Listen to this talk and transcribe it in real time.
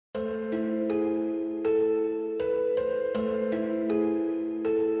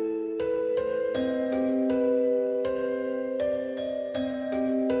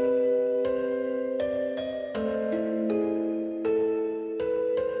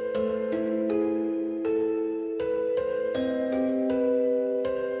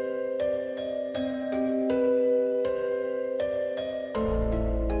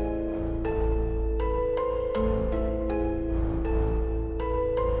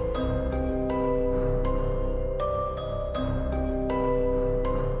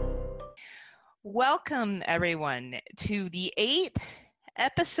Welcome, everyone, to the 8th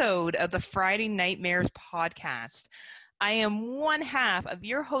episode of the Friday Nightmares podcast. I am one half of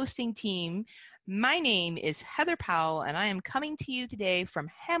your hosting team. My name is Heather Powell, and I am coming to you today from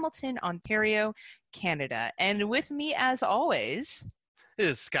Hamilton, Ontario, Canada. And with me, as always,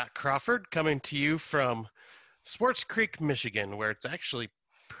 is Scott Crawford coming to you from Swartz Creek, Michigan, where it's actually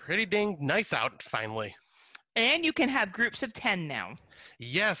pretty dang nice out finally. And you can have groups of 10 now.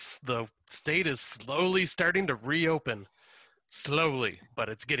 Yes, the state is slowly starting to reopen. Slowly, but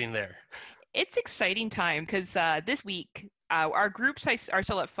it's getting there. It's exciting time because this week our groups are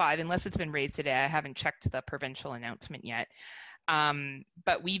still at 5 unless it's been raised today. I haven't checked the provincial announcement yet.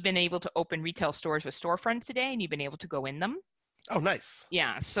 But we've been able to open retail stores with storefronts today, and you've been able to go in them. Oh, nice.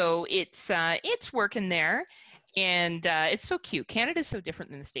 Yeah, so it's working there. And it's so cute. Canada's so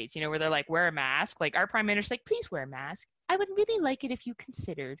different than the States, where they're like, wear a mask. Like, our prime minister's like, please wear a mask. I would really like it if you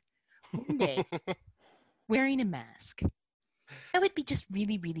considered one day wearing a mask. That would be just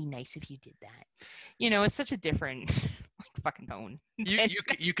really, really nice if you did that. It's such a different fucking tone.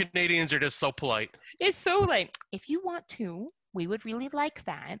 You Canadians are just so polite. It's so like, if you want to, we would really like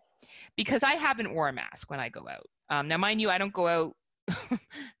that. Because I haven't worn a mask when I go out. Now, mind you, I don't go out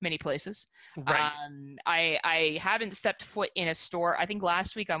many places. Right. I haven't stepped foot in a store. I think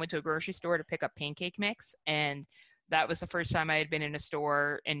last week I went to a grocery store to pick up pancake mix, and that was the first time I had been in a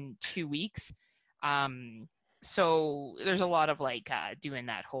store in 2 weeks. So there's a lot of doing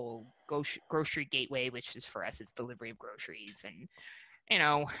that whole grocery gateway, which is for us, it's delivery of groceries, and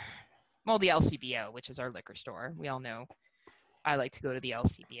the LCBO, which is our liquor store. We all know I like to go to the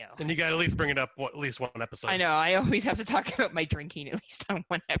LCBO. And you got to at least bring it up at least one episode. I know. I always have to talk about my drinking at least on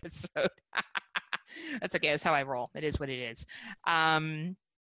one episode. That's okay. That's how I roll. It is what it is.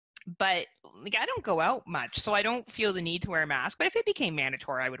 But I don't go out much, so I don't feel the need to wear a mask. But if it became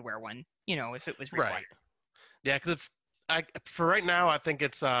mandatory, I would wear one, if it was required. Right. Yeah, because for right now, I think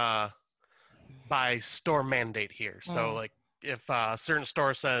it's by store mandate here. So, if a certain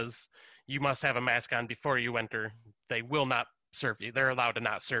store says you must have a mask on before you enter, they will not serve you. They're allowed to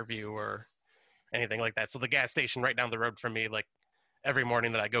not serve you or anything like that. So the gas station right down the road from me, every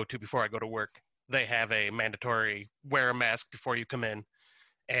morning that I go to before I go to work, they have a mandatory wear a mask before you come in.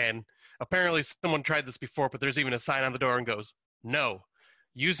 And apparently someone tried this before, but there's even a sign on the door and goes, no,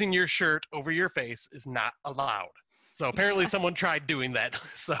 using your shirt over your face is not allowed. So apparently someone tried doing that.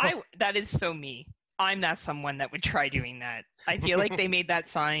 So that is so me. I'm not someone that would try doing that. I feel like they made that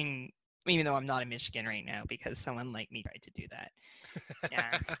sign even though I'm not in Michigan right now, because someone like me tried to do that.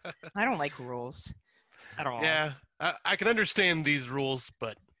 Yeah. I don't like rules at all. Yeah, I can understand these rules,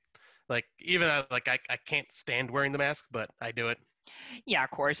 but even I can't stand wearing the mask, but I do it. Yeah, of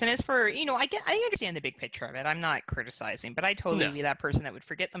course. And as for, I understand the big picture of it. I'm not criticizing, but I totally be that person that would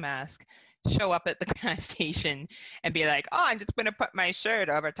forget the mask, show up at the gas station and be like, oh, I'm just going to put my shirt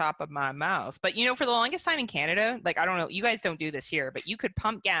over top of my mouth. But, for the longest time in Canada, I don't know, you guys don't do this here, but you could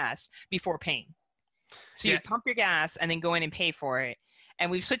pump gas before paying. So you pump your gas and then go in and pay for it.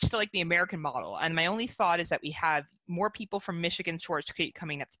 And we've switched to the American model. And my only thought is that we have more people from Michigan, Swartz Creek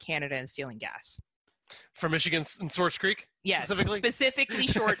coming up to Canada and stealing gas. From Michigan and Swartz Creek? Yes, specifically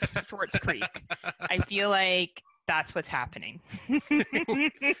Swartz Creek. I feel like that's what's happening.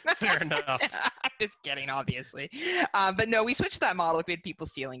 Fair enough. Just kidding, obviously. But no, we switched that model. We had people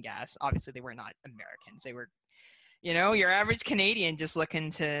stealing gas. Obviously, they were not Americans. They were, your average Canadian just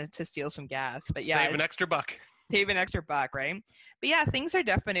looking to steal some gas. But yeah, save an extra buck. Save an extra buck, right? But yeah, things are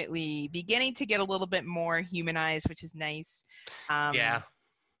definitely beginning to get a little bit more humanized, which is nice. Yeah.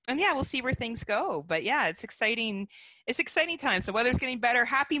 And yeah, we'll see where things go. But yeah, it's exciting. It's exciting time. So weather's getting better.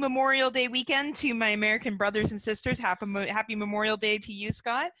 Happy Memorial Day weekend to my American brothers and sisters. Happy Memorial Day to you,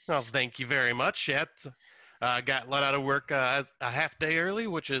 Scott. Well, thank you very much. Yeah, got let out of work a half day early,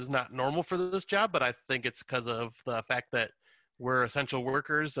 which is not normal for this job, but I think it's because of the fact that we're essential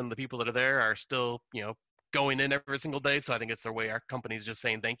workers and the people that are there are still, going in every single day. So I think it's their way our company's just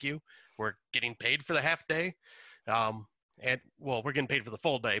saying thank you. We're getting paid for the half day. We're getting paid for the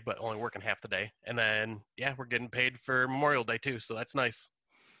full day, but only working half the day. And then, we're getting paid for Memorial Day too. So that's nice.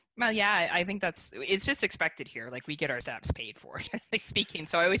 Well, yeah, I think it's just expected here. We get our staffs paid for it, speaking.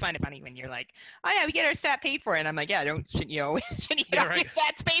 So I always find it funny when you're like, oh yeah, we get our staff paid for it. And I'm like, yeah, shouldn't you get your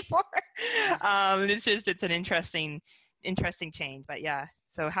stats paid for? It's an interesting change, but yeah.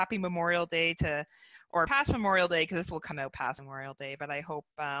 So happy Memorial Day or past Memorial Day, because this will come out past Memorial Day, but I hope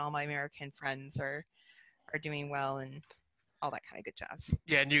all my American friends are doing well and all that kind of good jazz.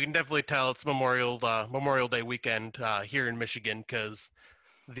 Yeah, and you can definitely tell it's Memorial Day weekend here in Michigan, because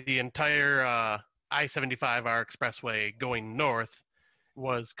the entire I-75, our expressway going north,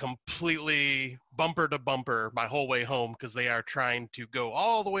 was completely bumper to bumper my whole way home because they are trying to go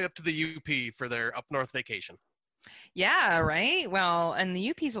all the way up to the UP for their up north vacation. Yeah, right? Well, and the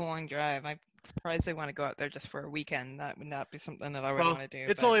UP's a long drive. I'm surprised they want to go out there just for a weekend. That would not be something that I would want to do.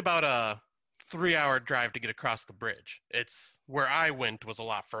 It's only about a 3-hour drive to get across the bridge. It's where I went was a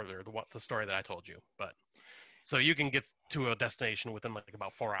lot further, the story that I told you. But so you can get to a destination within like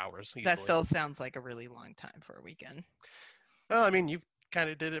about 4 hours easily. That still sounds like a really long time for a weekend. Well, I mean, you've kind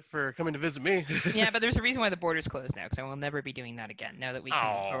of did it for coming to visit me. Yeah, but there's a reason why the border's closed now, because I will never be doing that again. Now that we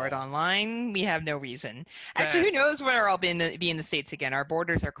can forward online, we have no reason. Actually, who knows when I'll be in the States again. Our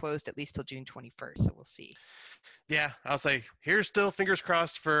borders are closed at least till June 21st, so we'll see. Yeah, I'll say here's still fingers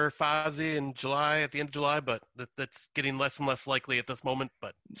crossed for Fozzie in July, at the end of July, but that's getting less and less likely at this moment.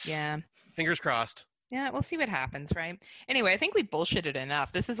 But yeah, fingers crossed. Yeah, we'll see what happens, right? Anyway, I think we bullshitted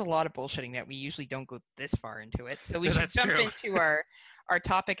enough. This is a lot of bullshitting that we usually don't go this far into it. So we should jump into our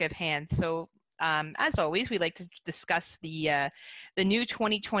topic at hand. So as always, we like to discuss the new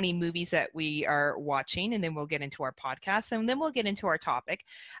 2020 movies that we are watching, and then we'll get into our podcast, and then we'll get into our topic.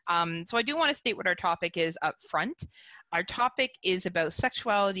 So I do want to state what our topic is up front. Our topic is about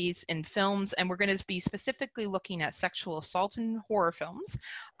sexualities in films, and we're going to be specifically looking at sexual assault in horror films,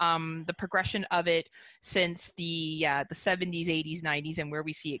 the progression of it since the 70s, 80s, 90s, and where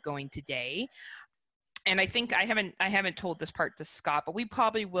we see it going today. And I think I haven't told this part to Scott, but we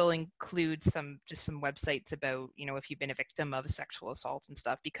probably will include some websites about, if you've been a victim of sexual assault and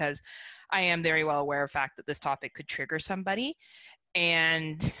stuff, because I am very well aware of the fact that this topic could trigger somebody.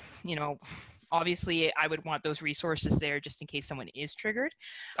 And, obviously I would want those resources there just in case someone is triggered.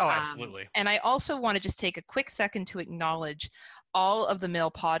 Oh, absolutely. And I also want to just take a quick second to acknowledge all of the male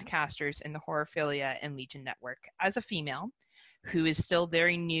podcasters in the Horrorphilia and Legion Network. As a female who is still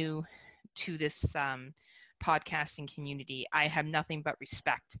very new to this podcasting community, I have nothing but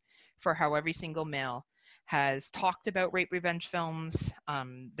respect for how every single male has talked about rape revenge films,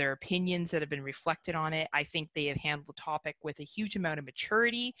 their opinions that have been reflected on it. I think they have handled the topic with a huge amount of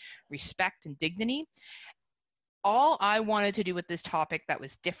maturity, respect, and dignity. All I wanted to do with this topic that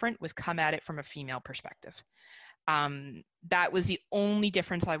was different was come at it from a female perspective. That was the only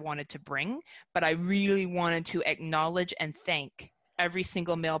difference I wanted to bring, but I really wanted to acknowledge and thank every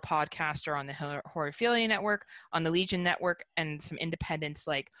single male podcaster on the Horrorphilia Network, on the Legion Network, and some independents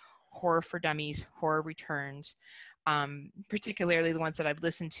like Horror for Dummies, Horror Returns, particularly the ones that I've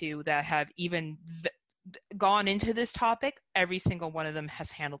listened to that have even gone into this topic. Every single one of them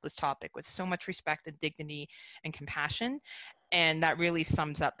has handled this topic with so much respect and dignity and compassion, and that really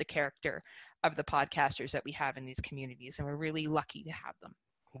sums up the character of the podcasters that we have in these communities, and we're really lucky to have them.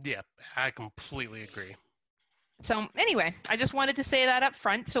 Yeah, I completely agree. So anyway, I just wanted to say that up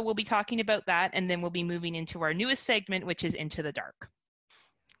front. So we'll be talking about that, and then we'll be moving into our newest segment, which is Into the Dark.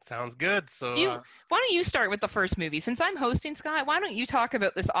 Sounds good. So why don't you start with the first movie? Since I'm hosting, Scott, why don't you talk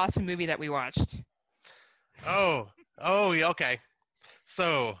about this awesome movie that we watched? Oh, okay.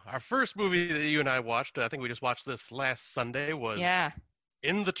 So our first movie that you and I watched, I think we just watched this last Sunday, was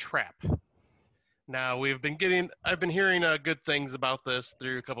In the Trap. Now I've been hearing good things about this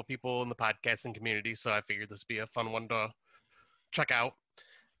through a couple people in the podcasting community, so I figured this would be a fun one to check out.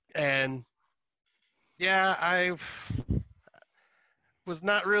 And yeah, I was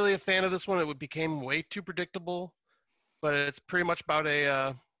not really a fan of this one. It became way too predictable, but it's pretty much about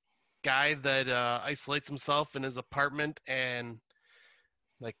a guy that isolates himself in his apartment and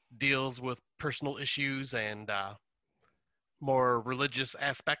like deals with personal issues and more religious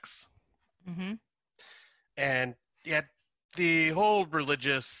aspects. Mm-hmm. And yeah, the whole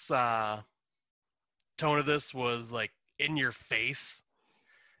religious tone of this was like in your face.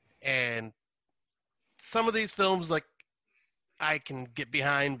 And some of these films, like, I can get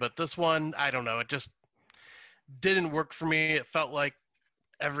behind, but this one, I don't know. It just didn't work for me. It felt like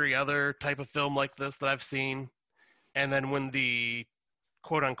every other type of film like this that I've seen. And then when the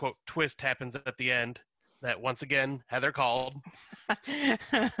quote unquote twist happens at the end, that once again Heather called.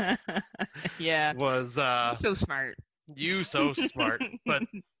 Yeah. Was so smart. You so smart. But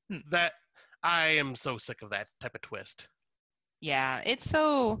that I am so sick of that type of twist. Yeah, it's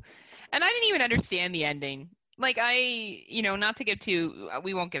so, and I didn't even understand the ending. Like not to give too,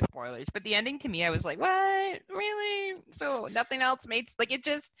 we won't give spoilers, but the ending to me, I was like, what? Really? So nothing else made, like, it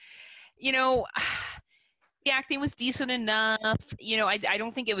just, the acting was decent enough. I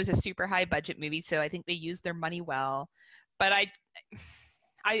don't think it was a super high budget movie, so I think they used their money well, but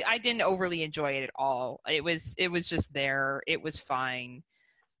I didn't overly enjoy it at all. It was just there. It was fine.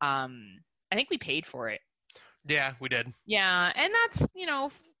 I think we paid for it. Yeah, we did. Yeah, and that's,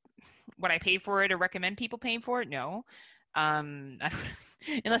 would I pay for it or recommend people paying for it? No.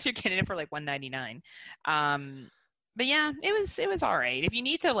 Unless you're getting it for like $1.99. But yeah, it was all right. If you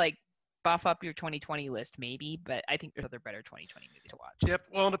need to like buff up your 2020 list, maybe, but I think there's other better 2020 movies to watch. Yep.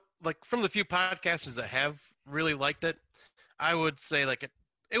 Well, like from the few podcasters that have really liked it, I would say like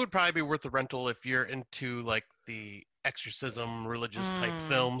it would probably be worth the rental if you're into like the exorcism religious type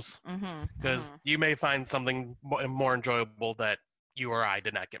films, because you may find something more enjoyable that you or I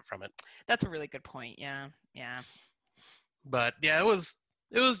did not get from it. That's a really good point. Yeah. But yeah, it was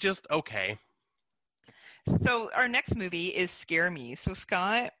just okay. So our next movie is Scare Me. So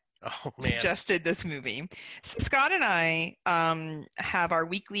Scott suggested this movie. So Scott and I have our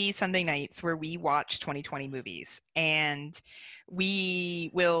weekly Sunday nights where we watch 2020 movies, and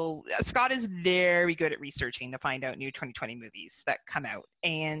Scott is very good at researching to find out new 2020 movies that come out.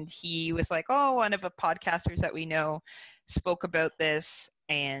 And he was like, oh, one of the podcasters that we know spoke about this,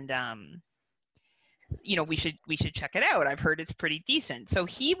 and we should check it out. I've heard it's pretty decent. So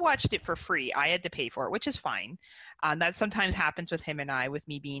he watched it for free. I had to pay for it, which is fine. That sometimes happens with him and I, with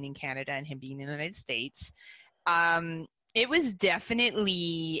me being in Canada and him being in the United States. It was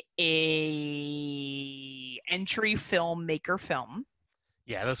definitely a entry filmmaker film.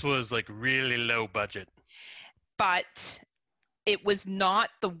 Yeah, this was like really low budget. But it was not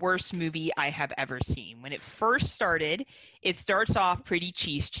the worst movie I have ever seen. When it first started, it starts off pretty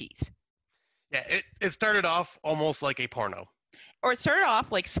cheese. Yeah, it started off almost like a porno. Or it started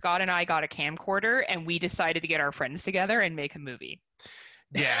off like Scott and I got a camcorder and we decided to get our friends together and make a movie.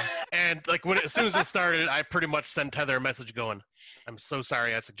 Yeah, and like as soon as it started, I pretty much sent Heather a message going, I'm so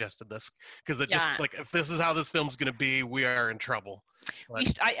sorry I suggested this, because just like, if this is how this film's going to be, we are in trouble.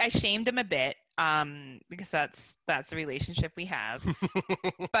 I shamed him a bit because that's the relationship we have.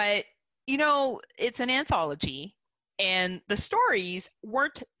 But, it's an anthology. And the stories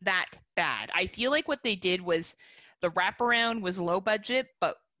weren't that bad. I feel like what they did was the wraparound was low budget,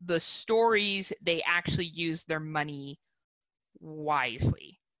 but the stories, they actually used their money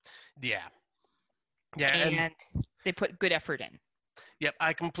wisely. Yeah. And they put good effort in. Yep,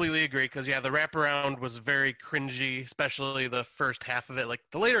 I completely agree, because, the wraparound was very cringy, especially the first half of it. Like,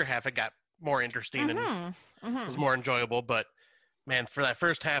 the later half, it got more interesting and was more enjoyable, but man, for that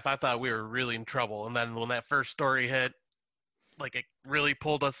first half, I thought we were really in trouble. And then when that first story hit, like, it really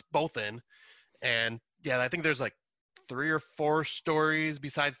pulled us both in. And I think there's like 3 or 4 stories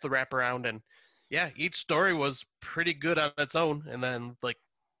besides the wraparound. And each story was pretty good on its own. And then like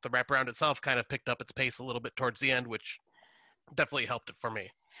the wraparound itself kind of picked up its pace a little bit towards the end, which definitely helped it for me.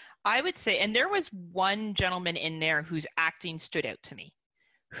 I would say, and there was one gentleman in there whose acting stood out to me,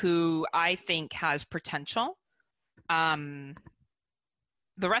 who I think has potential.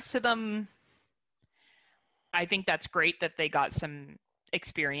 The rest of them, I think that's great that they got some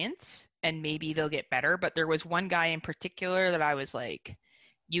experience and maybe they'll get better. But there was one guy in particular that I was like,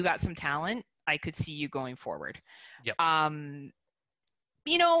 you got some talent. I could see you going forward. Yep.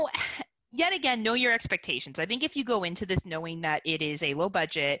 Yet again, know your expectations. I think if you go into this knowing that it is a low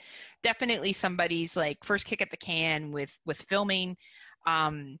budget, definitely somebody's like first kick at the can with filming,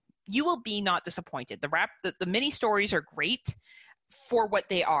 you will be not disappointed. The mini stories are great for what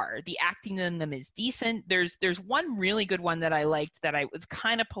they are. The acting in them is decent. There's one really good one that I liked that I was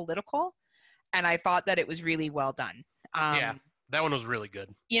kind of political, and I thought that it was really well done. That one was really good.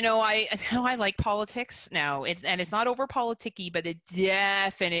 I know I like politics now. It's not over politicky, but it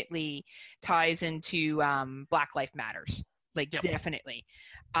definitely ties into Black Lives Matters. Definitely.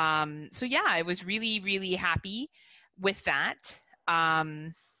 I was really, really happy with that.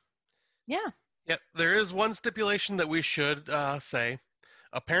 Yeah, there is one stipulation that we should say.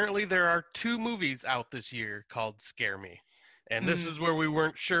 Apparently, there are 2 movies out this year called Scare Me. And this is where we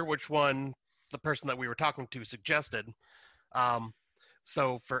weren't sure which one the person that we were talking to suggested.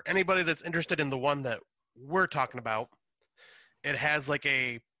 So for anybody that's interested in the one that we're talking about, it has like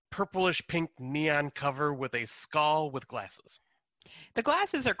a purplish pink neon cover with a skull with glasses. The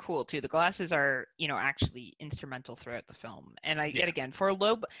glasses are cool too. The glasses are, actually instrumental throughout the film. And yet again, for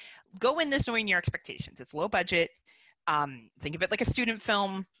go in this knowing your expectations. It's low budget. Think of it like a student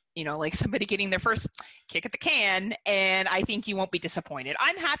film, like somebody getting their first kick at the can, and I think you won't be disappointed.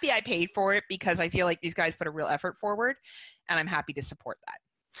 I'm happy I paid for it because I feel like these guys put a real effort forward, and I'm happy to support that.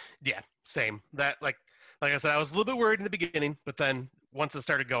 Yeah, same. That like I said, I was a little bit worried in the beginning, but then once it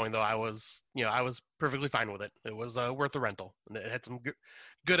started going, though, I was perfectly fine with it. It was worth the rental, and it had some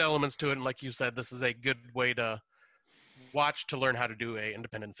good elements to it. And like you said, this is a good way to watch to learn how to do a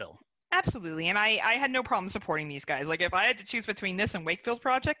independent film. Absolutely, and I had no problem supporting these guys. Like, if I had to choose between this and Wakefield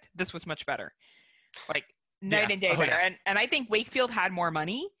Project, this was much better. Like, night and day better. Yeah. And I think Wakefield had more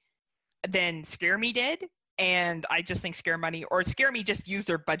money than Scare Me did, And I just think Scare Me just used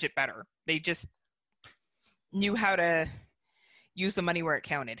their budget better. They just knew how to use the money where it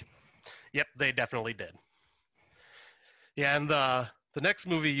counted. Yep, they definitely did. Yeah, and the next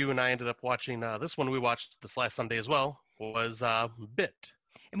movie you and I ended up watching, this one we watched this last Sunday as well, was Bit.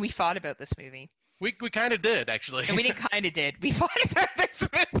 And we fought about this movie. We kind of did, actually. And we didn't kind of did. We fought about this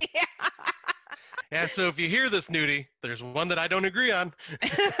movie. Yeah, so if you hear this, Nudie, there's one that I don't agree on.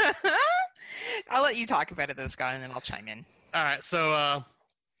 I'll let you talk about it, though, Scott, and then I'll chime in. All right, so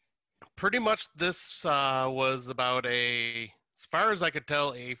pretty much this was about as far as I could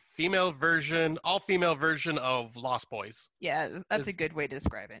tell, a all-female version of Lost Boys. Yeah, that's a good way to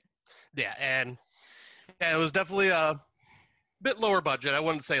describe it. Yeah, and it was definitely a bit lower budget. I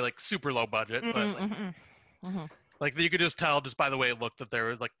wouldn't say like super low budget, but like you could just tell just by the way it looked that there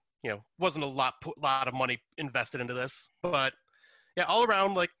was like, wasn't a lot of money invested into this. But yeah, all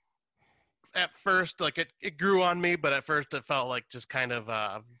around, like at first, like it grew on me, but at first it felt like just kind of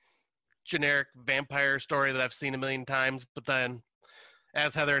a generic vampire story that I've seen a million times. But then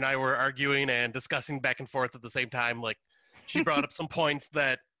as Heather and I were arguing and discussing back and forth at the same time, like she brought up some points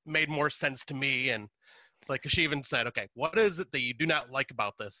that made more sense to me. And like she even said, okay, what is it that you do not like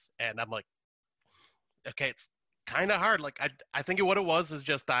about this? And I'm like, okay, it's kind of hard. Like I think what it was is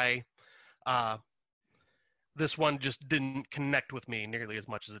just this one just didn't connect with me nearly as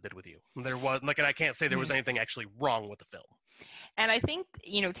much as it did with you. There was and I can't say there was anything actually wrong with the film. And I think,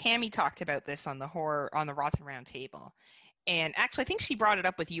 Tammy talked about this on the Rotten Round Table. And actually, I think she brought it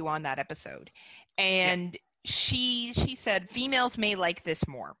up with you on that episode. And she said females may like this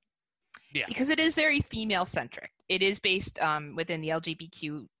more. Yeah. Because it is very female-centric. It is based within the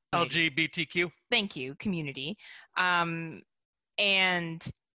LGBTQ. Thank you, community. And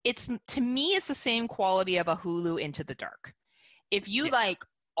to me, it's the same quality of a Hulu Into the Dark. If you like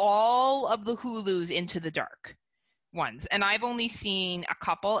all of the Hulus Into the Dark ones, and I've only seen a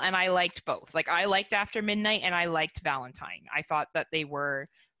couple, and I liked both. Like, I liked After Midnight, and I liked Valentine. I thought that they were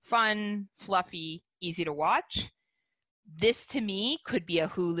fun, fluffy, easy to watch. This, to me, could be a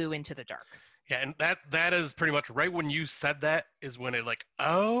Hulu Into the Dark. Yeah, and that is pretty much right when you said that is when it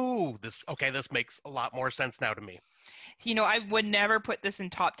this makes a lot more sense now to me. I would never put this in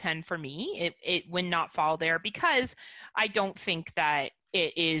top 10 for me. It would not fall there because I don't think that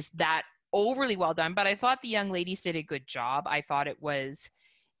it is that overly well done, but I thought the young ladies did a good job. I thought it was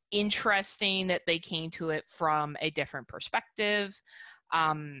interesting that they came to it from a different perspective.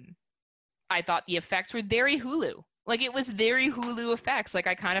 I thought the effects were very Hulu. Like, it was very Hulu effects. Like,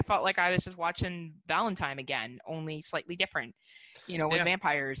 I kind of felt like I was just watching Valentine again, only slightly different, with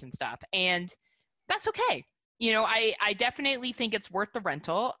vampires and stuff. And that's okay. I definitely think it's worth the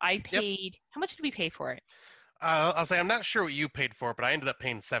rental. I paid, how much did we pay for it? I'll say I'm not sure what you paid for it, but I ended up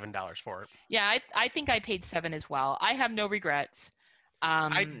paying $7 for it. Yeah, I think I paid $7 as well. I have no regrets.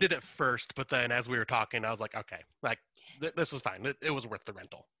 I did it first, but then as we were talking, I was like, okay, like this was fine. It was worth the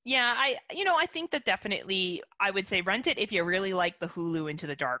rental. Yeah, I think that definitely I would say rent it if you really like the Hulu Into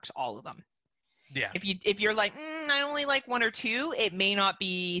the Darks, all of them. Yeah. If you're like, I only like one or two, it may not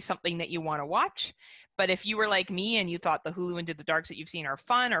be something that you want to watch. But if you were like me and you thought the Hulu Into the Darks that you've seen are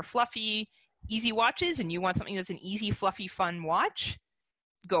fun or fluffy, easy watches, and you want something that's an easy, fluffy, fun watch,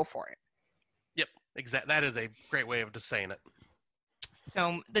 go for it. Yep, exactly. That is a great way of just saying it.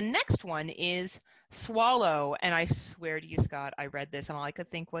 So the next one is Swallow, and I swear to you, Scott, I read this and all I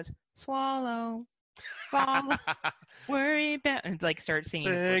could think was swallow, follow, worry about, and like start singing.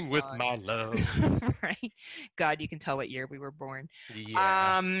 Sing with my love. Right? God, you can tell what year we were born.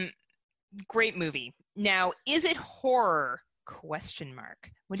 Yeah. Great movie. Now, is it horror? ?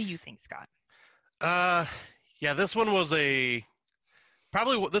 What do you think, Scott? Yeah, this one was this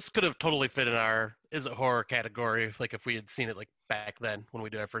could have totally fit in our is it horror category, like if we had seen it like back then when we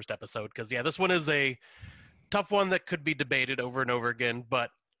did our first episode. Because yeah, this one is a tough one that could be debated over and over again. But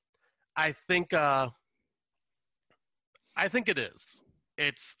I think it is.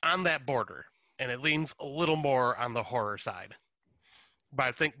 It's on that border, and it leans a little more on the horror side.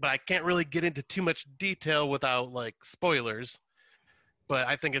 But I can't really get into too much detail without like spoilers. But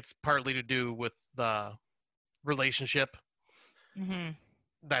I think it's partly to do with the relationship. Mm-hmm.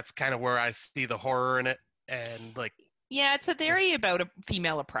 That's kind of where I see the horror in it, and like. Yeah, it's a theory about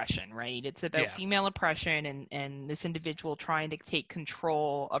female oppression, right? It's about female oppression and this individual trying to take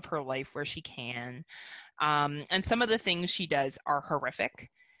control of her life where she can. And some of the things she does are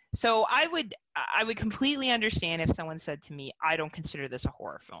horrific. So I would completely understand if someone said to me, I don't consider this a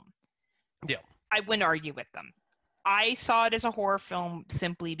horror film. Yeah. I wouldn't argue with them. I saw it as a horror film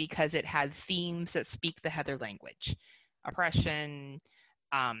simply because it had themes that speak the Heather language. Oppression,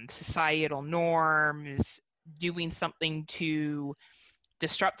 societal norms, doing something to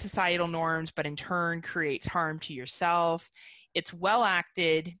disrupt societal norms, but in turn creates harm to yourself. It's well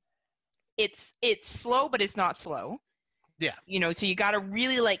acted. It's slow, but it's not slow. Yeah. So you got to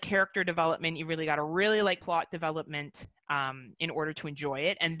really like character development. You really got to really like plot development in order to enjoy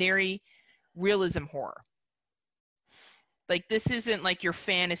it. And very realism horror. Like, this isn't like your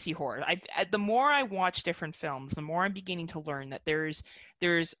fantasy horror. The more I watch different films, the more I'm beginning to learn that there's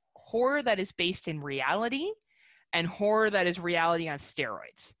horror that is based in reality and horror that is reality on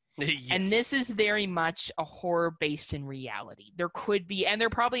steroids. Yes. And this is very much a horror based in reality. There could be, and there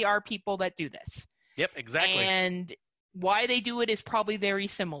probably are people that do this. Yep, exactly. And why they do it is probably very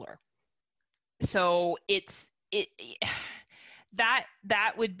similar. So that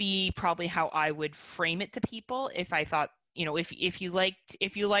would be probably how I would frame it to people if I thought, if you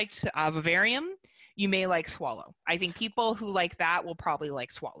liked Vivarium, you may like Swallow. I think people who like that will probably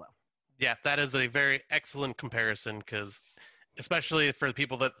like Swallow. Yeah, that is a very excellent comparison, because especially for the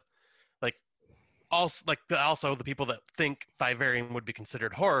people that also the people that think Vivarium would be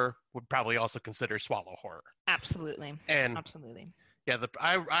considered horror would probably also consider Swallow horror. Absolutely. And absolutely. Yeah,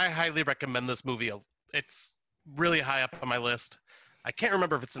 I highly recommend this movie. It's really high up on my list. I can't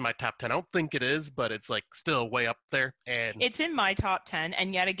remember if it's in my top 10. I don't think it is, but it's like still way up there. And it's in my top 10,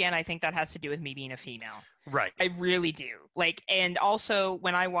 and yet again, I think that has to do with me being a female. Right. I really do. And also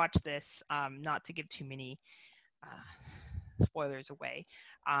when I watch this, not to give too many spoilers away,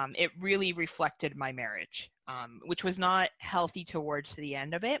 it really reflected my marriage, which was not healthy towards the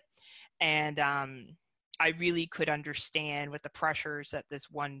end of it. And I really could understand what the pressures that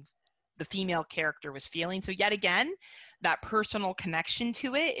the female character was feeling. So yet again, that personal connection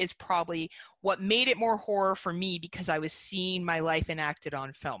to it is probably what made it more horror for me, because I was seeing my life enacted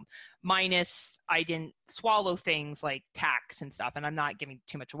on film. Minus, I didn't swallow things like tax and stuff. And I'm not giving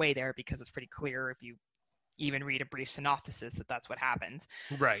too much away there, because it's pretty clear if you even read a brief synopsis that that's what happens.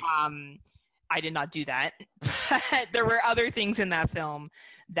 Right. I did not do that. But there were other things in that film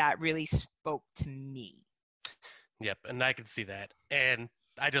that really spoke to me. Yep, and I can see that. And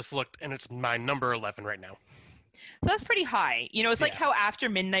I just looked, and it's my number 11 right now. So that's pretty high. It's like how After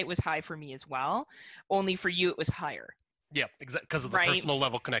Midnight was high for me as well. Only for you, it was higher. Yep, exactly, because of the personal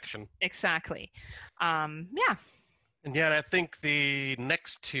level connection. Exactly. Yeah. And yeah, I think the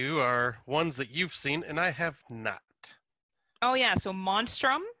next two are ones that you've seen, and I have not. Oh, yeah. So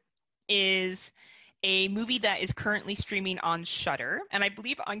Monstrum is a movie that is currently streaming on Shudder, and I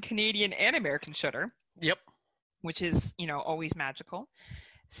believe on Canadian and American Shudder. Yep. Which is, always magical.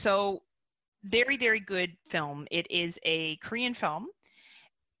 So very, very good film. It is a Korean film.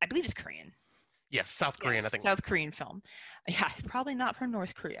 I believe it's Korean. Yes, South Korean, I think. South Korean film. Yeah, probably not from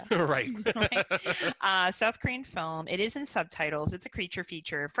North Korea. Right. Right? South Korean film. It is in subtitles. It's a creature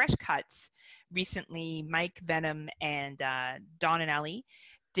feature. Fresh cuts. Recently, Mike Venom and Don and Ellie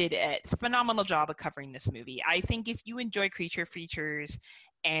did a phenomenal job of covering this movie. I think if you enjoy creature features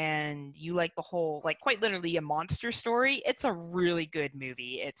and you like the whole, quite literally a monster story, it's a really good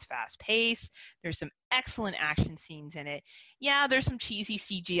movie. It's fast paced. There's some excellent action scenes in it. Yeah, there's some cheesy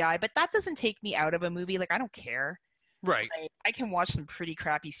CGI, but that doesn't take me out of a movie. I don't care. Right. I can watch some pretty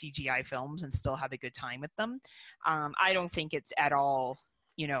crappy CGI films and still have a good time with them. I don't think it's at all,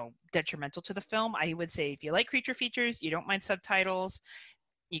 detrimental to the film. I would say if you like creature features, you don't mind subtitles,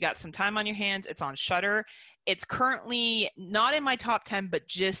 you got some time on your hands, it's on Shudder. It's currently not in my top 10, but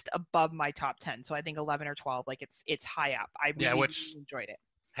just above my top 10. So I think 11 or 12, it's high up. I really enjoyed it.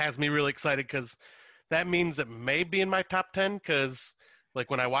 Has me really excited, because that means it may be in my top 10, because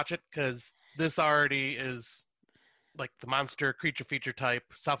when I watch it, because this already is the monster creature feature type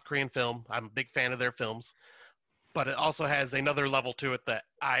South Korean film. I'm a big fan of their films, but it also has another level to it that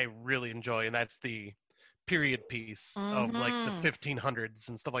I really enjoy, and that's the period piece of the 1500s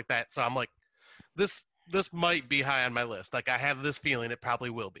and stuff like that. So I'm this might be high on my list. I have this feeling it probably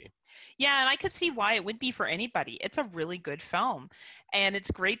will be. Yeah, and I could see why it would be for anybody. It's a really good film. And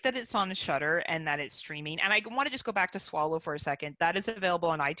it's great that it's on Shudder and that it's streaming. And I want to just go back to Swallow for a second. That is available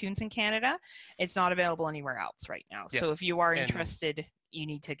on iTunes in Canada. It's not available anywhere else right now. Yep. So if you are interested, you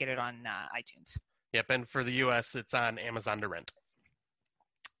need to get it on iTunes. Yep, and for the US, it's on Amazon to rent.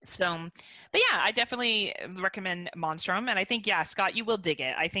 So, but yeah, I definitely recommend Monstrum, and I think, Scott, you will dig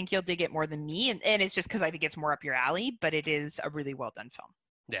it. I think you'll dig it more than me, and it's just because I think it's more up your alley, but it is a really well done film.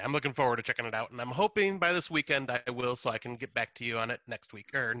 Yeah, I'm looking forward to checking it out, and I'm hoping by this weekend I will, so I can get back to you on it next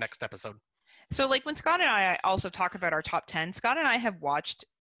week, or next episode. So when Scott and I also talk about our top 10, Scott and I have watched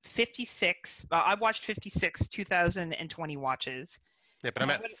 56, I watched 56 2020 watches. Yeah, but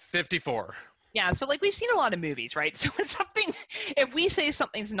I'm at 54. Yeah, so like we've seen a lot of movies, right? So it's something, if we say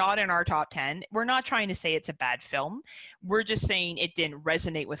something's not in our top 10, we're not trying to say it's a bad film. We're just saying it didn't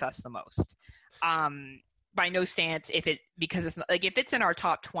resonate with us the most. By no stance, because it's not, like if it's in our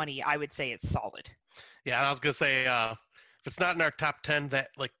top 20, I would say it's solid. Yeah, and I was gonna say if it's not in our top 10, that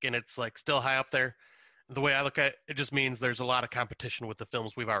like and it's like still high up there, the way I look at it, it just means there's a lot of competition with the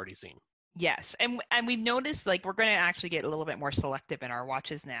films we've already seen. Yes, and we've noticed like we're going to actually get a little bit more selective in our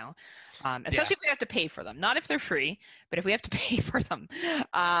watches now, especially if we have to pay for them. Not if they're free, but if we have to pay for them.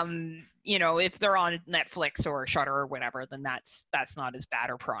 If they're on Netflix or Shudder or whatever, then that's not as bad,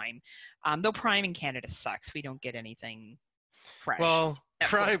 or Prime. Though Prime in Canada sucks. We don't get anything fresh. Well,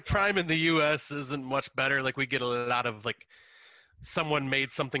 Prime in the U.S. isn't much better. Like we get a lot of like someone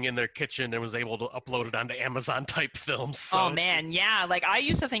made something in their kitchen and was able to upload it onto Amazon type films. So oh man, yeah. Like I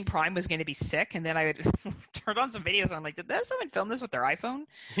used to think Prime was going to be sick, and then I would turn on some videos and I'm like, did someone film this with their iPhone?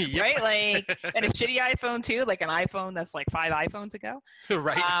 Yep. Right? Like, and a shitty iPhone too, like an iPhone that's like 5 iPhones ago.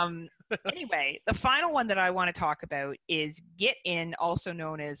 Right. Anyway, the final one that I want to talk about is Get In, also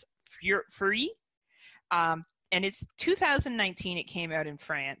known as Free. And it's 2019. It came out in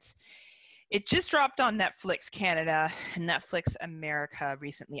France. It just dropped on Netflix Canada and Netflix America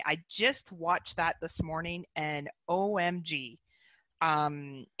recently. I just watched that this morning, and OMG.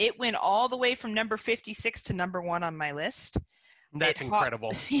 It went all the way from number 56 to number 1 on my list. That's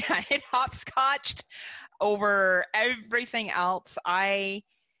incredible. Yeah, it hopscotched over everything else. I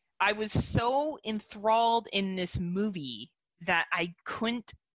was so enthralled in this movie that I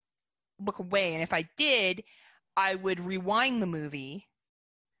couldn't look away. And if I did, I would rewind the movie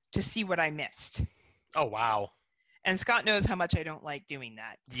to see what I missed. Oh, wow. And Scott knows how much I don't like doing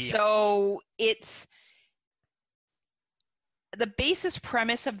that. Yeah. So it's the basis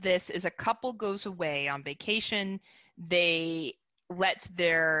premise of this is a couple goes away on vacation. They let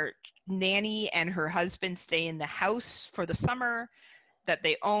their nanny and her husband stay in the house for the summer that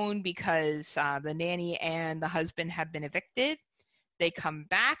they own because the nanny and the husband have been evicted. They come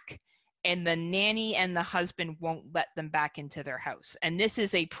back, and the nanny and the husband won't let them back into their house. And this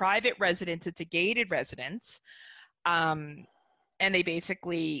is a private residence. It's a gated residence. And they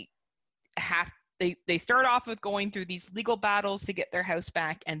basically they start off with going through these legal battles to get their house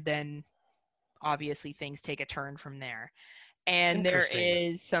back, and then obviously things take a turn from there. And there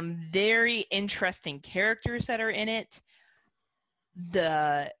is some very interesting characters that are in it.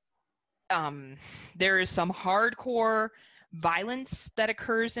 There is some hardcore violence that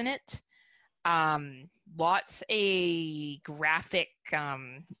occurs in it. Lots a graphic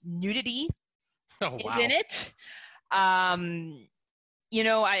nudity is in it. I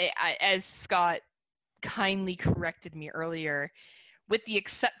as Scott kindly corrected me earlier, with the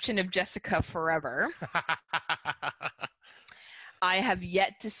exception of Jessica Forever, I have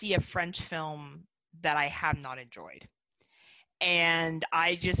yet to see a French film that I have not enjoyed. And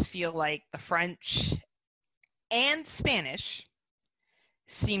I just feel like the French and Spanish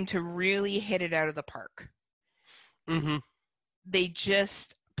seem to really hit it out of the park. Mm-hmm. They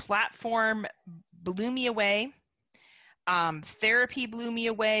just platform blew me away. Therapy blew me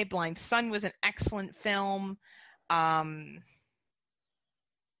away. Blind Son was an excellent film. I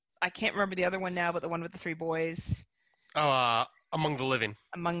can't remember the other one now, but the one with the 3 boys. Oh, Among the Living.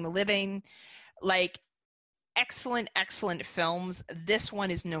 Among the Living. Like, excellent films. This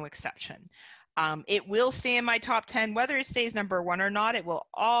one is no exception. It will stay in my top 10. Whether it stays number 1 or not, it will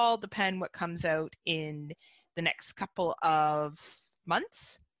all depend what comes out in the next couple of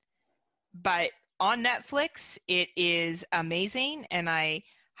months. But on Netflix, it is amazing, and I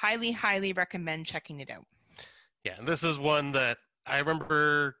highly, highly recommend checking it out. Yeah, and this is one that I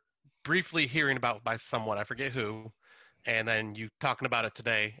remember briefly hearing about by someone, I forget who, and then you talking about it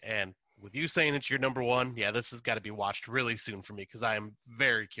today, and with you saying it's your number 1, yeah, this has got to be watched really soon for me because I am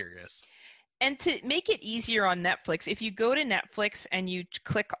very curious. And to make it easier on Netflix, if you go to Netflix and you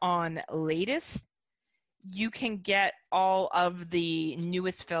click on latest, you can get all of the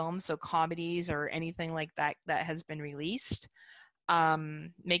newest films, so comedies or anything like that that has been released.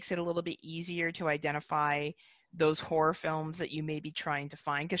 Makes it a little bit easier to identify those horror films that you may be trying to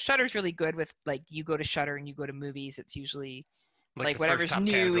find. Because Shudder's really good with, like, you go to Shudder and you go to movies, it's usually like whatever's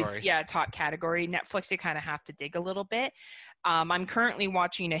new is top category. Netflix, you kind of have to dig a little bit. I'm currently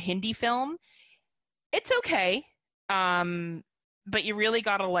watching a Hindi film. It's okay, but you really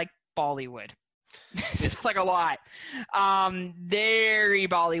gotta like Bollywood. It's like a lot. Very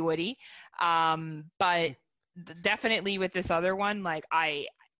Bollywoody. But definitely with this other one, like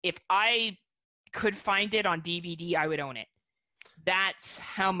if I could find it on DVD, I would own it. That's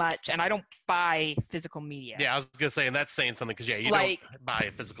how much, and I don't buy physical media. Yeah, I was gonna say, and that's saying something because you don't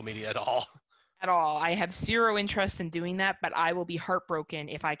buy physical media at all. At all. I have zero interest in doing that, but I will be heartbroken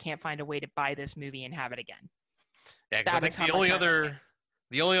if I can't find a way to buy this movie and have it again. Yeah, because I think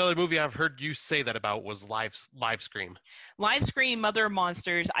the only other movie I've heard you say that about was Live Scream. Live Scream, Mother of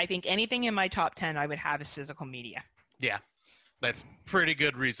Monsters. I think anything in my top 10 I would have as physical media. Yeah, that's pretty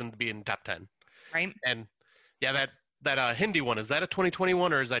good reason to be in top 10. Right? And yeah, that Hindi one, is that a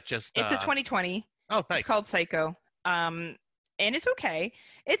 2021 or is that just... It's a 2020. Oh, nice. It's called Psycho. And it's okay.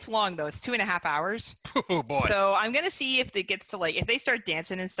 It's long though. It's 2.5 hours. Oh boy. So I'm gonna see if it gets to if they start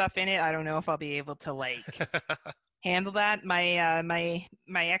dancing and stuff in it. I don't know if I'll be able to handle that. My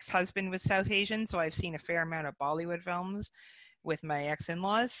ex-husband was South Asian, so I've seen a fair amount of Bollywood films with my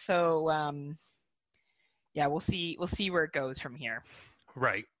ex-in-laws. So yeah, we'll see where it goes from here.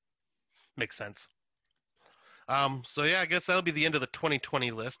 Right. Makes sense. So yeah, I guess that'll be the end of the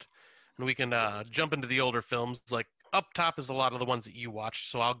 2020 list, and we can jump into the older films. Up top is a lot of the ones that you watched,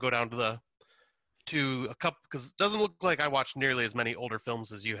 so I'll go down to a couple, because it doesn't look like I watched nearly as many older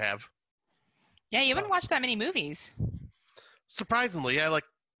films as you have. Yeah, you haven't watched that many movies. Surprisingly, yeah,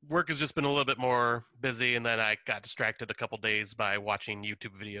 work has just been a little bit more busy, and then I got distracted a couple days by watching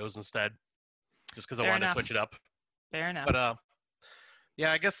YouTube videos instead, just because I wanted to switch it up. Fair enough. But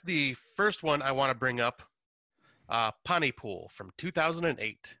yeah, I guess the first one I want to bring up, Pontypool from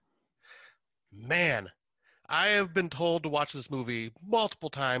 2008. Man, I have been told to watch this movie multiple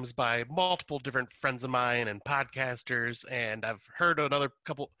times by multiple different friends of mine and podcasters, and I've heard another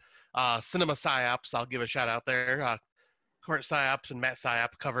couple Cinema Psyops. I'll give a shout out there. Court Psyops and Matt Psyop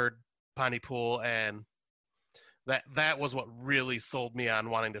covered Pontypool, and that was what really sold me on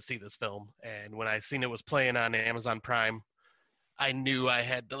wanting to see this film. And when I seen it was playing on Amazon Prime, I knew I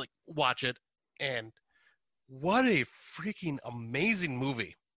had to watch it. And what a freaking amazing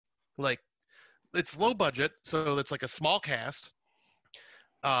movie! It's low budget, so it's a small cast,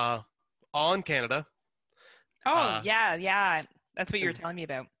 all in Canada. Oh, yeah. That's what you were telling me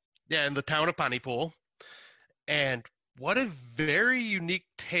about. Yeah, in the town of Pontypool. And what a very unique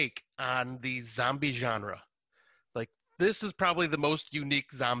take on the zombie genre. This is probably the most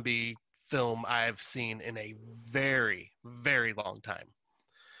unique zombie film I've seen in a very, very long time.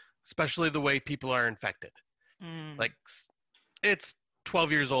 Especially the way people are infected. It's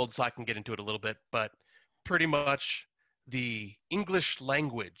 12 years old, so I can get into it a little bit, but pretty much the English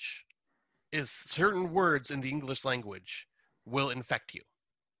language is certain words in the English language will infect you.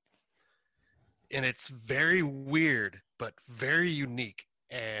 And it's very weird, but very unique.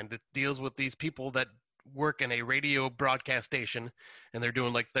 And it deals with these people that work in a radio broadcast station, and they're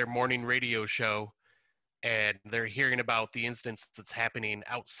doing their morning radio show, and they're hearing about the incidents that's happening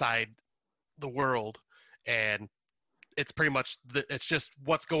outside the world, and it's pretty much it's just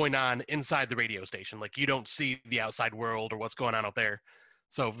what's going on inside the radio station. You don't see the outside world or what's going on out there.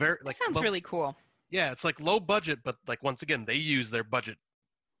 So very that sounds really cool. Yeah, it's low budget, but once again, they use their budget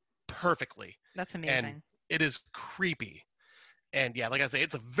perfectly. That's amazing. And it is creepy. And yeah, like I say,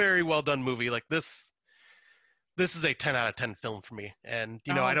 it's a very well done movie. This is a 10 out of 10 film for me. And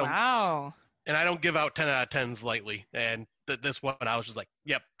I don't wow. And I don't give out 10 out of 10s lightly. And this one I was just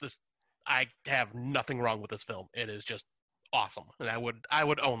yep, I have nothing wrong with this film. It is just awesome, and I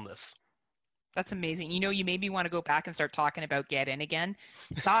would own this. That's amazing. You made me want to go back and start talking about Get In again.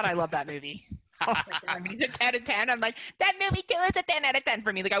 God, I love that movie. He's a 10 out of 10. I'm that movie too is a 10 out of 10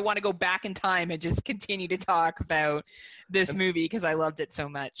 for me. I want to go back in time and just continue to talk about this movie because I loved it so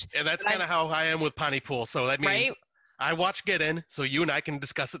much. And that's kind of how I am with Pontypool. So that means right? I watch Get In, so you and I can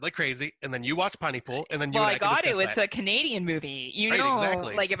discuss it like crazy, and then you watch Pontypool, and then you and I can discuss it. It's a Canadian movie.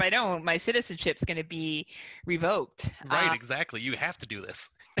 Exactly. If I don't, my citizenship's going to be revoked. Right, exactly. You have to do this.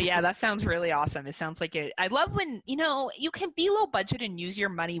 But yeah, that sounds really awesome. It sounds like it. I love when, you can be low budget and use your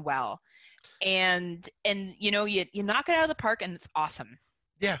money well. And you knock it out of the park, and it's awesome.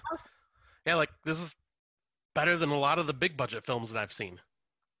 Yeah. Awesome. Yeah, this is better than a lot of the big budget films that I've seen.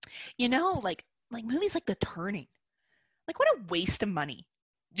 Movies like The Turning. What a waste of money.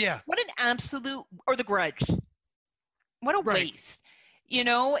 Yeah. What an absolute, or The Grudge. What a waste.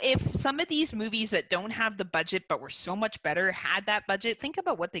 If some of these movies that don't have the budget but were so much better had that budget, think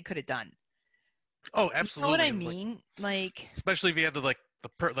about what they could have done. Oh, absolutely. You know what I mean? Especially if you had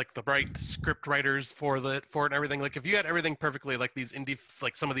the right script writers for it and everything. If you had everything perfectly these indie,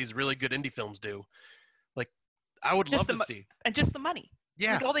 some of these really good indie films do, I would love to see. And just the money.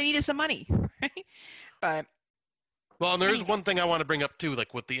 Yeah. All they need is the money, right? But well, and there's one thing I want to bring up too,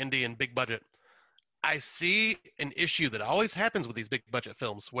 with the indie and big budget. I see an issue that always happens with these big budget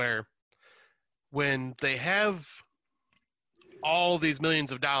films where when they have all these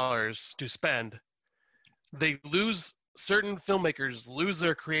millions of dollars to spend, certain filmmakers lose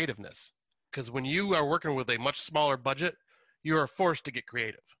their creativeness. because when you are working with a much smaller budget, you are forced to get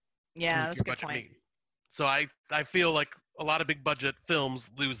creative to Yeah, make that's your a good budget point. meet. So I feel like a lot of big budget films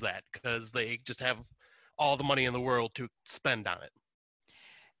lose that because they just have all the money in the world to spend on it.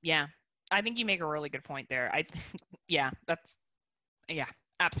 Yeah, I think you make a really good point there. Yeah,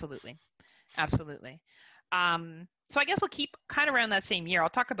 absolutely, absolutely. So I guess we'll keep kind of around that same year. I'll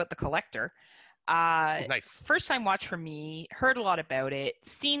talk about The Collector. Nice. First time watch for me, heard a lot about it,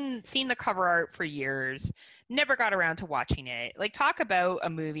 seen the cover art for years, never got around to watching it. Like, talk about a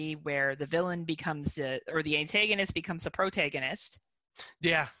movie where the villain becomes or the antagonist becomes the protagonist.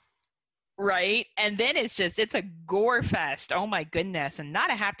 Yeah. Right? And then it's a gore fest. Oh my goodness. And not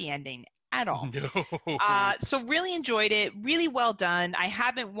a happy ending at all. No. So really enjoyed it. Really well done. I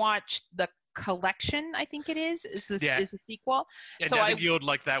haven't watched The Collection, I think it is. Is a sequel. And so I think you would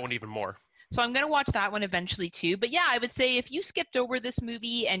like that one even more. So I'm going to watch that one eventually too. But yeah, I would say if you skipped over this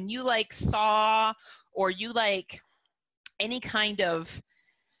movie and you like Saw or you like any kind of,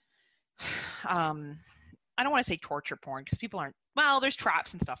 I don't want to say torture porn because people aren't, well, there's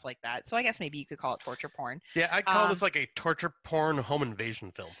traps and stuff like that. So I guess maybe you could call it torture porn. Yeah, I'd call this like a torture porn home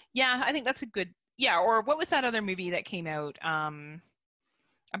invasion film. Yeah, I think that's a good, yeah. Or what was that other movie that came out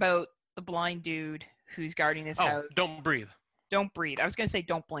about the blind dude who's guarding his house? Don't Breathe. Don't Breathe. I was going to say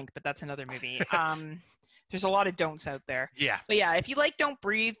Don't Blink, but that's another movie. There's a lot of don'ts out there. Yeah. But yeah, if you like Don't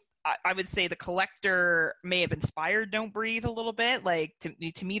Breathe, I would say The Collector may have inspired Don't Breathe a little bit. Like,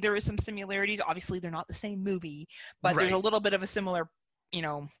 to me, there is some similarities. Obviously, they're not the same movie, but there's a little bit of a similar,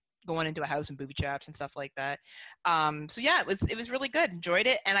 going into a house and booby traps and stuff like that. So yeah, it was really good. Enjoyed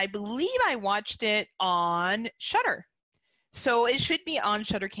it. And I believe I watched it on Shudder. So it should be on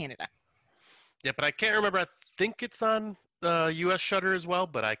Shudder Canada. Yeah, but I can't remember. I think it's on U.S. Shudder as well,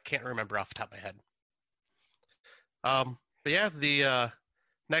 but I can't remember off the top of my head. But yeah, the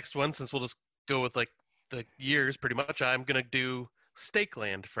next one, since we'll just go with like the years pretty much, I'm going to do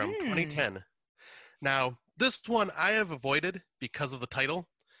Stakeland from 2010. Now, this one I have avoided because of the title.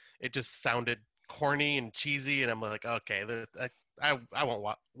 It just sounded corny and cheesy, and I'm like, okay, I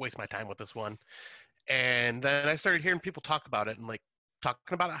won't waste my time with this one. And then I started hearing people talk about it and like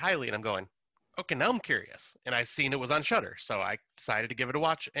talking about it highly, and I'm going, okay, now I'm curious. And I seen it was on Shudder, so I decided to give it a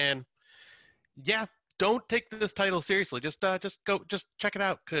watch. And yeah, don't take this title seriously. Just check it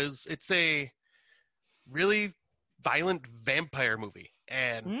out because it's a really violent vampire movie,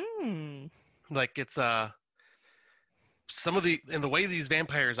 and like it's some of the way these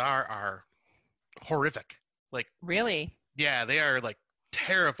vampires are horrific. Like, really, yeah, they are like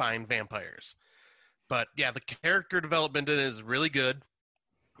terrifying vampires. But yeah, the character development in it is really good.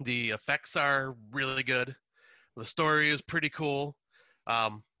 The effects are really good. The story is pretty cool.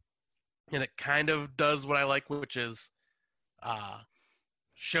 And it kind of does what I like, which is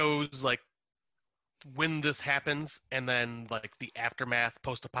shows like when this happens and then like the aftermath,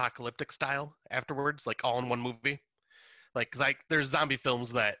 post-apocalyptic style afterwards, like all in one movie. Like, cause there's zombie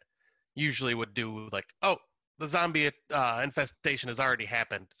films that usually would do like, oh, the zombie infestation has already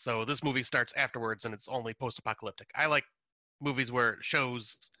happened, so this movie starts afterwards and it's only post-apocalyptic. I like movies where it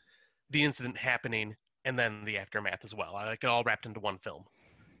shows the incident happening and then the aftermath as well. I like it all wrapped into one film.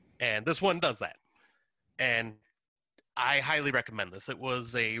 And this one does that. And I highly recommend this. It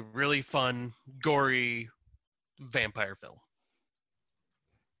was a really fun, gory vampire film.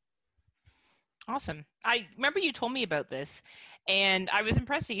 Awesome. I remember you told me about this, and I was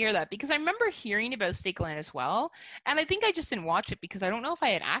impressed to hear that because I remember hearing about Stakeland as well, and I think I just didn't watch it because I don't know if I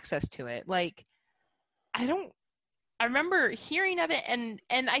had access to it. Like, I remember hearing of it, and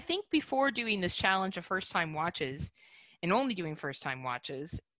I think before doing this challenge of first-time watches, and only doing first-time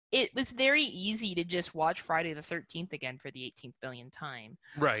watches, it was very easy to just watch Friday the 13th again for the 18th billionth time.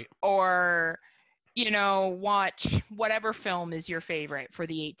 Right. Or, watch whatever film is your favorite for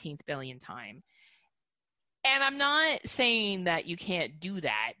the 18th billionth time. And I'm not saying that you can't do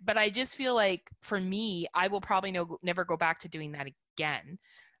that, but I just feel like for me, I will probably never go back to doing that again.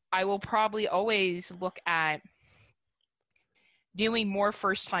 I will probably always look at doing more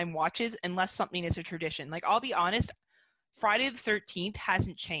first-time watches unless something is a tradition. Like, I'll be honest, Friday the 13th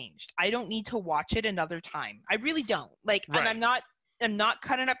hasn't changed. I don't need to watch it another time. I really don't. Like, right. And I'm not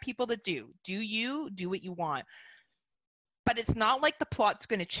cutting up people that do. Do you do what you want? But it's not like the plot's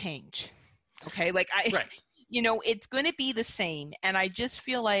going to change. Okay? Like, right. It's going to be the same. And I just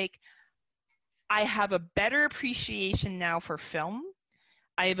feel like I have a better appreciation now for film.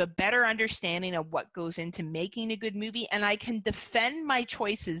 I have a better understanding of what goes into making a good movie, and I can defend my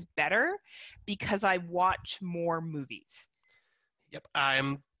choices better because I watch more movies. Yep,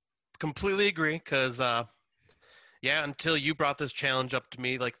 I'm completely agree because Yeah, until you brought this challenge up to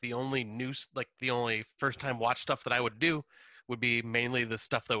me, like the only the only first time watch stuff that I would do would be mainly the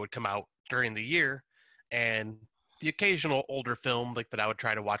stuff that would come out during the year, and the occasional older film like that I would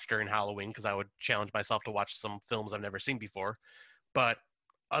try to watch during Halloween because I would challenge myself to watch some films I've never seen before. But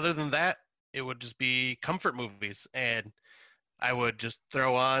other than that, it would just be comfort movies, and I would just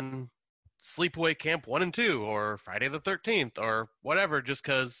throw on Sleepaway Camp 1 and 2 or Friday the 13th or whatever just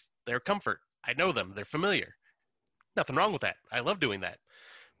because they're comfort. I know them, they're familiar. Nothing wrong with that. I love doing that.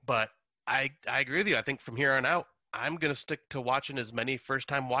 But I agree with you. I think from here on out, I'm going to stick to watching as many first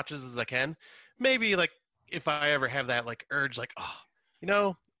time watches as I can. Maybe like if I ever have that like urge, like,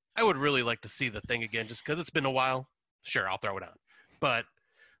 oh, I would really like to see The Thing again just because it's been a while. Sure, I'll throw it on. But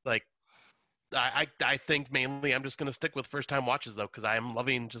like, I think mainly I'm just going to stick with first time watches though, because I am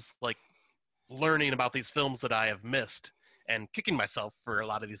loving just like learning about these films that I have missed and kicking myself for a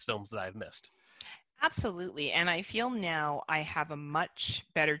lot of these films that I've missed. Absolutely. And I feel now I have a much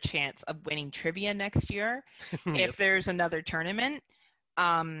better chance of winning trivia next year if Yes. there's another tournament.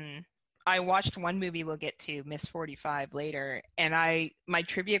 I watched one movie we'll get to, Miss 45, later, and my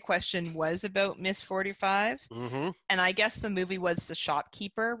trivia question was about Miss 45. Mm-hmm. And I guess the movie was The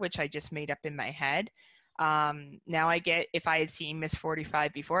Shopkeeper, which I just made up in my head. Now I get, if I had seen Miss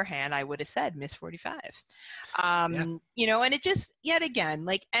 45 beforehand, I would have said Miss 45. Yeah. And it just, yet again,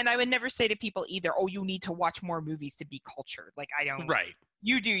 like, and I would never say to people either, oh, you need to watch more movies to be cultured. Like, I don't, Right.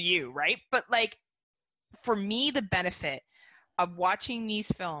 you do you, right? But like, for me, the benefit of watching these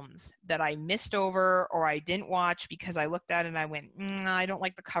films that I missed over or I didn't watch because I looked at it and I went, I don't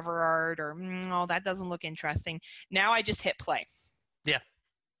like the cover art, or oh, that doesn't look interesting. Now I just hit play. Yeah.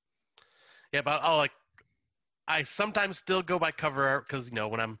 Yeah, but I sometimes still go by cover art because,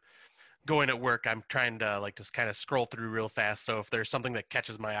 when I'm going at work, I'm trying to like just kind of scroll through real fast. So if there's something that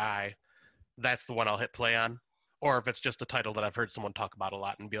catches my eye, that's the one I'll hit play on. Or if it's just a title that I've heard someone talk about a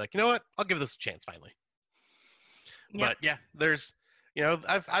lot and be like, you know what, I'll give this a chance finally. Yep. But yeah, there's,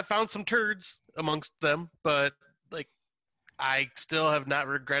 I've found some turds amongst them, but like I still have not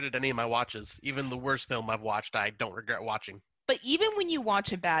regretted any of my watches. Even the worst film I've watched, I don't regret watching. But even when you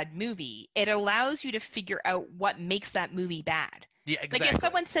watch a bad movie, it allows you to figure out what makes that movie bad. Yeah, exactly. Like if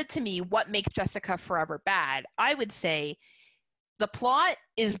someone said to me, what makes Jessica Forever bad? I would say the plot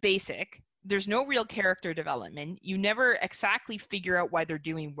is basic. There's no real character development. You never exactly figure out why they're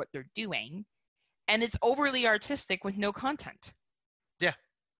doing what they're doing. And it's overly artistic with no content. Yeah.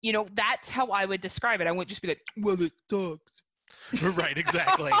 That's how I would describe it. I wouldn't just be like, well, it sucks. Right,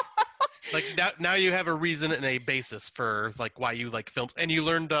 exactly. Like now you have a reason and a basis for like why you like films, and you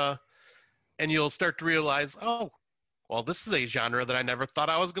learned and you'll start to realize, oh, well, this is a genre that I never thought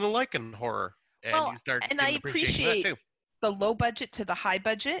I was going to like in horror. And you start and getting I appreciation for that appreciate too. the low budget to the high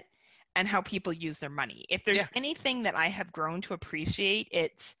budget and how people use their money. If there's anything that I have grown to appreciate,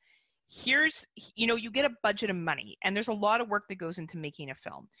 it's you get a budget of money, and there's a lot of work that goes into making a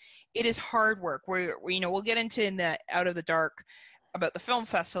film. It is hard work. We'll get into in the Out of the Dark about the film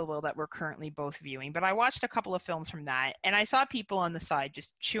festival that we're currently both viewing, but I watched a couple of films from that, and I saw people on the side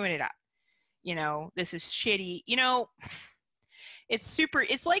just chewing it up. This is shitty.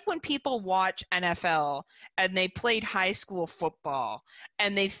 It's like when people watch NFL and they played high school football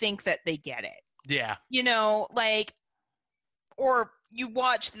and they think that they get it. Yeah. Or you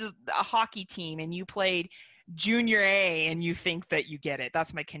watch a hockey team and you played junior A and you think that you get it.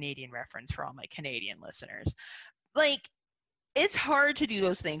 That's my Canadian reference for all my Canadian listeners. Like, it's hard to do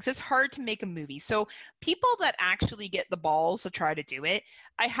those things. It's hard to make a movie. So people that actually get the balls to try to do it,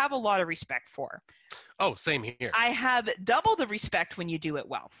 I have a lot of respect for. Oh, same here. I have double the respect when you do it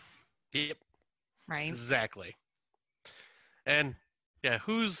well. Yep. Right? Exactly. And yeah,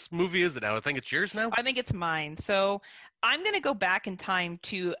 whose movie is it now? I think it's yours now? I think it's mine. So I'm going to go back in time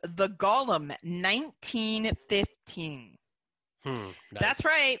to The Golem, 1915. Nice. That's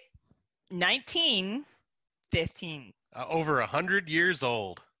right. 1915. Over 100 years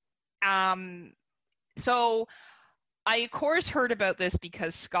old. So I, of course, heard about this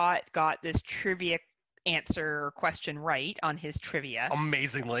because Scott got this trivia answer or question right on his trivia.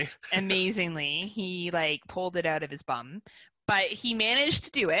 Amazingly. He pulled it out of his bum, but he managed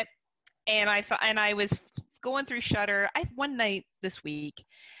to do it. And I was going through Shudder one night this week,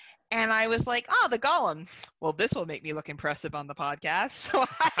 and I was like, oh, The Golem. Well, this will make me look impressive on the podcast. So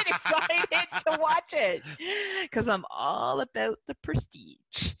I decided to watch it because I'm all about the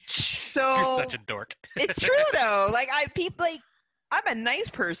prestige. So you're such a dork. It's true though. I'm a nice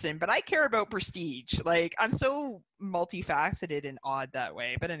person, but I care about prestige. Like, I'm so multifaceted and odd that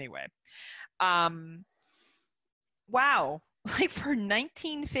way. But anyway, wow. Like, for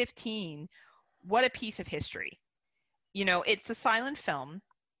 1915, what a piece of history. You know, it's a silent film,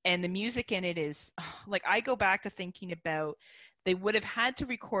 and the music in it is like, I go back to thinking about, they would have had to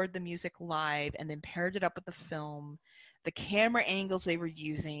record the music live and then paired it up with the film. The camera angles they were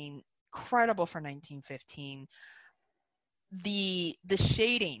using, incredible for 1915. The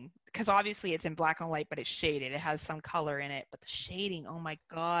shading, because obviously it's in black and white, but it's shaded. It has some color in it, but the shading, oh my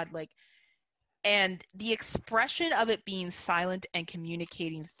God, like, and the expression of it being silent and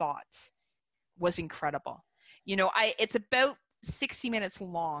communicating thoughts was incredible. You know, it's about 60 minutes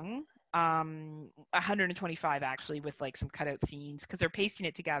long, 125 actually, with like some cutout scenes, because they're pasting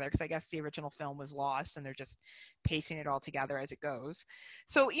it together, because I guess the original film was lost and they're just pasting it all together as it goes.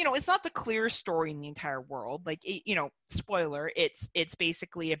 So, you know, it's not the clearest story in the entire world. Like, you know, spoiler, it's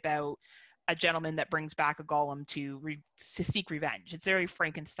basically about a gentleman that brings back a golem to seek revenge. It's very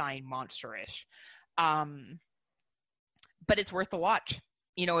Frankenstein monster-ish. But it's worth the watch.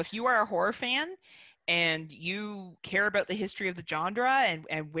 You know, if you are a horror fan and you care about the history of the genre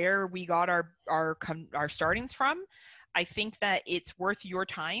and where we got our startings from, I think that it's worth your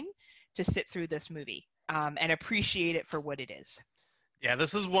time to sit through this movie and appreciate it for what it is. Yeah,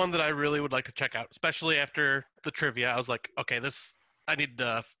 this is one that I really would like to check out, especially after the trivia. I was like, okay, I need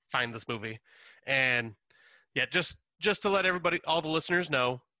to find this movie. And yeah, just to let everybody, all the listeners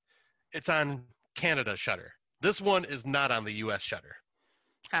know, it's on Canada Shudder. This one is not on the US Shudder.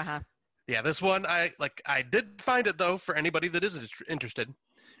 Uh-huh. Yeah, this one, I did find it, though, for anybody that is interested.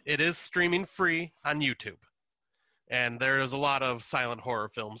 It is streaming free on YouTube. And there is a lot of silent horror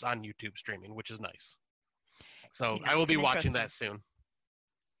films on YouTube streaming, which is nice. So I will be watching that soon.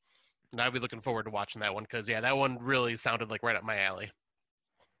 And I'll be looking forward to watching that one, because, yeah, that one really sounded like right up my alley.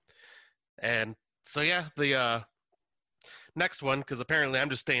 And so, yeah, the next one, because apparently I'm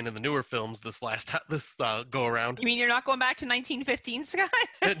just staying in the newer films this go around. You mean you're not going back to 1915, Scott?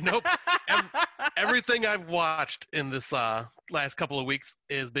 Nope. Everything I've watched in this last couple of weeks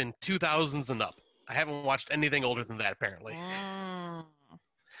has been 2000s and up. I haven't watched anything older than that, apparently.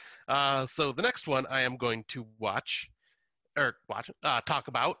 So the next one I am going to talk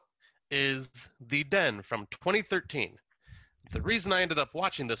about is The Den from 2013. The reason I ended up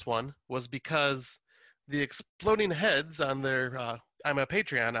watching this one was because the Exploding Heads on their, I'm a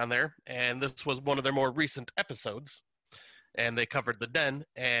Patreon on there, and this was one of their more recent episodes, and they covered The Den,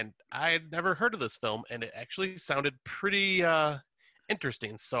 and I had never heard of this film, and it actually sounded pretty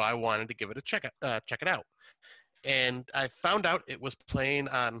interesting, so I wanted to give it a check it out. And I found out it was playing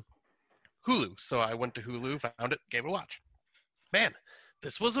on Hulu, so I went to Hulu, found it, gave it a watch. Man,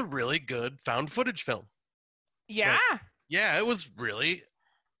 this was a really good found footage film. Yeah. Yeah, it was really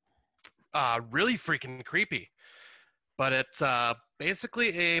freaking creepy. But it's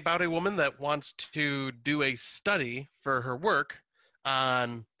basically about a woman that wants to do a study for her work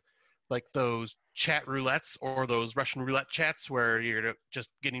on like those chat roulettes or those Russian roulette chats where you're just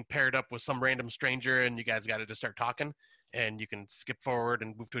getting paired up with some random stranger and you guys got to just start talking, and you can skip forward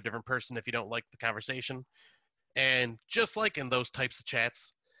and move to a different person if you don't like the conversation. And just like in those types of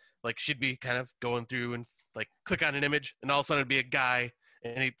chats, like she'd be kind of going through and like click on an image, and all of a sudden it'd be a guy,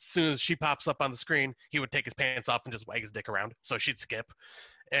 and as soon as she pops up on the screen, he would take his pants off and just wag his dick around. So she'd skip,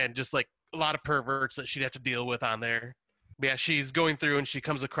 and just like a lot of perverts that she'd have to deal with on there. But yeah, she's going through and she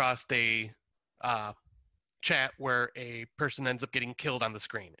comes across a chat where a person ends up getting killed on the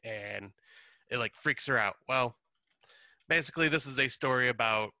screen, and it like freaks her out. Well, basically this is a story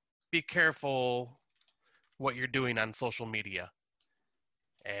about be careful what you're doing on social media.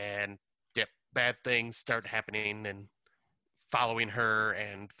 And yep, bad things start happening and following her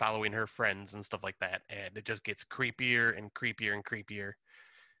and following her friends and stuff like that. And it just gets creepier and creepier and creepier.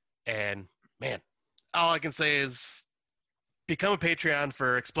 And man, all I can say is become a Patreon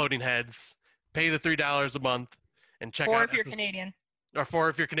for Exploding Heads, pay the $3 a month, and check out. Or if you're Canadian. Or 4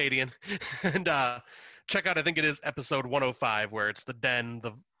 if you're Canadian. And check out, I think it is episode 105, where it's The Den,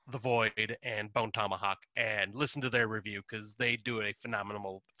 The Void, and Bone Tomahawk, and listen to their review because they do a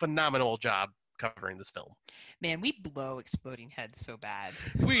phenomenal job covering this film. Man, we blow Exploding Heads so bad.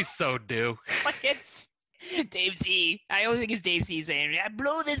 We so do. Like it's Dave Z. I only think it's Dave Z saying, I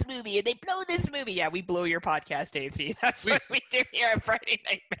blow this movie, and they blow this movie. Yeah, we blow your podcast, Dave Z. That's what we do here at Friday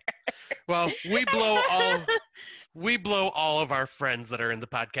Nightmare. Well, we blow all of our friends that are in the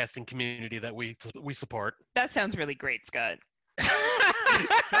podcasting community that we support. That sounds really great, Scott.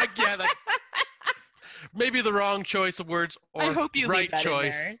 Yeah, maybe the wrong choice of words, or I hope you right leave that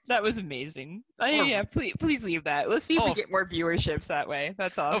choice. in there. That was amazing. Yeah, please leave that. Let's see if we get more viewerships that way.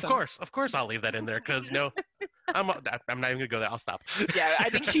 That's awesome. Of course, I'll leave that in there because I'm not even gonna go there. I'll stop. Yeah, I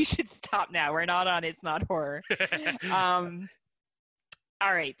think she should stop now. We're not on It's Not Horror. All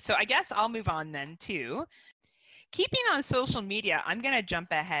right, so I guess I'll move on then to keeping on social media, I'm going to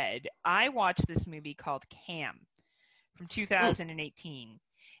jump ahead. I watched this movie called Cam from 2018.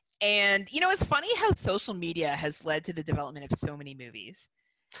 And, it's funny how social media has led to the development of so many movies.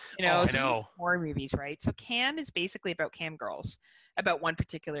 I so know. horror movies, right? So Cam is basically about cam girls, about one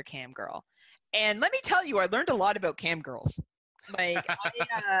particular cam girl. And let me tell you, I learned a lot about cam girls. Like,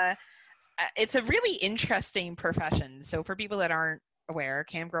 it's a really interesting profession. So for people that aren't aware,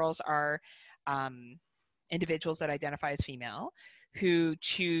 cam girls are individuals that identify as female who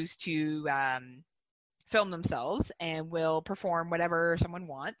choose to film themselves and will perform whatever someone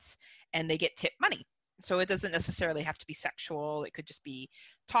wants, and they get tip money. So it doesn't necessarily have to be sexual. It could just be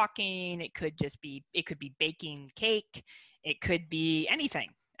talking. It could be baking cake. It could be anything,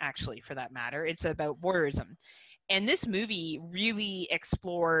 actually, for that matter. It's about voyeurism. And this movie really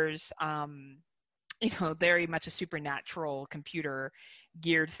explores, very much a supernatural computer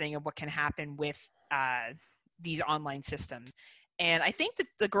geared thing of what can happen with these online systems. And I think that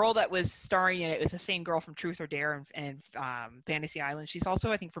the girl that was starring in it was the same girl from Truth or Dare and Fantasy Island. She's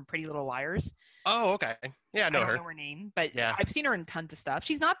also, I think, from Pretty Little Liars. Oh, okay. Yeah, I know her. I don't know her name, but yeah. I've seen her in tons of stuff.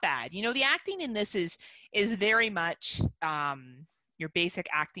 She's not bad. The acting in this is very much your basic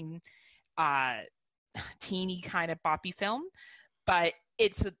acting, teeny kind of boppy film, but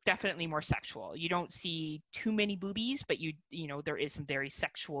it's definitely more sexual. You don't see too many boobies, but there is some very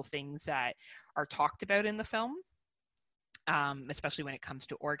sexual things that are talked about in the film. Especially when it comes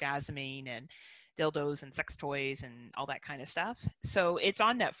to orgasming and dildos and sex toys and all that kind of stuff. So it's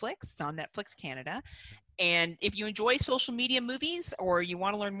on Netflix. It's on Netflix Canada. And if you enjoy social media movies, or you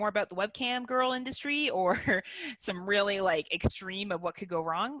want to learn more about the webcam girl industry, or some really extreme of what could go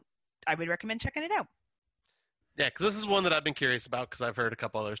wrong, I would recommend checking it out. Yeah, because this is one that I've been curious about, because I've heard a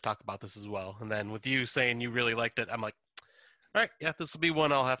couple others talk about this as well. And then with you saying you really liked it, I'm like, all right, yeah, this will be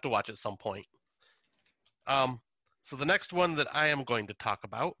one I'll have to watch at some point. So the next one that I am going to talk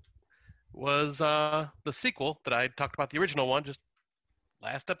about was the sequel that I talked about, the original one, just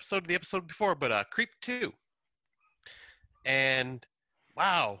last episode, the episode before, but Creep 2. And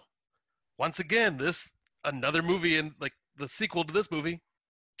wow, once again, another movie, and the sequel to this movie,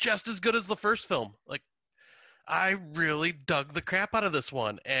 just as good as the first film. I really dug the crap out of this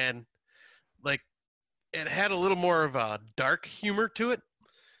one, and it had a little more of a dark humor to it.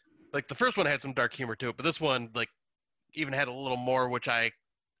 The first one had some dark humor to it, but this one even had a little more, which I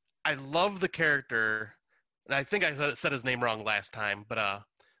love the character, and I think I said his name wrong last time, but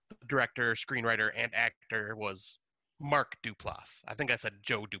the director, screenwriter, and actor was Mark Duplass. I think I said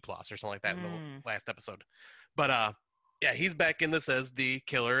Joe Duplass or something like that in the last episode. But yeah, he's back in this as the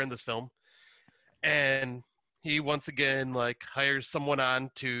killer in this film, and he once again hires someone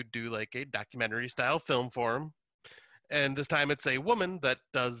on to do a documentary style film for him. And this time it's a woman that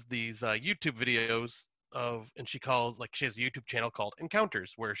does these YouTube videos and she has a YouTube channel called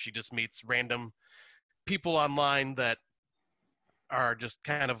Encounters, where she just meets random people online that are just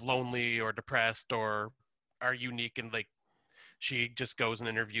kind of lonely or depressed or are unique, and she just goes and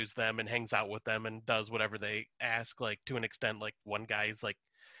interviews them and hangs out with them and does whatever they ask, to an extent. One guy's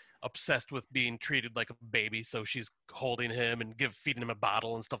obsessed with being treated like a baby, so she's holding him and feeding him a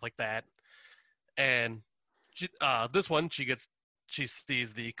bottle and stuff like that. And this one, she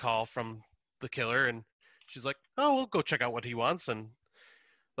sees the call from the killer, and she's like, oh, we'll go check out what he wants. And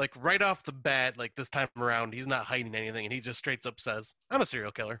right off the bat, this time around, he's not hiding anything, and he just straight up says, I'm a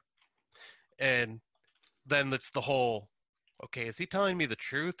serial killer. And then it's the whole, okay, is he telling me the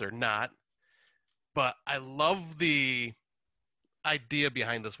truth or not? But I love the idea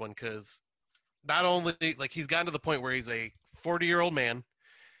behind this one, because not only he's gotten to the point where he's a 40-year-old man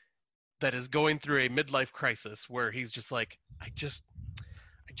that is going through a midlife crisis, where he's just I just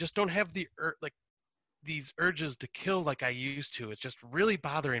don't have these urges to kill like I used to. It's just really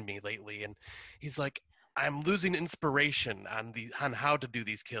bothering me lately. And he's like, I'm losing inspiration on how to do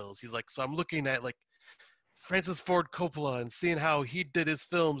these kills. He's like, so I'm looking at Francis Ford Coppola and seeing how he did his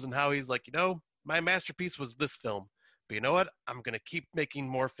films, and how he's my masterpiece was this film. But you know what? I'm going to keep making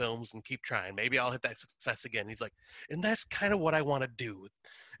more films and keep trying. Maybe I'll hit that success again. He's like, and that's kind of what I want to do.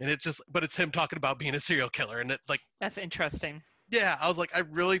 And but it's him talking about being a serial killer. And that's interesting. Yeah. I was I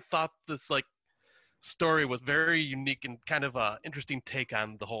really thought this story was very unique and kind of a interesting take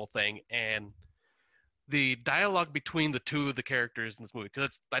on the whole thing. And the dialogue between the two of the characters in this movie,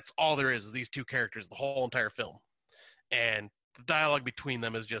 because that's all there is these two characters, the whole entire film. And the dialogue between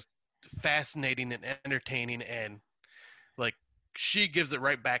them is just fascinating and entertaining, and she gives it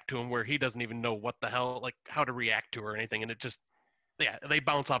right back to him, where he doesn't even know what the hell, how to react to her or anything. And it just, yeah, they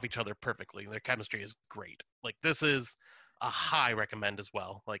bounce off each other perfectly. Their chemistry is great. This is a high recommend as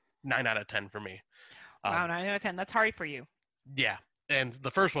well. 9 out of 10 for me. Wow, 9 out of 10. That's hard for you. Yeah, and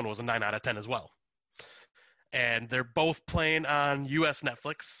the first one was a 9 out of 10 as well. And they're both playing on U.S.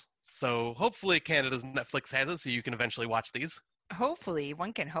 Netflix, so hopefully Canada's Netflix has it, so you can eventually watch these. Hopefully,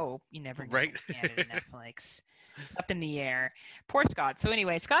 one can hope. You never know. Right? Canada Netflix. It's up in the air. Poor Scott. So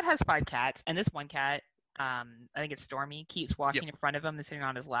anyway, Scott has 5 cats, and this one cat, I think it's Stormy, keeps walking in front of him and sitting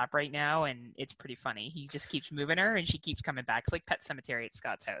on his lap right now, and it's pretty funny. He just keeps moving her, and she keeps coming back. It's like Pet Cemetery at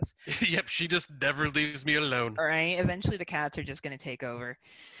Scott's house. Yep, she just never leaves me alone. All right, eventually the cats are just going to take over.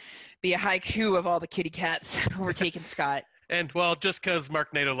 Be a haiku of all the kitty cats overtaking Scott. And, well, just because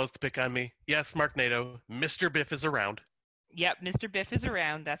Mark Nato loves to pick on me, yes, Mark Nato, Mr. Biff is around. Yep, Mr. Biff is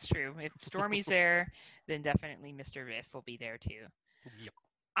around. That's true. If Stormy's there, then definitely Mr. Biff will be there too. Yep.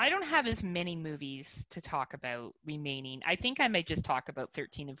 I don't have as many movies to talk about remaining. I think I may just talk about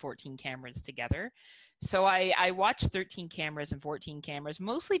 13 and 14 cameras together. So I watched 13 cameras and 14 cameras,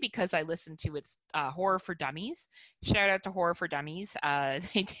 mostly because I listened to its Horror for Dummies. Shout out to Horror for Dummies.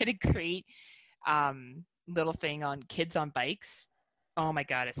 They did a great little thing on kids on bikes. Oh my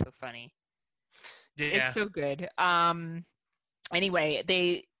God, it's so funny. Yeah. It's so good. Anyway,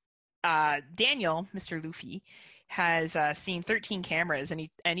 Daniel, Mr. Luffy, has seen 13 cameras, and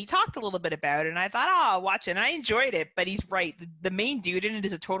he talked a little bit about it, and I thought, oh, I'll watch it, and I enjoyed it, but he's right. The main dude in it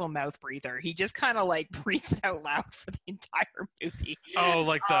is a total mouth breather. He just kind of like breathes out loud for the entire movie. Oh,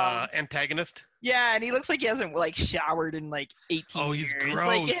 like the antagonist? Yeah, and he looks like he hasn't like showered in like 18 Oh, years. he's gross.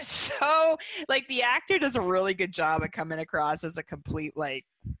 Like, it's so, like, the actor does a really good job at coming across as a complete like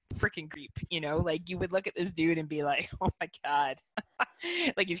freaking creep, you know? Like, you would look at this dude and be like, oh my God.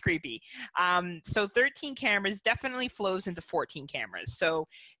 Like, he's creepy. So 13 cameras definitely flows into 14 cameras. So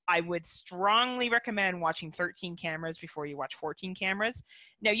I would strongly recommend watching 13 cameras before you watch 14 cameras.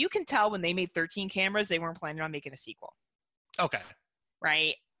 Now, you can tell when they made 13 cameras, they weren't planning on making a sequel. Okay.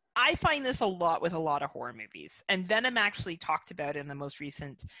 Right? I find this a lot with a lot of horror movies, and Venom actually talked about it in the most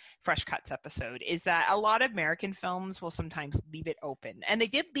recent Fresh Cuts episode, is that a lot of American films will sometimes leave it open. And they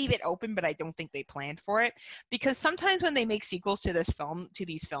did leave it open, but I don't think they planned for it, because sometimes when they make sequels to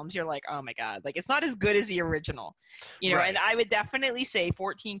these films, you're like, oh my God, like, it's not as good as the original, you know? Right. And I would definitely say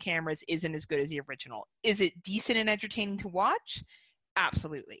 14 cameras isn't as good as the original. Is it decent and entertaining to watch?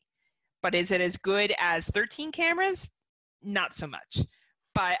 Absolutely. But is it as good as 13 cameras? Not so much.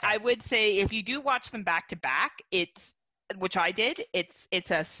 But I would say if you do watch them back to back, which I did, it's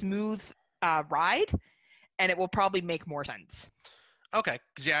a smooth ride, and it will probably make more sense. Okay.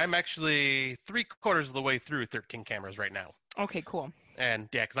 'Cause, yeah, I'm actually 3/4 of the way through 13 cameras right now. Okay, cool. And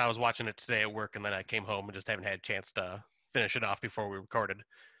yeah, because I was watching it today at work, and then I came home and just haven't had a chance to finish it off before we recorded.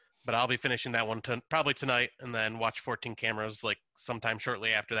 But I'll be finishing that one probably tonight, and then watch 14 cameras like sometime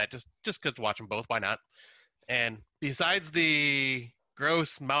shortly after that, just because to watch them both. Why not? And besides the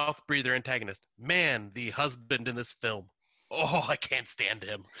gross mouth breather antagonist, man, the husband in this film, oh, I can't stand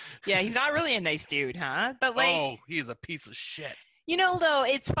him. Yeah, he's not really a nice dude, huh? But like, oh, he's a piece of shit. You know, though,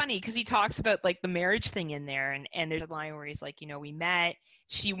 it's funny because he talks about like the marriage thing in there, and there's a line where he's like, you know, we met,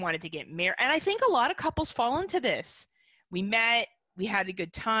 she wanted to get married, and I think a lot of couples fall into this. We met, we had a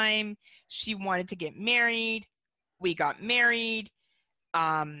good time, she wanted to get married, we got married,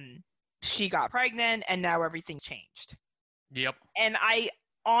 she got pregnant, and now everything's changed. Yep. And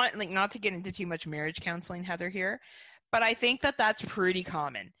not to get into too much marriage counseling, Heather, here, but I think that that's pretty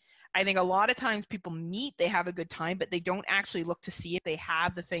common. I think a lot of times people meet, they have a good time, but they don't actually look to see if they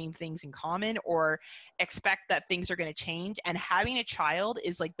have the same things in common or expect that things are going to change. And having a child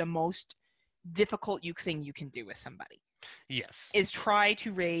is like the most difficult thing you can do with somebody. Yes. Is try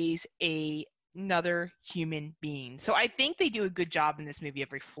to raise another human being. So I think they do a good job in this movie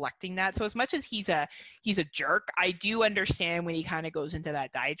of reflecting that. So as much as he's a jerk, I do understand when he kind of goes into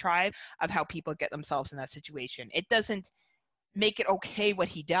that diatribe of how people get themselves in that situation. It doesn't make it okay what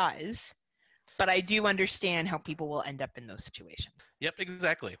he does, but I do understand how people will end up in those situations. Yep,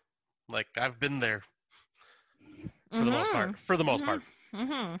 exactly. Like, I've been there for the most part. For the most part.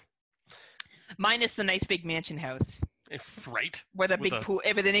 Mm-hmm. Minus the nice big mansion house. Right. With a big pool,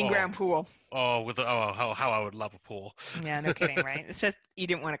 with an in-ground pool. Oh, how I would love a pool. Yeah, no kidding, right? It's just you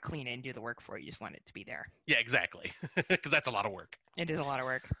didn't want to clean it and do the work for it. You just want it to be there. Yeah, exactly. Because that's a lot of work. It is a lot of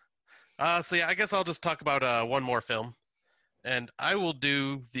work. So yeah, I guess I'll just talk about one more film. And I will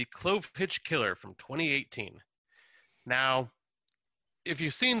do the Clovehitch Killer from 2018. Now, if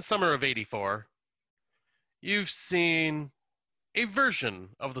you've seen Summer of '84, you've seen a version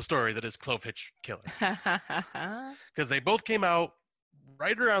of the story that is Clovehitch Killer. Because they both came out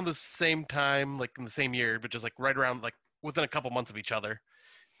right around the same time, like in the same year, but just like right around, like within a couple months of each other.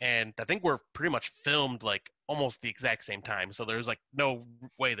 And I think we're pretty much filmed like almost the exact same time. So there's like no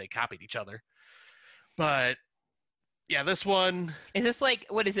way they copied each other. But yeah, this one. Is this like,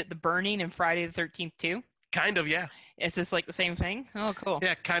 what is it, The Burning and Friday the 13th too? Kind of, yeah. Is this like the same thing? Oh, cool.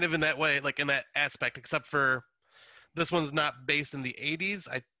 Yeah, kind of in that way, like in that aspect, except for this one's not based in the 80s.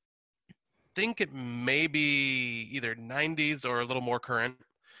 I think it may be either 90s or a little more current.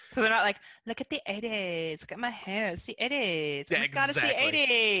 So they're not like, look at the 80s, look at my hair, it's the 80s. Yeah, Oh my God, it's the exactly.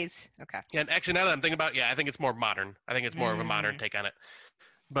 80s. Okay. Yeah, and actually, now that I'm thinking about it, yeah, I think it's more modern. I think it's more of a modern take on it.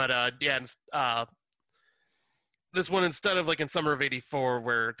 But this one, instead of like in summer of '84,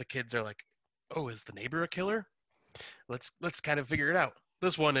 where the kids are like, "Oh, is the neighbor a killer? Let's kind of figure it out."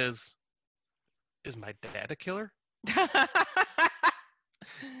 This one is my dad a killer?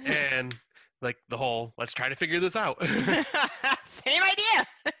 And like the whole, let's try to figure this out. Same idea.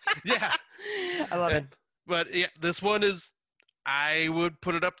 Yeah, I love it. But yeah, this one is, I would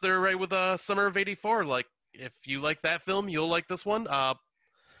put it up there right with Summer of '84. Like, if you like that film, you'll like this one.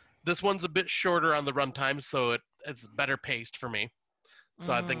 This one's a bit shorter on the runtime, so it's better paced for me.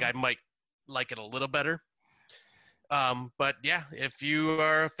 So I think I might like it a little better. But yeah, if you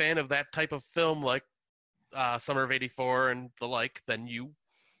are a fan of that type of film, like Summer of '84 and the like, then you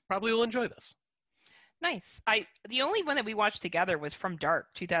probably will enjoy this. Nice. The only one that we watched together was From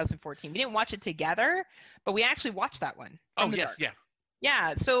Dark, 2014. We didn't watch it together, but we actually watched that one. Oh, yes, Dark. yeah.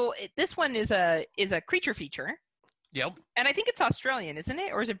 Yeah, so this one is a creature feature. Yep. And I think it's Australian, isn't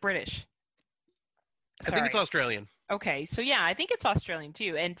it? Or is it British? I think it's Australian. Okay, so yeah, I think it's Australian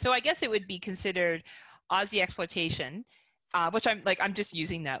too. And so I guess it would be considered Aussie exploitation, which I'm just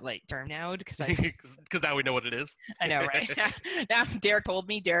using that like term now because now we know what it is. I know, right? Now Derek told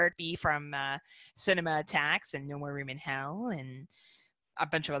me, Derek B from Cinema Attacks and No More Room in Hell and a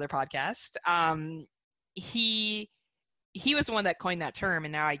bunch of other podcasts. He was the one that coined that term,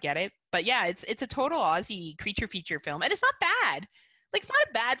 and now I get it. But yeah, it's a total Aussie creature feature film, and it's not bad. Like, it's not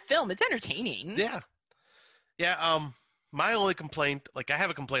a bad film. It's entertaining. Yeah. My only complaint, like I have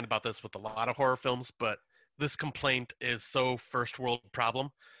a complaint about this with a lot of horror films, but this complaint is so first world problem,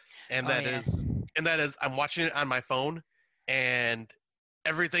 and that is I'm watching it on my phone, and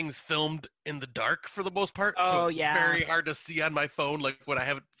everything's filmed in the dark for the most part. Oh, so yeah. Very hard to see on my phone, like when I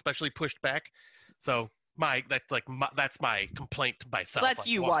have it especially pushed back. So that's my complaint to myself. That's like,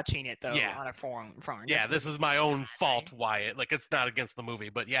 you watching it though, yeah. on a phone. Yeah, this is my own fault. Why like it's not against the movie,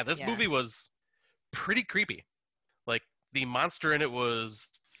 but yeah, this movie was pretty creepy. Like the monster in it was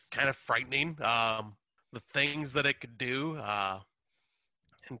kind of frightening. The things that it could do,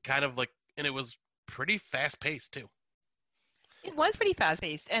 and kind of like, and it was pretty fast paced too. It was pretty fast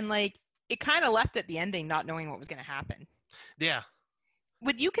paced, and like it kind of left at the ending, not knowing what was going to happen. Yeah.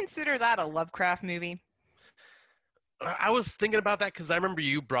 Would you consider that a Lovecraft movie? I was thinking about that because I remember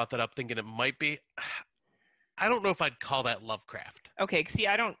you brought that up, thinking it might be. I don't know if I'd call that Lovecraft. Okay, see,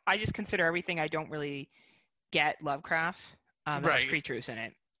 I just consider everything I don't really get Lovecraft. That has creatures in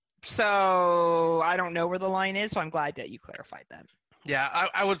it. So I don't know where the line is, so I'm glad that you clarified that. Yeah,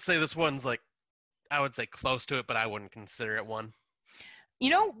 I would say this one's like, I would say close to it, but I wouldn't consider it one. You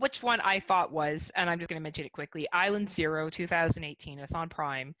know which one I thought was, and I'm just going to mention it quickly, Island Zero, 2018. It's on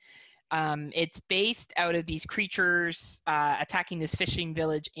Prime. It's based out of these creatures attacking this fishing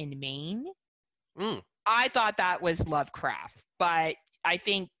village in Maine. I thought that was Lovecraft, but I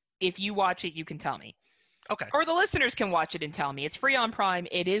think if you watch it, you can tell me. Okay. Or the listeners can watch it and tell me. It's free on Prime.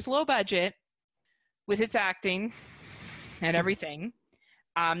 It is low budget with its acting and everything.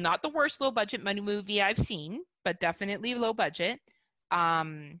 Not the worst low budget movie I've seen, but definitely low budget.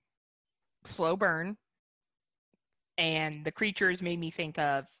 Slow burn. And the creatures made me think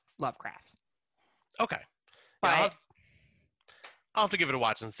of Lovecraft. Okay. But I'll have to give it a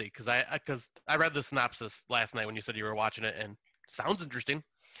watch and see, because I read the synopsis last night when you said you were watching it, and sounds interesting.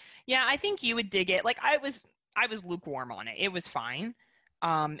 Yeah, I think you would dig it. Like I was lukewarm on it. It was fine.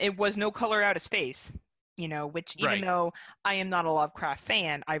 It was no color out of space, which even though I am not a Lovecraft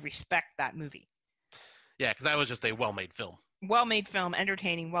fan, I respect that movie. Yeah, because that was just a well-made film. Well-made film,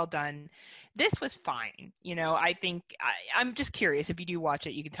 entertaining, well done. This was fine. I think I'm just curious. If you do watch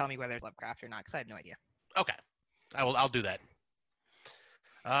it, you can tell me whether it's Lovecraft or not, because I have no idea. Okay, I'll do that.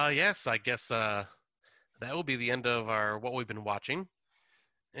 Yes, I guess that will be the end of our what we've been watching,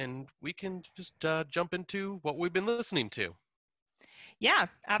 and we can just jump into what we've been listening to. Yeah,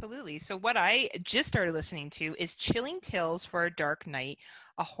 absolutely. So what I just started listening to is Chilling Tales for a Dark Night,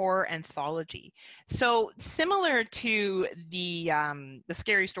 a horror anthology. So similar to the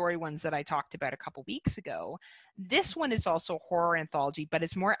scary story ones that I talked about a couple weeks ago, this one is also horror anthology, but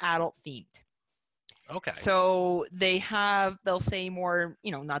it's more adult themed. Okay. So they'll say more,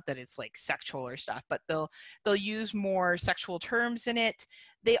 not that it's like sexual or stuff, but they'll use more sexual terms in it.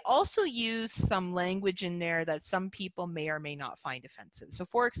 They also use some language in there that some people may or may not find offensive. So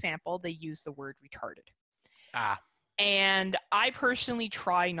for example, they use the word retarded. And I personally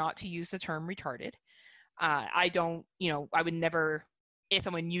try not to use the term retarded. I don't, I would never, if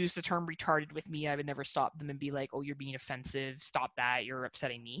someone used the term retarded with me, I would never stop them and be like, oh, you're being offensive. Stop that. You're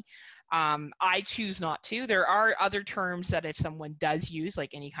upsetting me. I choose not to. There are other terms that if someone does use,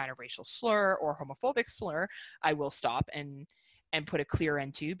 like any kind of racial slur or homophobic slur, I will stop and put a clear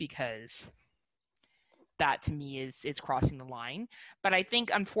end to, because that to me is crossing the line. But I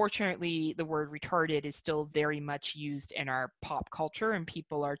think, unfortunately, the word retarded is still very much used in our pop culture, and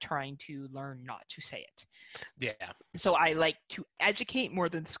people are trying to learn not to say it. Yeah. So I like to educate more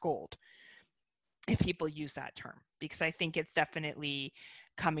than scold if people use that term, because I think it's definitely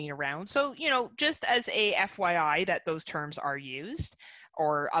coming around. So, just as a FYI that those terms are used,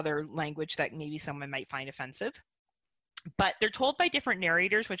 or other language that maybe someone might find offensive. But they're told by different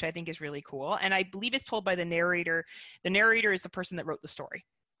narrators, which I think is really cool. And I believe it's told by the narrator. The narrator is the person that wrote the story.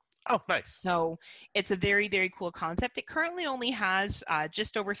 Oh, nice. So it's a very, very cool concept. It currently only has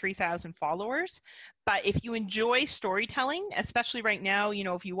just over 3,000 followers. But if you enjoy storytelling, especially right now,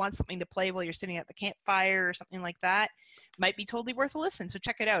 if you want something to play while you're sitting at the campfire or something like that, might be totally worth a listen. So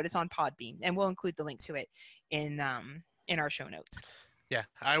check it out. It's on Podbean, and we'll include the link to it in our show notes. Yeah,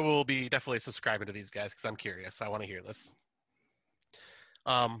 I will be definitely subscribing to these guys because I'm curious. I want to hear this.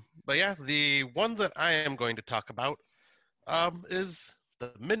 But yeah, the one that I am going to talk about is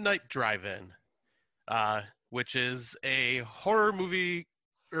the Midnight Drive-In, which is a horror movie,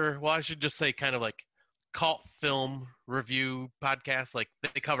 or well, I should just say kind of like cult film review podcast. Like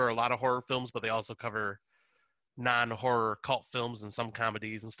they cover a lot of horror films, but they also cover non-horror cult films and some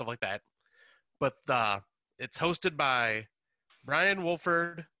comedies and stuff like that. But it's hosted by Brian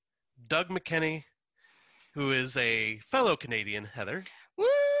Wolford, Doug McKinney, who is a fellow Canadian, Heather. Woo!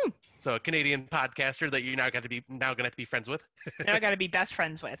 So a Canadian podcaster that you're now going to have to be friends with. Now I got to be best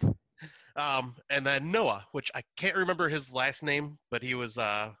friends with. And then Noah, which I can't remember his last name, but he was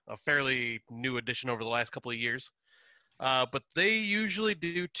a fairly new addition over the last couple of years. But they usually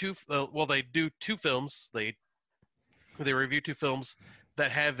do they do two films. They review two films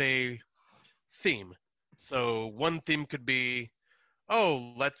that have a theme. So one theme could be,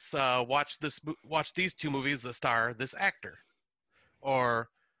 oh, let's watch these two movies that star this actor, or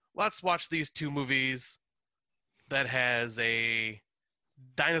let's watch these two movies that has a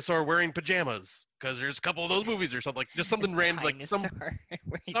dinosaur wearing pajamas because there's a couple of those movies or something, like just something random, like some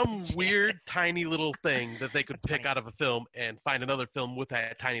weird tiny little thing that they could pick out of a film and find another film with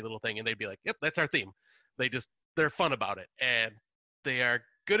that tiny little thing, and they'd be like, yep, that's our theme. They're fun about it, and they are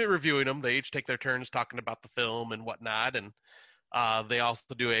good at reviewing them. They each take their turns talking about the film and whatnot, and they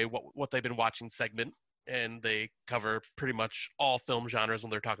also do a what they've been watching segment, and they cover pretty much all film genres when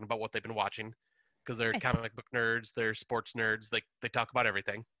they're talking about what they've been watching, because they're comic book nerds, they're sports nerds, they talk about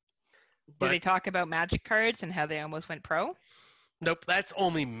everything. Do they talk about magic cards and how they almost went pro? Nope, that's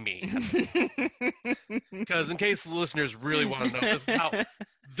only me. Because in case the listeners really want to know,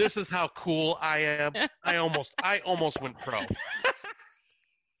 this is how cool I am. I almost went pro.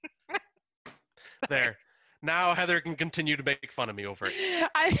 There. Now Heather can continue to make fun of me over it.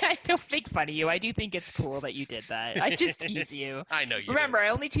 I don't make fun of you. I do think it's cool that you did that. I just tease you. I know you. Remember, I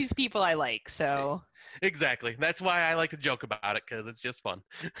only tease people I like, so. Exactly. That's why I like to joke about it, because it's just fun.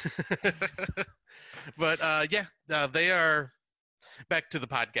 But they are back to the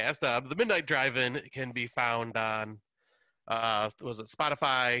podcast. The Midnight Drive-In can be found on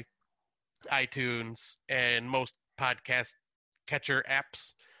Spotify, iTunes, and most podcast catcher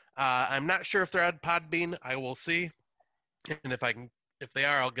apps. I'm not sure if they're on Podbean. I will see, and if they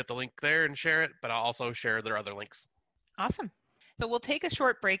are, I'll get the link there and share it. But I'll also share their other links. Awesome. So we'll take a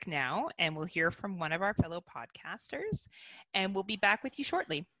short break now, and we'll hear from one of our fellow podcasters, and we'll be back with you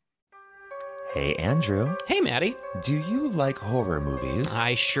shortly. Hey, Andrew. Hey, Maddie. Do you like horror movies?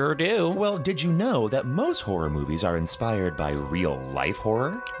 I sure do. Well, did you know that most horror movies are inspired by real-life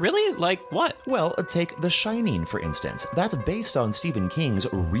horror? Really? Like what? Well, take The Shining, for instance. That's based on Stephen King's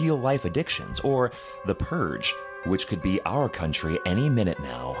real-life addictions, or The Purge, which could be our country any minute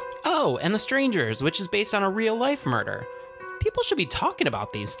now. Oh, and The Strangers, which is based on a real-life murder. People should be talking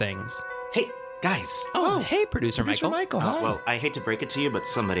about these things. Hey, Guys. Oh, hey, Producer Michael. Hi. Well, I hate to break it to you, but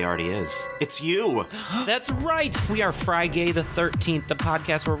somebody already is. It's you! That's right. We are Friday the 13th, the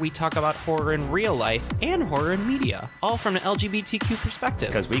podcast where we talk about horror in real life and horror in media, all from an LGBTQ perspective.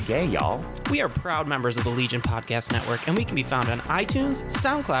 Because we gay, y'all. We are proud members of the Legion Podcast Network, and we can be found on iTunes,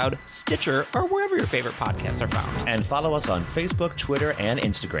 SoundCloud, Stitcher, or wherever your favorite podcasts are found. And follow us on Facebook, Twitter, and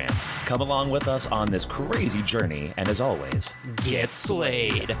Instagram. Come along with us on this crazy journey, and as always, Get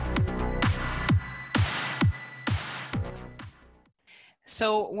slayed.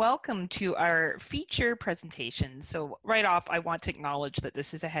 So welcome to our feature presentation. So right off, I want to acknowledge that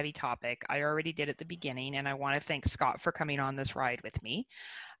this is a heavy topic. I already did at the beginning, and I want to thank Scott for coming on this ride with me.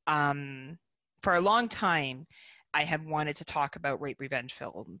 For a long time, I have wanted to talk about rape revenge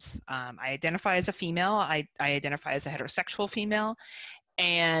films. I identify as a female. I identify as a heterosexual female.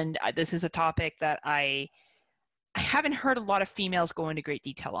 And this is a topic that I haven't heard a lot of females go into great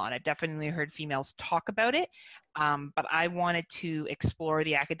detail on. I've definitely heard females talk about it, but I wanted to explore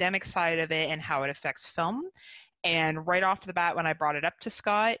the academic side of it and how it affects film. And right off the bat, when I brought it up to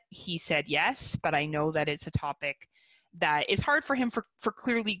Scott, he said yes, but I know that it's a topic that is hard for him for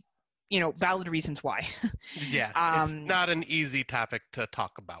clearly, valid reasons why. Yeah, it's not an easy topic to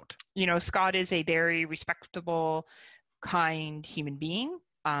talk about. Scott is a very respectable, kind human being.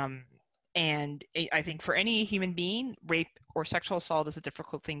 And I think for any human being, rape or sexual assault is a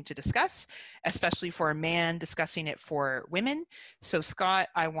difficult thing to discuss, especially for a man discussing it for women. So Scott,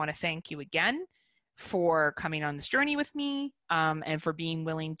 I want to thank you again for coming on this journey with me, and for being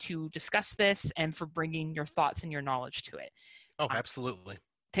willing to discuss this and for bringing your thoughts and your knowledge to it. Oh, absolutely. It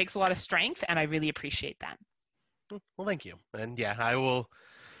takes a lot of strength, and I really appreciate that. Well, thank you. And yeah, I will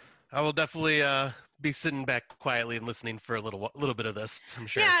definitely be sitting back quietly and listening for a little bit of this, I'm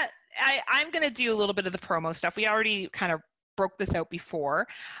sure. Yeah. I'm going to do a little bit of the promo stuff. We already kind of broke this out before,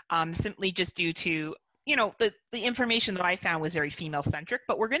 simply just due to, the information that I found was very female-centric,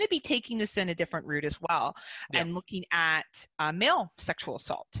 but we're going to be taking this in a different route as well, and looking at male sexual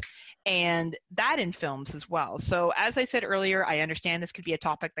assault and that in films as well. So as I said earlier, I understand this could be a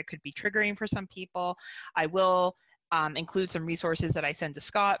topic that could be triggering for some people. I will include some resources that I send to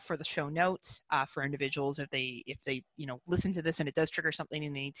Scott for the show notes for individuals if they listen to this and it does trigger something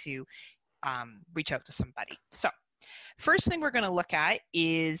and they need to reach out to somebody. So first thing we're going to look at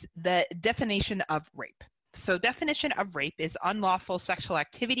is the definition of rape. So definition of rape is unlawful sexual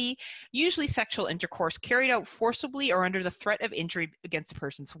activity, usually sexual intercourse carried out forcibly or under the threat of injury against a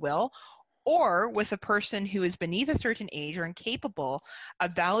person's will, or with a person who is beneath a certain age or incapable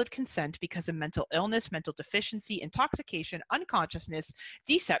of valid consent because of mental illness, mental deficiency, intoxication, unconsciousness,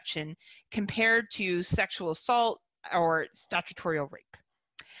 deception, compared to sexual assault or statutory rape.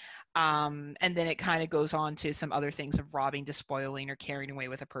 And then it kind of goes on to some other things of robbing, despoiling, or carrying away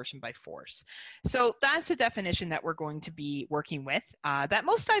with a person by force. So that's the definition that we're going to be working with. I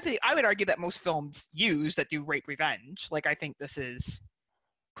would argue that most films use that do rape revenge. Like, I think this is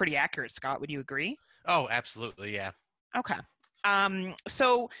pretty accurate, Scott. Would you agree? Oh, absolutely, yeah. Okay.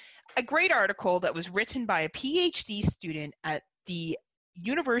 So a great article that was written by a PhD student at the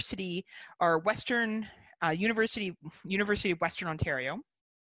University of Western Ontario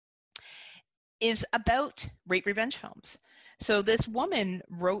is about rape revenge films. So this woman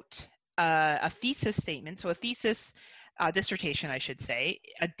wrote a thesis statement, so a thesis dissertation, I should say,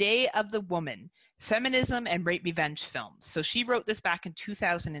 A Day of the Woman, Feminism and Rape Revenge Films. So she wrote this back in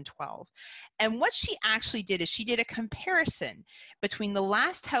 2012. And what she actually did is she did a comparison between The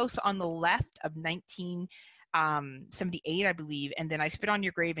Last House on the Left of 1978, I believe, and then I Spit on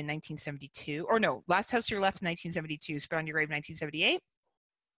Your Grave in 1972. Or no, Last House on Your Left, 1972, Spit on Your Grave, 1978.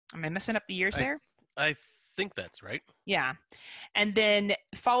 Am I messing up the years there? I think that's right. Yeah. And then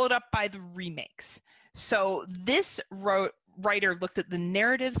followed up by the remakes. So this writer looked at the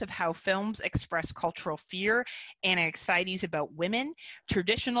narratives of how films express cultural fear and anxieties about women,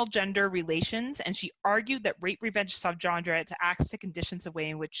 traditional gender relations, and she argued that rape revenge subgenre acts to conditions the way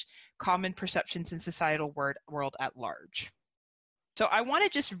in which common perceptions in societal world at large. So I want to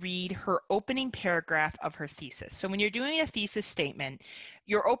just read her opening paragraph of her thesis. So when you're doing a thesis statement,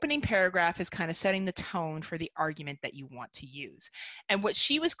 your opening paragraph is kind of setting the tone for the argument that you want to use. And what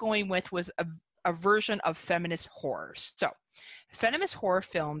she was going with was a version of feminist horror. So feminist horror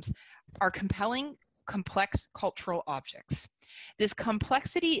films are compelling, complex cultural objects. This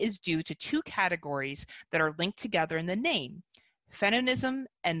complexity is due to two categories that are linked together in the name: feminism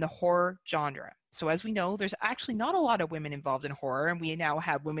and the horror genre. So as we know, there's actually not a lot of women involved in horror, and we now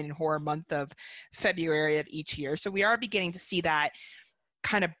have Women in Horror Month of February of each year. So we are beginning to see that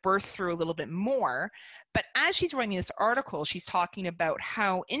kind of burst through a little bit more. But as she's writing this article, she's talking about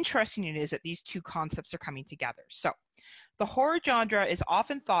how interesting it is that these two concepts are coming together. So the horror genre is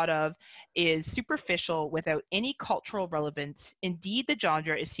often thought of as superficial without any cultural relevance. Indeed, the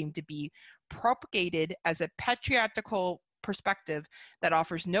genre is seen to be propagated as a patriarchal perspective that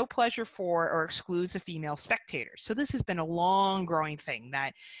offers no pleasure for or excludes the female spectator. So this has been a long growing thing,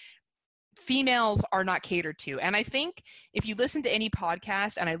 that females are not catered to. And I think if you listen to any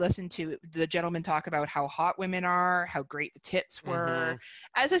podcast, and I listen to the gentleman talk about how hot women are, how great the tits were,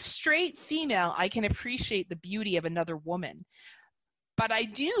 as a straight female, I can appreciate the beauty of another woman. But I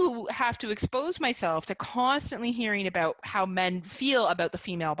do have to expose myself to constantly hearing about how men feel about the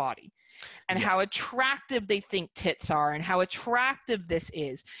female body, and how attractive they think tits are, and how attractive this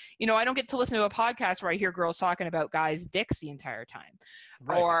is. You know, I don't get to listen to a podcast where I hear girls talking about guys' dicks the entire time,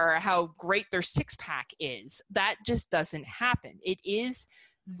 or how great their six-pack is. That just doesn't happen. It is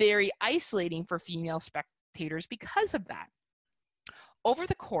very isolating for female spectators because of that. Over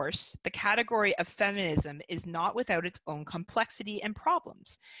the course, the category of feminism is not without its own complexity and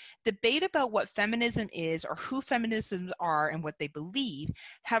problems. Debate about what feminism is, or who feminisms are and what they believe,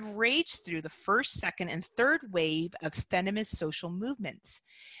 have raged through the first, second, and third wave of feminist social movements.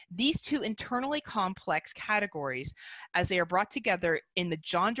 These two internally complex categories, as they are brought together in the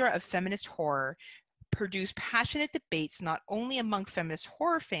genre of feminist horror, produce passionate debates not only among feminist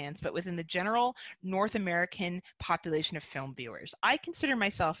horror fans, but within the general North American population of film viewers. I consider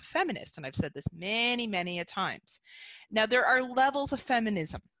myself a feminist, and I've said this many, many a times. Now, there are levels of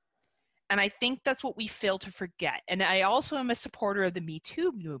feminism, and I think that's what we fail to forget. And I also am a supporter of the Me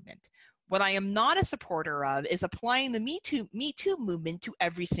Too movement. What I am not a supporter of is applying the Me Too movement to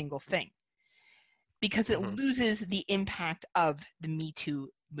every single thing, because it loses the impact of the Me Too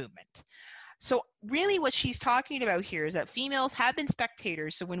movement. So really what she's talking about here is that females have been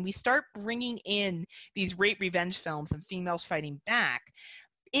spectators. So when we start bringing in these rape revenge films and females fighting back,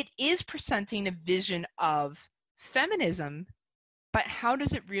 it is presenting a vision of feminism, but how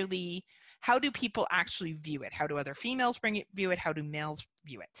do people actually view it? How do other females view it? How do males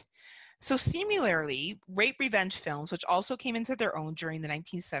view it? So similarly, rape revenge films, which also came into their own during the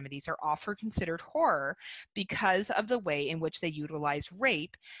 1970s, are often considered horror because of the way in which they utilize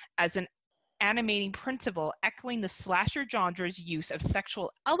rape as an animating principle, echoing the slasher genre's use of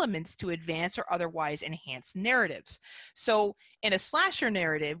sexual elements to advance or otherwise enhance narratives. So in a slasher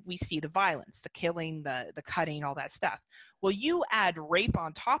narrative, we see the violence, the killing, the cutting, all that stuff. Well, you add rape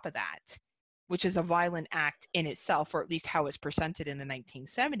on top of that, which is a violent act in itself, or at least how it's presented in the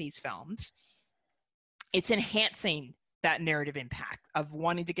 1970s films. It's enhancing that narrative impact of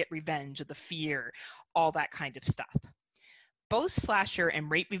wanting to get revenge, of the fear, all that kind of stuff. Both slasher and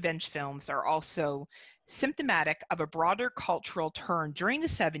rape revenge films are also symptomatic of a broader cultural turn during the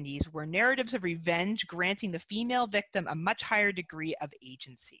 70s, where narratives of revenge granting the female victim a much higher degree of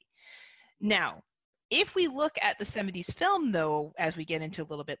agency. Now, if we look at the 70s film, though, as we get into a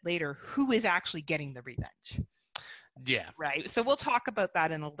little bit later, who is actually getting the revenge? Yeah. Right. So we'll talk about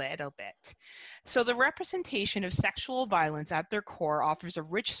that in a little bit. So the representation of sexual violence at their core offers a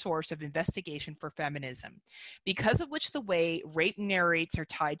rich source of investigation for feminism, because of which the way rape narrates are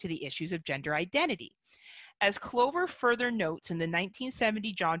tied to the issues of gender identity. As Clover further notes in the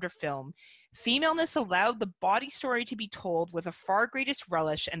 1970 genre film, femaleness allowed the body story to be told with a far greatest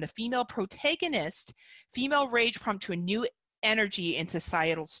relish, and the female protagonist, female rage prompt to a new energy in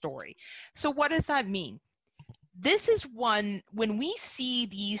societal story. So what does that mean? This is one, when we see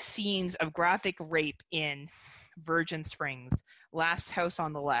these scenes of graphic rape in Virgin Springs, Last House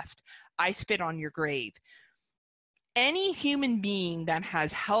on the Left, I Spit on Your Grave, any human being that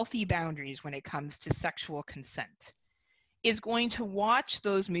has healthy boundaries when it comes to sexual consent is going to watch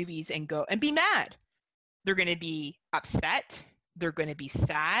those movies and go and be mad. They're going to be upset. They're going to be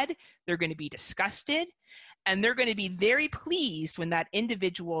sad. They're going to be disgusted. And they're going to be very pleased when that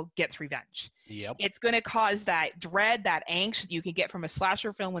individual gets revenge. Yep. It's going to cause that dread, that angst that you can get from a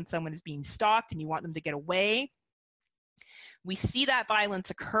slasher film when someone is being stalked and you want them to get away. We see that violence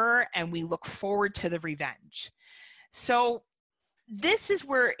occur and we look forward to the revenge. So this is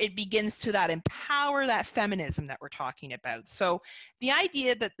where it begins to that empower that feminism that we're talking about. So the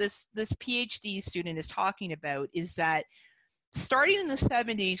idea that this PhD student is talking about is that starting in the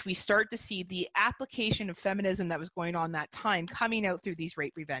 70s, we start to see the application of feminism that was going on that time coming out through these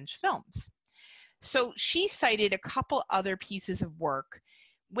rape revenge films. So she cited a couple other pieces of work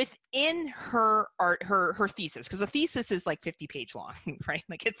within her art, her thesis, because the thesis is like 50-page long, right?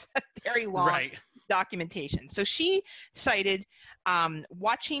 Like it's a very long documentation. So she cited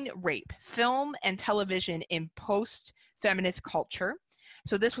watching rape, film and television in post-feminist culture,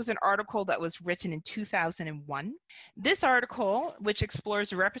 So this was an article that was written in 2001. This article, which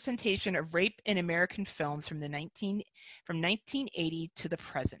explores the representation of rape in American films from 1980 to the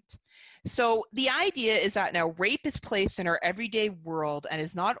present. So the idea is that now rape is placed in our everyday world and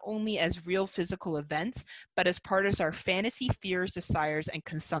is not only as real physical events, but as part of our fantasy, fears, desires, and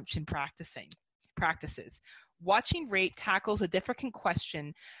consumption practices. Watching Rape tackles a different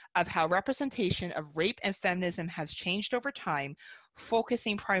question of how representation of rape and feminism has changed over time,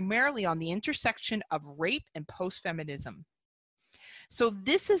 focusing primarily on the intersection of rape and post-feminism. So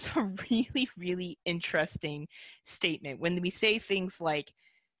this is a really, really interesting statement when we say things like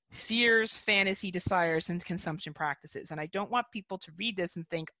fears, fantasy, desires, and consumption practices. And I don't want people to read this and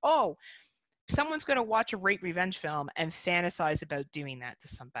think, oh, someone's going to watch a rape revenge film and fantasize about doing that to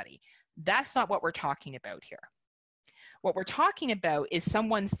somebody. That's not what we're talking about here. What we're talking about is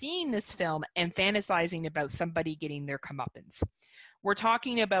someone seeing this film and fantasizing about somebody getting their comeuppance. We're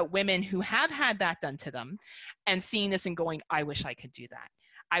talking about women who have had that done to them and seeing this and going, I wish I could do that.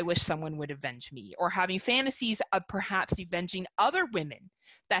 I wish someone would avenge me, or having fantasies of perhaps avenging other women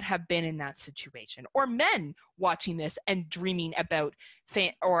that have been in that situation, or men watching this and dreaming about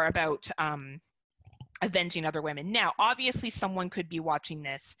avenging other women. Now, obviously, someone could be watching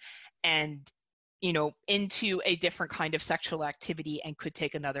this and, you know, into a different kind of sexual activity and could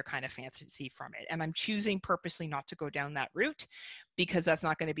take another kind of fantasy from it. And I'm choosing purposely not to go down that route because that's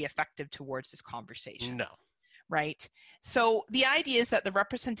not going to be effective towards this conversation. No. Right? So the idea is that the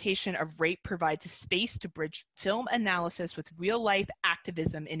representation of rape provides a space to bridge film analysis with real life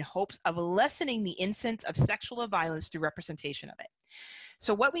activism in hopes of lessening the incidence of sexual violence through representation of it.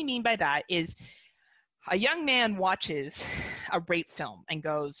 So what we mean by that is a young man watches a rape film and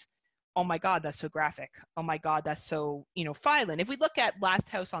goes, oh my God, that's so graphic. Oh my God, that's so, you know, violent. If we look at Last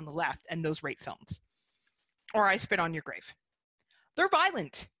House on the Left and those rape films, or I Spit on Your Grave, they're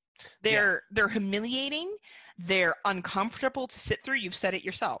violent. They're humiliating. They're uncomfortable to sit through. You've said it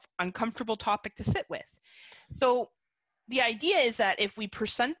yourself. Uncomfortable topic to sit with. So the idea is that if we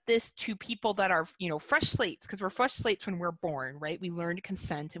present this to people that are, you know, fresh slates, because we're fresh slates when we're born, right? We learn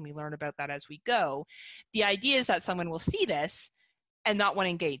consent and we learn about that as we go. The idea is that someone will see this and not want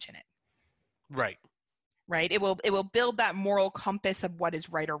to engage in it. Right. Right? It will build that moral compass of what is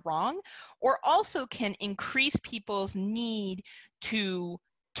right or wrong, or also can increase people's need to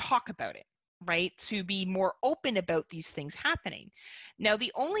talk about it, right? To be more open about these things happening. Now,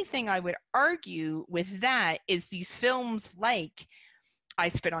 the only thing I would argue with that is these films like I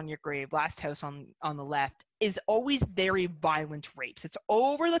Spit on Your Grave, Last House on the Left, is always very violent rapes. It's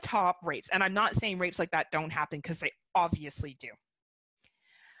over the top rapes. And I'm not saying rapes like that don't happen, because they obviously do.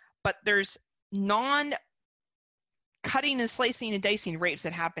 But there's non-cutting and slicing and dicing rapes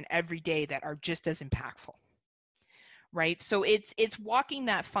that happen every day that are just as impactful. Right? So it's walking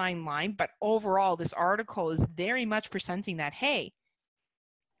that fine line, but overall, this article is very much presenting that, hey,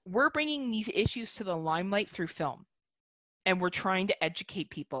 we're bringing these issues to the limelight through film, and we're trying to educate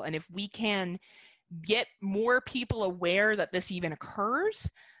people. And if we can get more people aware that this even occurs,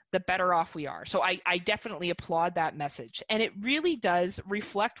 the better off we are. So I definitely applaud that message. And it really does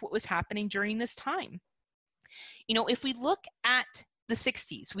reflect what was happening during this time. You know, if we look at the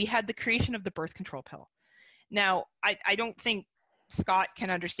 60s, we had the creation of the birth control pill. Now, I don't think Scott can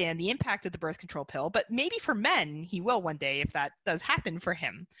understand the impact of the birth control pill, but maybe for men, he will one day if that does happen for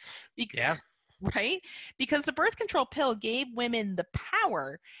him. Yeah. Right? Because the birth control pill gave women the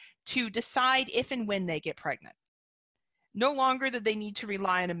power to decide if and when they get pregnant. No longer did they need to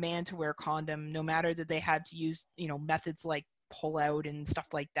rely on a man to wear a condom, no matter that they had to use, you know, methods like pull out and stuff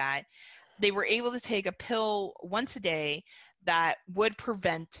like that. They were able to take a pill once a day that would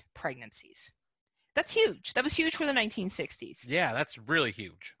prevent pregnancies. That's huge. That was huge for the 1960s. Yeah, that's really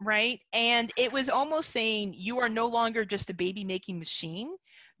huge. Right? And it was almost saying you are no longer just a baby-making machine.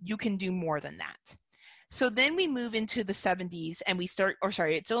 You can do more than that. So then we move into the 70s and it's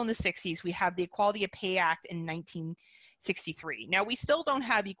still in the 60s. We have the Equality of Pay Act in 1963. Now, we still don't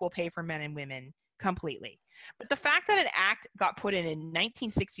have equal pay for men and women completely. But the fact that an act got put in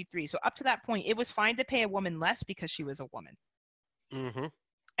 1963, so up to that point, it was fine to pay a woman less because she was a woman. Mm-hmm.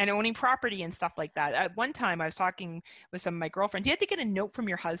 And owning property and stuff like that. At one time, I was talking with some of my girlfriends. You had to get a note from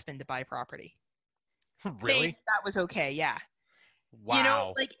your husband to buy property. Really? That was okay, yeah. Wow. You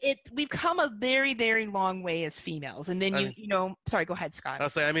know, like we've come a very, very long way as females. And then sorry, go ahead, Scott.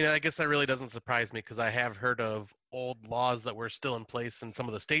 I guess that really doesn't surprise me, because I have heard of old laws that were still in place in some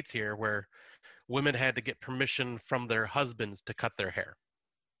of the states here where women had to get permission from their husbands to cut their hair.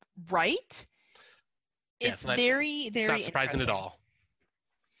 Right? Yeah, It's very, very not surprising at all.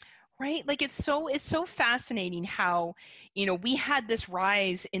 Right? Like it's so fascinating how, we had this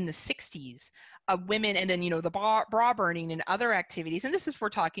rise in the 60s of women, and then, the bra burning and other activities. And this is, we're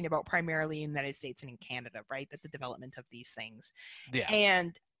talking about primarily in the United States and in Canada, right? That the development of these things. Yeah.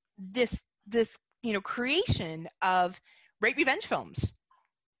 And this, creation of rape revenge films.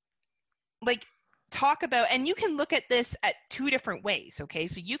 Like, talk about, and you can look at this at two different ways, okay?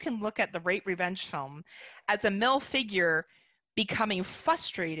 So you can look at the rape revenge film as a male figure becoming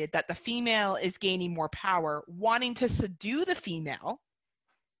frustrated that the female is gaining more power, wanting to subdue the female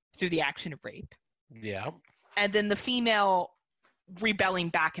through the action of rape. Yeah. And then the female rebelling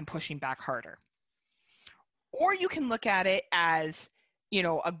back and pushing back harder. Or you can look at it as,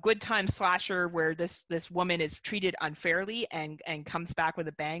 a good time slasher where this woman is treated unfairly and comes back with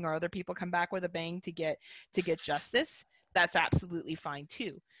a bang, or other people come back with a bang to get justice. That's absolutely fine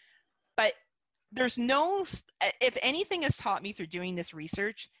too. But there's if anything has taught me through doing this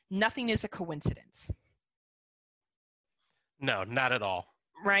research, nothing is a coincidence. No, not at all.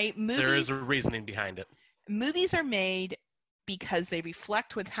 Right? There is a reasoning behind it. Movies are made because they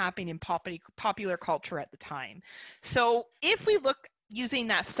reflect what's happening in popular culture at the time. So if we look using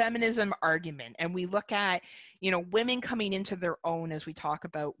that feminism argument, and we look at, women coming into their own, as we talk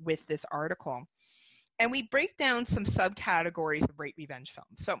about with this article, and we break down some subcategories of rape revenge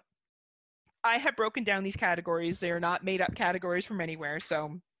films. So I have broken down these categories. They are not made up categories from anywhere.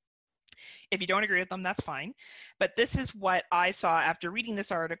 So if you don't agree with them, that's fine. But this is what I saw after reading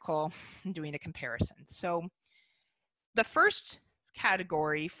this article and doing a comparison. So the first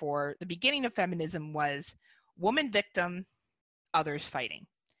category for the beginning of feminism was woman victim, others fighting.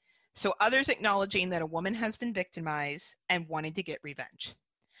 So others acknowledging that a woman has been victimized and wanting to get revenge.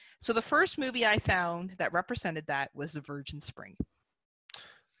 So the first movie I found that represented that was The Virgin Spring.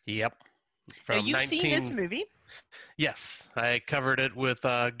 Yep. Now, you've seen this movie? Yes, I covered it with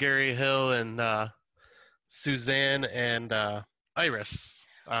Gary Hill and Suzanne and Iris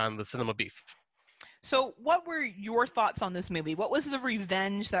on the Cinema Beef. So what were your thoughts on this movie? What was the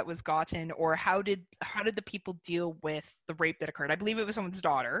revenge that was gotten, or how did the people deal with the rape that occurred? I believe it was someone's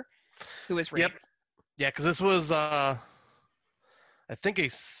daughter who was raped. Yep. Yeah, because this was, I think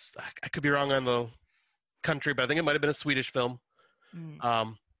I could be wrong on the country, but I think it might have been a Swedish film.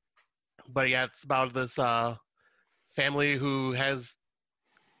 But yeah, it's about this family who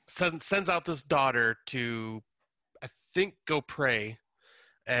sends out this daughter to, I think, go pray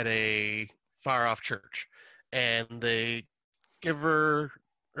at a far off church, and they give her,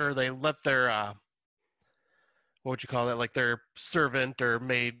 or they let their what would you call that, like their servant or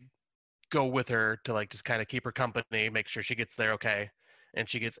maid go with her to like just kind of keep her company, make sure she gets there okay, and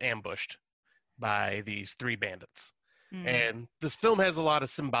she gets ambushed by these three bandits. And this film has a lot of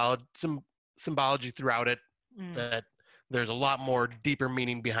symbology throughout it, that there's a lot more deeper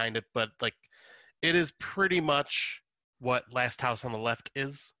meaning behind it, but like it is pretty much what Last House on the Left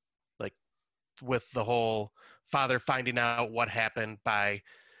is, like with the whole father finding out what happened by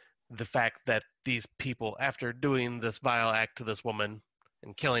the fact that these people, after doing this vile act to this woman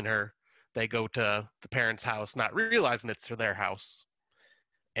and killing her, they go to the parents' house not realizing it's their house,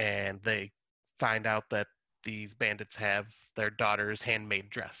 and they find out that these bandits have their daughter's handmade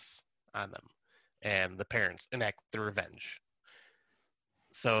dress on them, and the parents enact the revenge.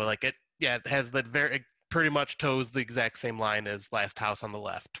 So like it has that it pretty much toes the exact same line as Last House on the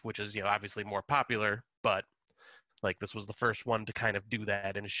Left, which is, obviously more popular, but like this was the first one to kind of do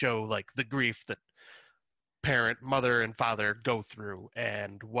that and show like the grief that mother and father go through,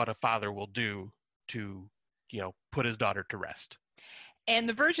 and what a father will do to, put his daughter to rest. And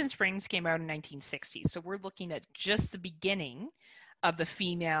The Virgin Springs came out in 1960. So we're looking at just the beginning of the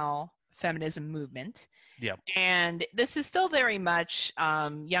female feminism movement. Yep. And this is still very much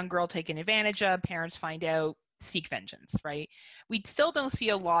young girl taken advantage of, parents find out, seek vengeance, right? We still don't see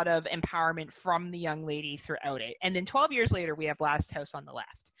a lot of empowerment from the young lady throughout it. And then 12 years later, we have Last House on the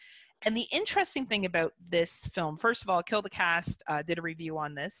Left. And the interesting thing about this film, first of all, Kill the Cast did a review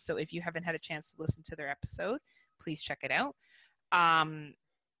on this. So if you haven't had a chance to listen to their episode, please check it out.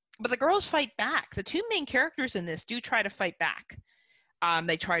 But the girls fight back. The two main characters in this do try to fight back.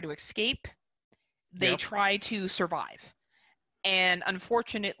 They try to escape. They try to survive. And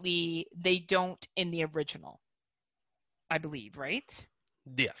unfortunately, they don't in the original, I believe, right?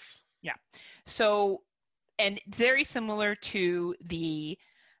 Yes. Yeah. So, and very similar to the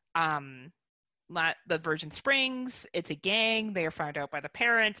Virgin Springs, it's a gang. They are found out by the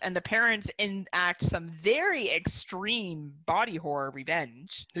parents, and the parents enact some very extreme body horror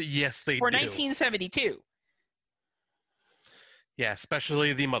revenge. Yes, they do. For 1972. Yeah,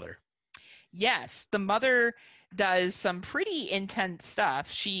 especially the mother. Yes, the mother does some pretty intense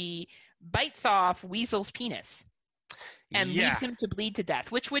stuff. She bites off Weasel's penis and leaves him to bleed to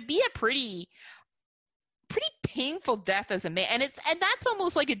death, which would be a pretty painful death as a man. And that's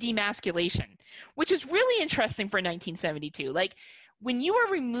almost like a demasculation, which is really interesting for 1972. Like, when you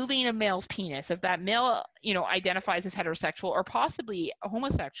are removing a male's penis, if that male, identifies as heterosexual or possibly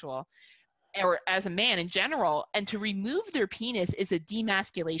homosexual, or as a man in general, and to remove their penis is a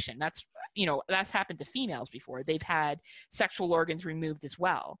demasculation. That's happened to females before. They've had sexual organs removed as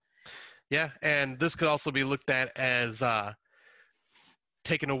well. Yeah, and this could also be looked at as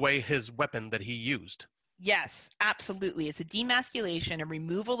taking away his weapon that he used. Yes, absolutely. It's a demasculation, a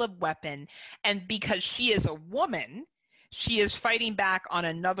removal of weapon, and because she is a woman, she is fighting back on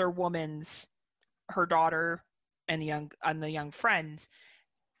another woman's, her daughter and the young friend's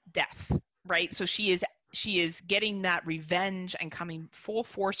death, right? So she is getting that revenge and coming full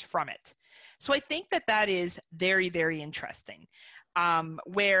force from it. So I think that is very, very interesting.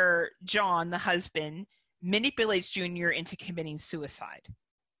 Where John, the husband, manipulates Junior into committing suicide.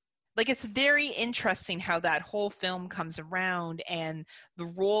 Like, it's very interesting how that whole film comes around and the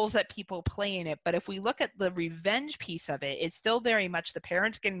roles that people play in it. But if we look at the revenge piece of it, it's still very much the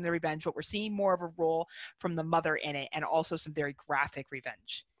parents getting the revenge, but we're seeing more of a role from the mother in it, and also some very graphic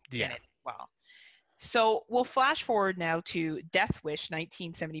revenge in it as well. So we'll flash forward now to Death Wish,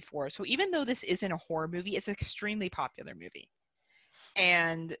 1974. So even though this isn't a horror movie, it's an extremely popular movie.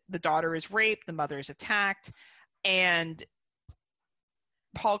 And the daughter is raped, the mother is attacked, and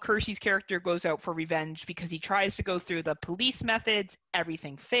Paul Kersey's character goes out for revenge because he tries to go through the police methods.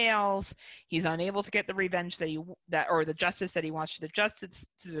 Everything fails. He's unable to get the revenge or the justice that he wants to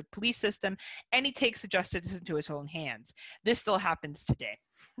the police system, and he takes the justice into his own hands. This still happens today.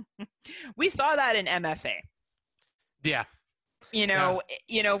 We saw that in MFA. Yeah. We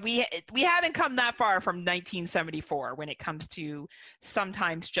haven't come that far from 1974 when it comes to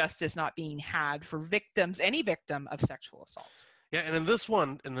sometimes justice not being had for any victim of sexual assault. Yeah, and in this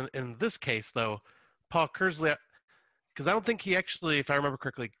one, in this case, though, Paul Kersey, because I don't think he actually, if I remember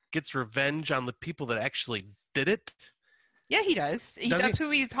correctly, gets revenge on the people that actually did it. Yeah, he does. That's who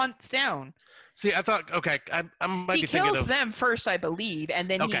he hunts down. See, I thought, okay, I might be thinking of... He kills them first, I believe, and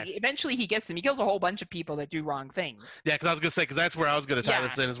then eventually he gets them. He kills a whole bunch of people that do wrong things. Yeah, because I was going to say, because that's where I was going to tie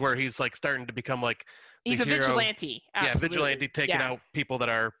this in, is where he's like starting to become like he's a hero. Vigilante. Absolutely. Yeah, vigilante, taking out people that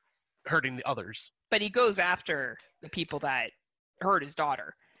are hurting the others. But he goes after the people that hurt his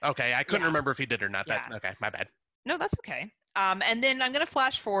daughter. Okay, I couldn't remember if he did or not. Okay, my bad. No, that's okay. And then I'm going to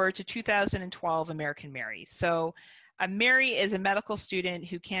flash forward to 2012 American Mary. So Mary is a medical student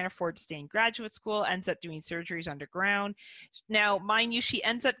who can't afford to stay in graduate school, ends up doing surgeries underground. Now, mind you, she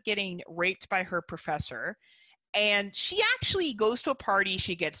ends up getting raped by her professor. And she actually goes to a party.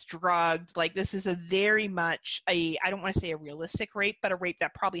 She gets drugged. Like, this is a very much I don't want to say a realistic rape, but a rape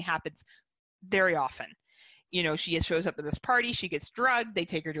that probably happens very often. She shows up at this party, she gets drugged, they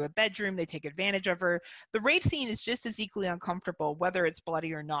take her to a bedroom, they take advantage of her. The rape scene is just as equally uncomfortable, whether it's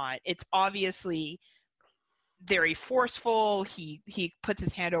bloody or not. It's obviously very forceful. He puts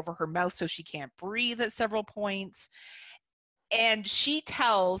his hand over her mouth so she can't breathe at several points. And she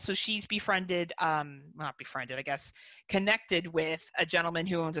tells, so she's connected with a gentleman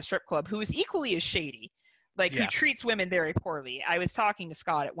who owns a strip club who is equally as shady, who treats women very poorly. I was talking to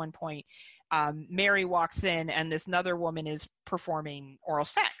Scott at one point. Mary walks in and this other woman is performing oral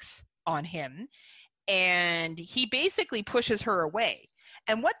sex on him, and he basically pushes her away.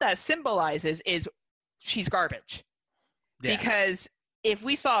 And what that symbolizes is she's garbage. Yeah. Because if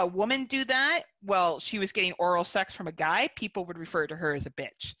we saw a woman do that, well, she was getting oral sex from a guy, people would refer to her as a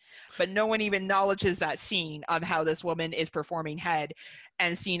bitch. But no one even acknowledges that scene of how this woman is performing head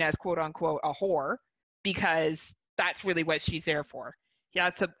and seen as quote unquote a whore, because that's really what she's there for. Yeah,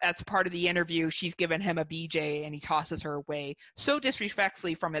 that's part of the interview. She's given him a BJ and he tosses her away so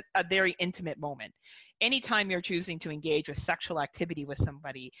disrespectfully from a very intimate moment. Anytime you're choosing to engage with sexual activity with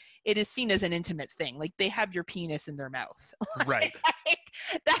somebody, it is seen as an intimate thing. Like, they have your penis in their mouth. Right.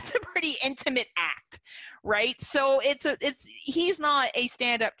 That's a pretty intimate act, right? So he's not a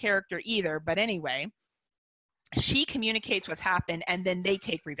stand-up character either. But anyway, she communicates what's happened and then they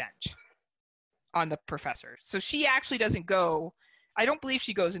take revenge on the professor. So she actually doesn't go. I don't believe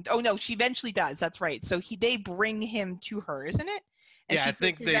she goes into. Oh no, she eventually does. That's right. So they bring him to her, isn't it? And I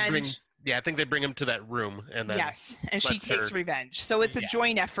think they bring. Yeah, I think they bring him to that room, and then and she takes revenge. So it's a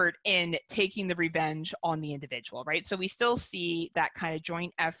joint effort in taking the revenge on the individual, right? So we still see that kind of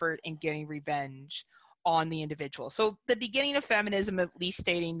joint effort in getting revenge on the individual. So the beginning of feminism, at least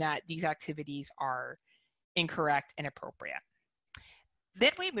stating that these activities are incorrect and inappropriate.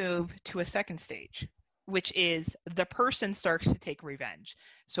 Then we move to a second stage, which is the person starts to take revenge.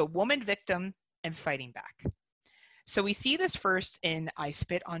 So woman victim and fighting back. So we see this first in I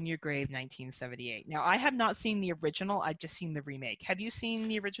Spit on Your Grave, 1978. Now, I have not seen the original. I've just seen the remake. Have you seen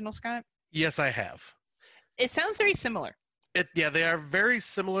the original, Scott? Yes, I have. It sounds very similar. Yeah, they are very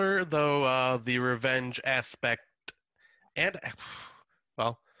similar, though the revenge aspect and,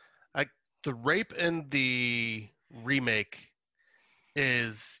 well, the rape in the remake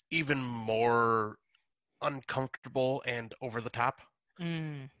is even more uncomfortable and over the top.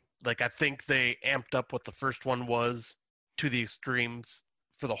 Like, I think they amped up what the first one was to the extremes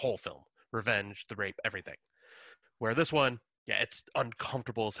for the whole film. Revenge, the rape, everything. Where this one, yeah, it's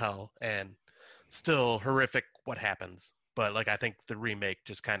uncomfortable as hell and still horrific what happens. But, like, I think the remake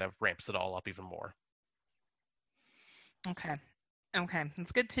just kind of ramps it all up even more. Okay.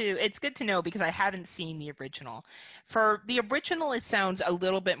 It's good to know because I haven't seen the original. For the original, it sounds a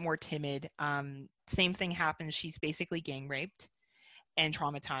little bit more timid. Same thing happens. She's basically gang raped and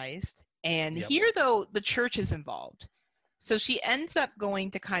traumatized. And here, though, the church is involved. So she ends up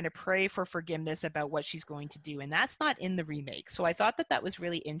going to kind of pray for forgiveness about what she's going to do. And that's not in the remake. So I thought that was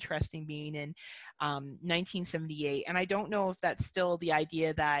really interesting being in 1978. And I don't know if that's still the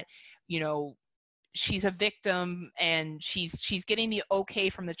idea that, she's a victim and she's getting the okay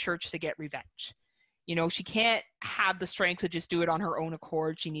from the church to get revenge. She can't have the strength to just do it on her own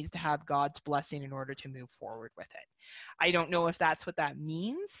accord. She needs to have God's blessing in order to move forward with it. I don't know if that's what that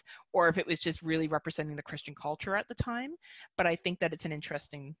means or if it was just really representing the Christian culture at the time, but I think that it's an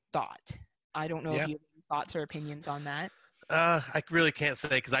interesting thought. I don't know if you have any thoughts or opinions on that. I really can't say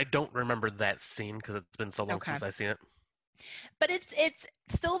because I don't remember that scene because it's been so long since I've seen it. But it's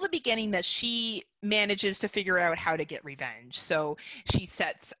still the beginning that she manages to figure out how to get revenge. So she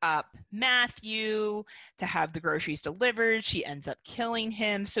sets up Matthew to have the groceries delivered. She ends up killing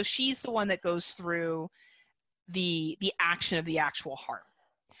him. So she's the one that goes through the action of the actual harm.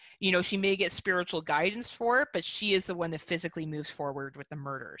 She may get spiritual guidance for it, but she is the one that physically moves forward with the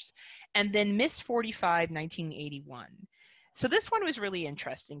murders. And then Miss 45, 1981. So this one was really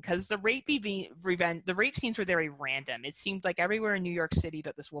interesting because the rape scenes were very random. It seemed like everywhere in New York City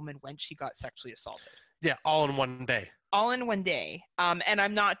that this woman went, she got sexually assaulted. Yeah, all in one day. All in one day. And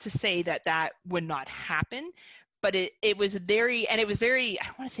I'm not to say that would not happen, but it was very, I don't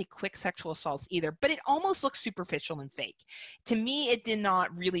want to say quick sexual assaults either, but it almost looks superficial and fake. To me, it did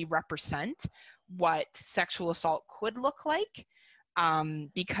not really represent what sexual assault could look like.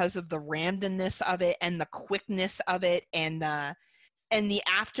 Because of the randomness of it and the quickness of it and the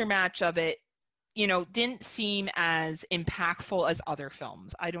aftermath of it, didn't seem as impactful as other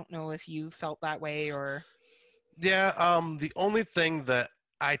films. I don't know if you felt that way or. Yeah. The only thing that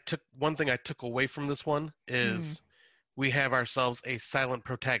I took away from this one is we have ourselves a silent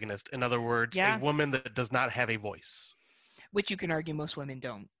protagonist. In other words, a woman that does not have a voice. Which you can argue most women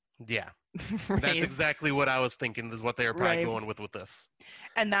don't. Yeah. Right. That's exactly what I was thinking is what they were probably going with this.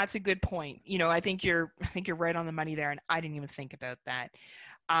 And that's a good point. I think you're right on the money there, and I didn't even think about that.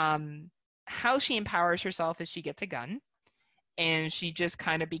 How she empowers herself is she gets a gun and she just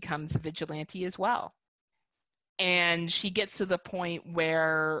kind of becomes a vigilante as well. And she gets to the point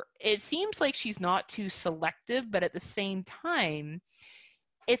where it seems like she's not too selective, but at the same time,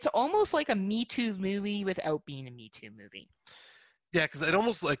 it's almost like a Me Too movie without being a Me Too movie. Yeah, because it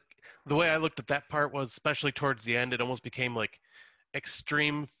almost like the way I looked at that part was, especially towards the end, it almost became like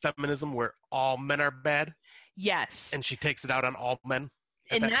extreme feminism where all men are bad. Yes. And she takes it out on all men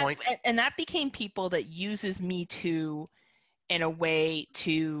at that point. And that became people that uses Me Too in a way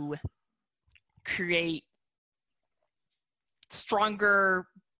to create stronger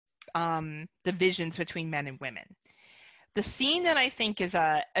divisions between men and women. The scene that I think is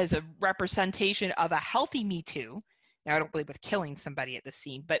a representation of a healthy Me Too. Now, I don't believe with killing somebody at the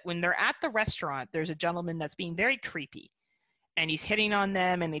scene, but when they're at the restaurant, there's a gentleman that's being very creepy and he's hitting on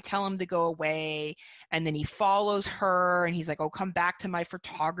them and they tell him to go away. And then he follows her and he's like, oh, come back to my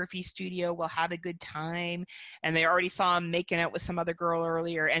photography studio. We'll have a good time. And they already saw him making out with some other girl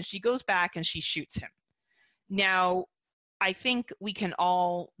earlier. And she goes back and she shoots him. Now, I think we can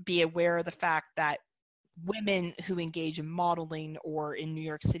all be aware of the fact that women who engage in modeling or in New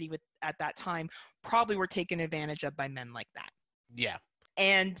York City at that time probably were taken advantage of by men like that. Yeah.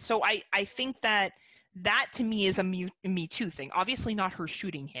 And so I think that to me is a Me Too thing. Obviously not her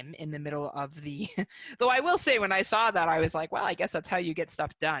shooting him in the middle of the, though I will say when I saw that, I was like, well, I guess that's how you get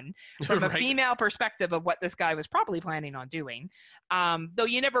stuff done from a female perspective of what this guy was probably planning on doing. Though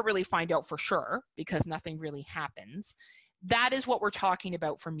you never really find out for sure because nothing really happens. That is what we're talking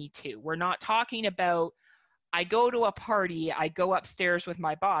about for Me Too. We're not talking about I go to a party, I go upstairs with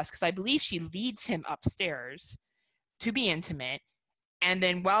my boss, because I believe she leads him upstairs to be intimate, and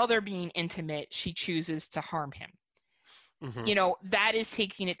then while they're being intimate, she chooses to harm him. Mhm. You know, that is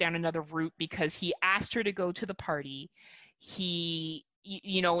taking it down another route, because he asked her to go to the party.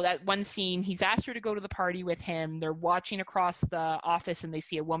 You know, that one scene, he's asked her to go to the party with him. They're watching across the office and they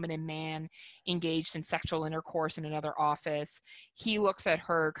see a woman and man engaged in sexual intercourse in another office. He looks at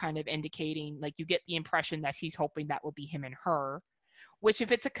her, kind of indicating, like, you get the impression that he's hoping that will be him and her, which,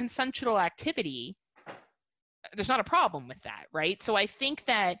 if it's a consensual activity, there's not a problem with that, right? So I think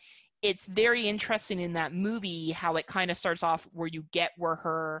that it's very interesting in that movie how it kind of starts off where you get where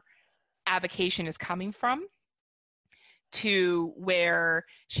her avocation is coming from, to where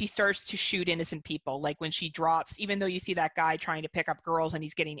she starts to shoot innocent people. Like when she drops, even though you see that guy trying to pick up girls and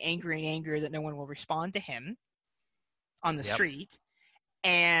he's getting angry and angrier that no one will respond to him on the street,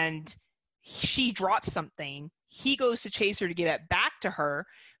 and she drops something, he goes to chase her to get it back to her,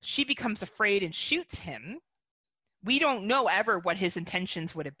 she becomes afraid and shoots him. We don't know ever what his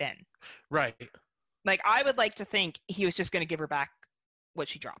intentions would have been. Right. Like, I would like to think he was just going to give her back what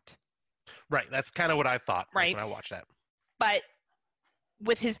she dropped. Right. That's kind of what I thought, right, when I watched that. But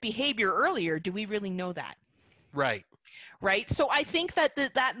with his behavior earlier, do we really know that? Right. Right. So I think that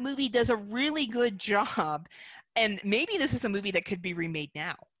that movie does a really good job. And maybe this is a movie that could be remade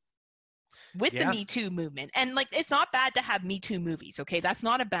now with the Me Too movement. And, like, it's not bad to have Me Too movies. Okay. That's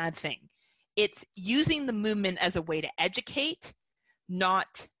not a bad thing. It's using the movement as a way to educate,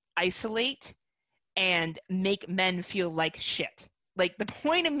 not isolate, and make men feel like shit. Like, the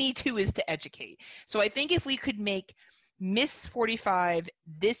point of Me Too is to educate. So I think if we could make Miss 45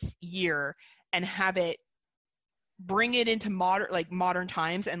 this year and have it, bring it into modern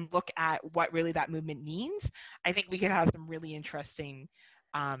times and look at what really that movement means, I think we could have some really interesting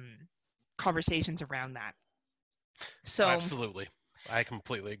conversations around that. So absolutely, I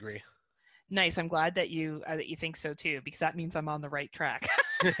completely agree. Nice. I'm glad that you think so too, because that means I'm on the right track.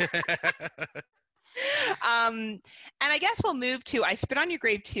 And I guess we'll move to I Spit on Your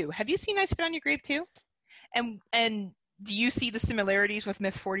Grave 2. Have you seen I Spit on Your Grave 2? And do you see the similarities with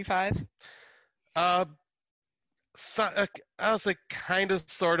Myth 45? So, I was like kind of,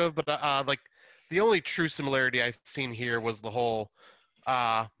 sort of, but like the only true similarity I've seen here was the whole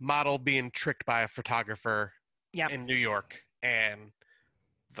model being tricked by a photographer in New York and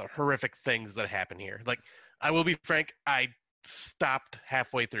the horrific things that happen here. Like, I will be frank, I stopped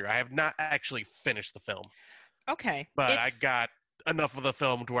halfway through. I have not actually finished the film. Okay. But I got enough of the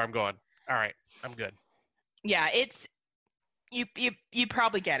film to where I'm going, all right, I'm good. Yeah, it's you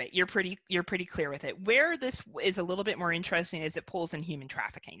probably get it. You're pretty clear with it. Where this is a little bit more interesting is it pulls in human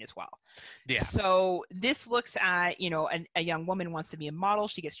trafficking as well. Yeah. So this looks at, a young woman wants to be a model.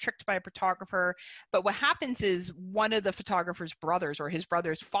 She gets tricked by a photographer. But what happens is one of the photographer's brothers or his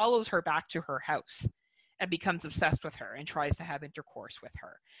brothers follows her back to her house and becomes obsessed with her and tries to have intercourse with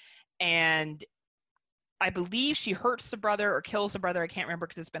her. And I believe she hurts the brother or kills the brother. I can't remember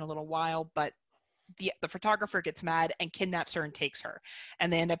because it's been a little while, but the photographer gets mad and kidnaps her and takes her,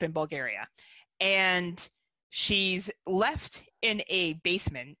 and they end up in Bulgaria. And she's left in a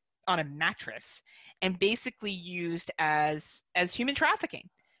basement on a mattress and basically used as human trafficking.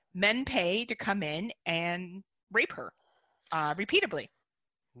 Men pay to come in and rape her repeatedly.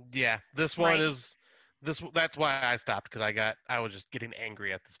 Yeah, this one is that's why I stopped, because I was just getting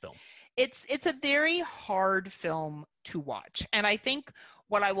angry at this film. It's a very hard film to watch, and I think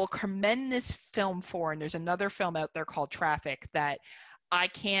what I will commend this film for, and there's another film out there called Traffic that I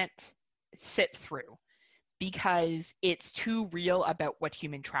can't sit through because it's too real about what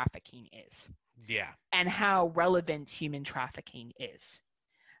human trafficking is. Yeah. And how relevant human trafficking is.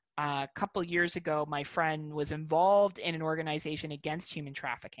 A couple years ago, my friend was involved in an organization against human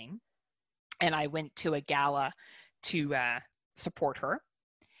trafficking, and I went to a gala to support her.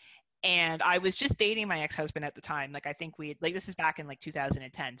 And I was just dating my ex-husband at the time. Like, I think this is back in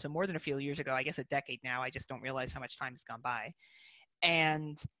 2010. So more than a few years ago, I guess a decade now. I just don't realize how much time has gone by.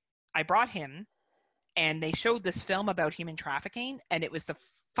 And I brought him, and they showed this film about human trafficking. And it was the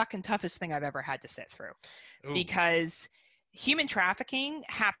fucking toughest thing I've ever had to sit through. Ooh. Because human trafficking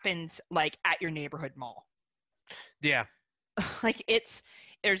happens at your neighborhood mall. Yeah.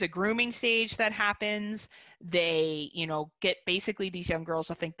 There's a grooming stage that happens. They, get basically these young girls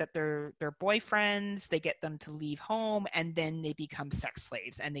to think that they're boyfriends. They get them to leave home, and then they become sex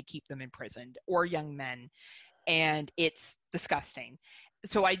slaves, and they keep them imprisoned, or young men. and it's disgusting.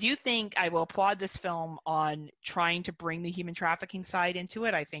 So I do think I will applaud this film on trying to bring the human trafficking side into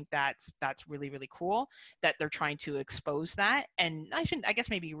it. I think that's really, really cool that they're trying to expose that. And I guess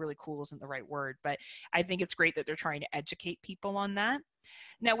maybe really cool isn't the right word, but I think it's great that they're trying to educate people on that.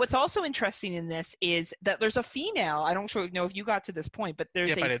 Now, what's also interesting in this is that there's a female, I don't know if you got to this point, but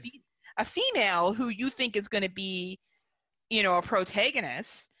there's a female who you think is going to be, a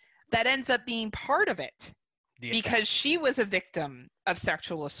protagonist that ends up being part of it. Yeah. Because she was a victim of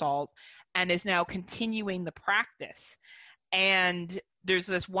sexual assault and is now continuing the practice. And there's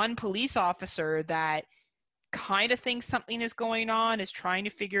this one police officer that kind of thinks something is going on, is trying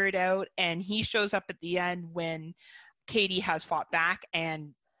to figure it out. And he shows up at the end when Katie has fought back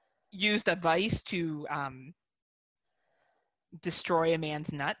and used a vice to destroy a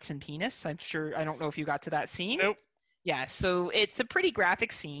man's nuts and penis. I don't know if you got to that scene. Nope. Yeah, so it's a pretty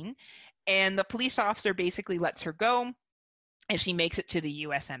graphic scene. And the police officer basically lets her go, and she makes it to the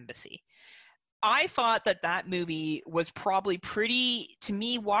U.S. Embassy. I thought that movie was probably pretty, to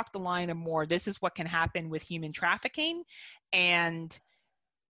me, walked the line of more, this is what can happen with human trafficking, and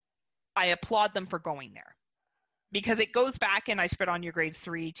I applaud them for going there. Because it goes back, and I spit on your grade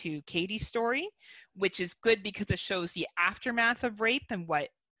 3 to Katie's story, which is good because it shows the aftermath of rape and what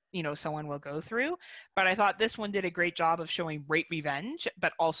someone will go through. But I thought this one did a great job of showing rape revenge,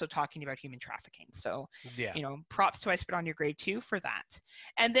 but also talking about human trafficking. So, yeah. Props to I Spit on Your Grave 2 for that.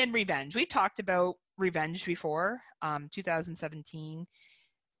 And then revenge. We've talked about revenge before, 2017.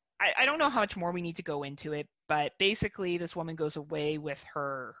 I don't know how much more we need to go into it, but basically this woman goes away with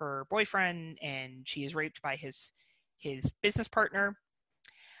her boyfriend, and she is raped by his business partner.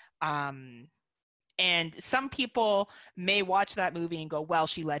 And some people may watch that movie and go, well,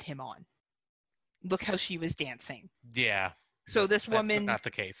 she led him on. Look how she was dancing. Yeah. So this woman... That's not the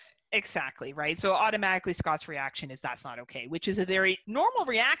case. Exactly, right? So automatically Scott's reaction is that's not okay, which is a very normal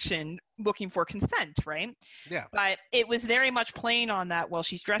reaction looking for consent, right? Yeah. But it was very much playing on that, well,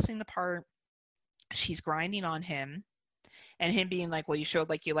 she's dressing the part, she's grinding on him, and him being like, well, you showed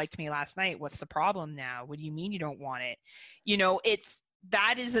like you liked me last night. What's the problem now? What do you mean you don't want it?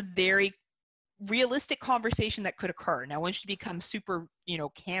 That is a very realistic conversation that could occur. Now, when she becomes super,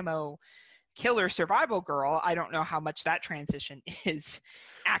 camo killer survival girl, I don't know how much that transition is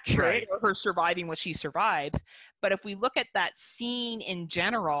accurate, right, or her surviving what she survives. But if we look at that scene in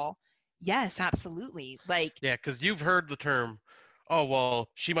general, yes, absolutely. Yeah, because you've heard the term, oh, well,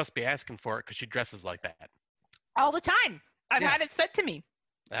 she must be asking for it because she dresses like that. All the time. I've had it said to me.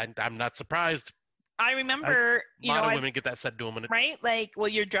 And I'm not surprised. I remember, a lot of women get that said to them. Right? Well,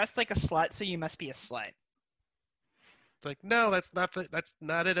 you're dressed like a slut, so you must be a slut. It's like, no, that's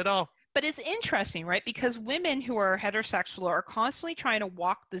not it at all. But it's interesting, right? Because women who are heterosexual are constantly trying to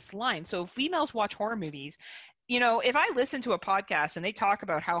walk this line. So females watch horror movies. If I listen to a podcast and they talk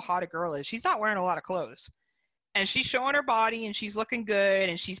about how hot a girl is, she's not wearing a lot of clothes. And she's showing her body and she's looking good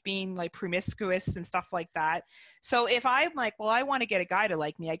and she's being promiscuous and stuff like that. So if I'm like, well, I want to get a guy to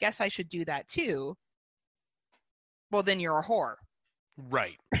like me, I guess I should do that too. Well, then you're a whore.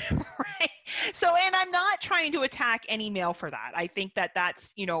 Right. Right. So, and I'm not trying to attack any male for that. I think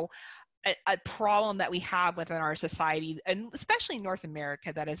that's, a problem that we have within our society, and especially in North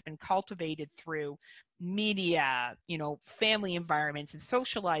America, that has been cultivated through media, family environments and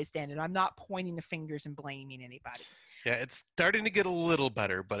socialized in. And I'm not pointing the fingers and blaming anybody. Yeah, it's starting to get a little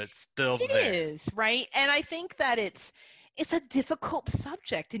better, but it's still there. It is, right? And I think that it's a difficult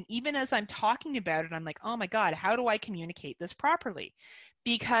subject. And even as I'm talking about it, I'm like, oh my God, how do I communicate this properly?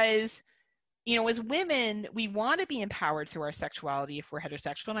 Because, as women, we want to be empowered through our sexuality if we're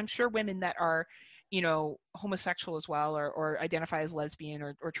heterosexual. And I'm sure women that are, homosexual as well, or identify as lesbian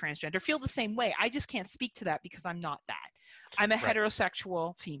or transgender feel the same way. I just can't speak to that because I'm not that. I'm a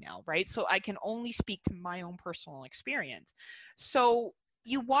heterosexual female, right? So I can only speak to my own personal experience. So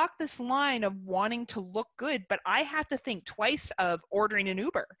you walk this line of wanting to look good, but I have to think twice of ordering an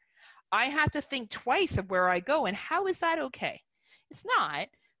Uber. I have to think twice of where I go, and how is that okay? It's not,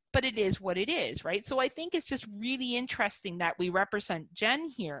 but it is what it is, right? So I think it's just really interesting that we represent Jen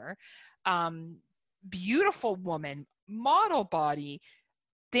here, beautiful woman, model body,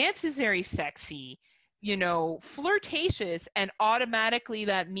 dances very sexy, flirtatious, and automatically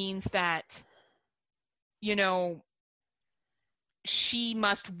that means that, she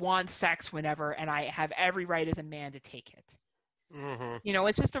must want sex whenever, and I have every right as a man to take it. Mm-hmm.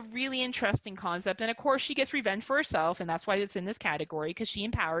 It's just a really interesting concept. And of course, she gets revenge for herself, and that's why it's in this category, because she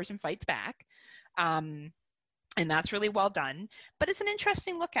empowers and fights back. And that's really well done. But it's an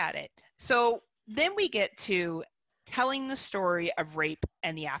interesting look at it. So then we get to telling the story of rape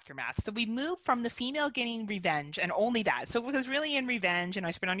and the aftermath. So we move from the female getting revenge and only that. So it was really in Revenge and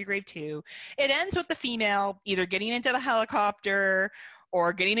I Spit on Your Grave too. It ends with the female either getting into the helicopter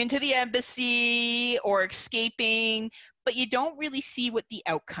or getting into the embassy or escaping, but you don't really see what the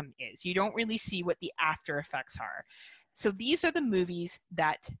outcome is. You don't really see what the after effects are. So these are the movies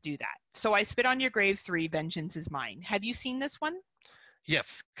that do that. So I Spit on Your Grave 3, Vengeance is Mine. Have you seen this one?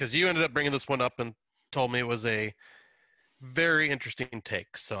 Yes, because you ended up bringing this one up and told me it was a very interesting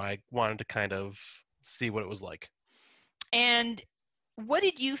take. So I wanted to kind of see what it was like. And what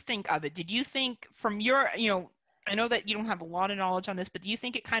did you think of it? Did you think from your, I know that you don't have a lot of knowledge on this, but do you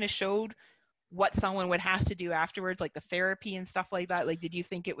think it kind of showed what someone would have to do afterwards, like the therapy and stuff like that? Like, did you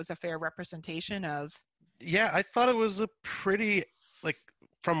think it was a fair representation of? Yeah, I thought it was a pretty,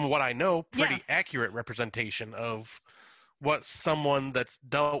 from what I know, pretty accurate representation of what someone that's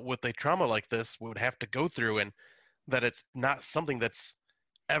dealt with a trauma like this would have to go through, and that it's not something that's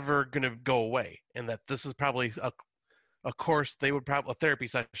ever going to go away, and that this is probably a course a therapy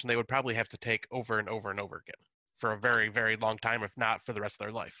session they would probably have to take over and over and over again for a very, very long time, if not for the rest of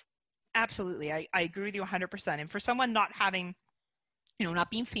their life. Absolutely. I agree with you 100%. And for someone not having, not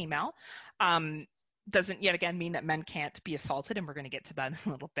being female, doesn't yet again mean that men can't be assaulted, and we're going to get to that in a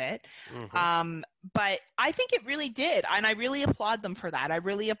little bit. Mm-hmm. But I think it really did, and I really applaud them for that. I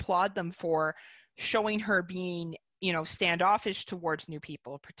really applaud them for showing her being, standoffish towards new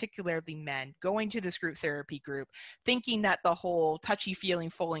people, particularly men, going to this group therapy group, thinking that the whole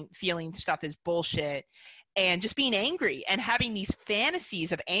touchy-feeling stuff is bullshit, and just being angry and having these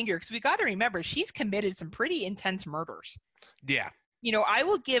fantasies of anger, because we got to remember she's committed some pretty intense murders. Yeah. I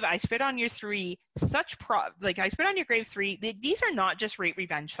will give I Spit on Your 3 such I Spit on Your Grave 3. These are not just rape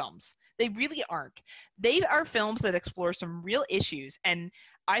revenge films. They really aren't. They are films that explore some real issues. And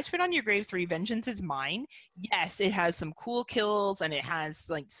I Spit on Your Grave 3, Vengeance is Mine. Yes, it has some cool kills and it has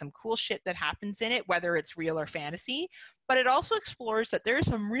some cool shit that happens in it, whether it's real or fantasy. But it also explores that there is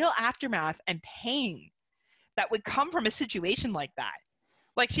some real aftermath and pain that would come from a situation like that.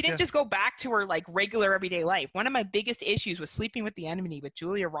 She didn't just go back to her regular everyday life. One of my biggest issues with Sleeping with the Enemy with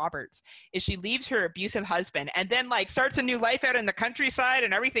Julia Roberts is she leaves her abusive husband and then starts a new life out in the countryside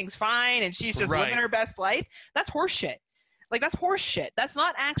and everything's fine and she's just living her best life. That's horseshit. That's horseshit. That's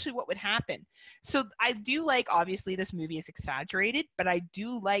not actually what would happen. So I do obviously this movie is exaggerated, but I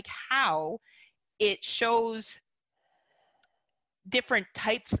do like how it shows different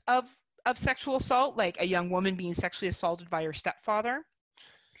types of sexual assault, like a young woman being sexually assaulted by her stepfather.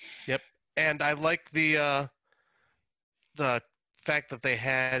 Yep, and I like the fact that they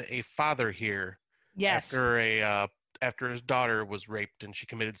had a father here. Yes. After his daughter was raped and she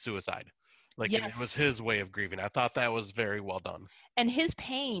committed suicide. It was his way of grieving. I thought that was very well done. And his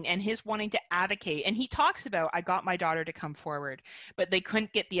pain and his wanting to advocate. And he talks about, I got my daughter to come forward, but they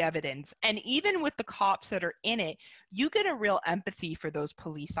couldn't get the evidence. And even with the cops that are in it, you get a real empathy for those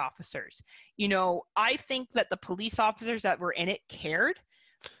police officers. I think that the police officers that were in it cared,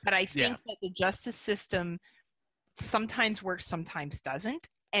 but I think that the justice system sometimes works, sometimes doesn't.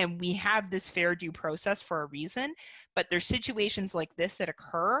 And we have this fair due process for a reason, but there's situations like this that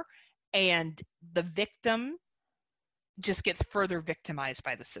occur and the victim just gets further victimized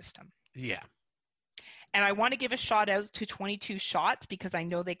by the system. Yeah. And I want to give a shout out to 22 Shots because I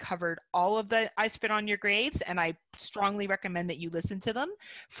know they covered all of the I Spit on Your Graves, and I strongly recommend that you listen to them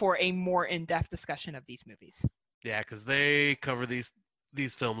for a more in-depth discussion of these movies. Yeah, because they cover these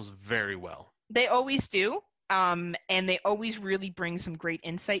films very well. They always do. And they always really bring some great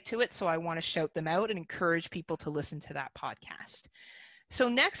insight to it. So I want to shout them out and encourage people to listen to that podcast. So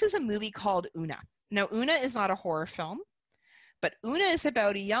next is a movie called Una. Now, Una is not a horror film, but Una is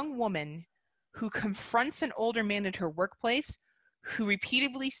about a young woman who confronts an older man at her workplace who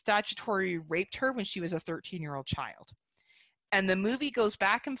repeatedly statutorily raped her when she was a 13-year-old child. And the movie goes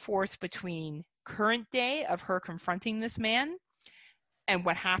back and forth between current day of her confronting this man and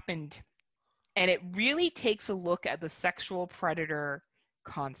what happened. And it really takes a look at the sexual predator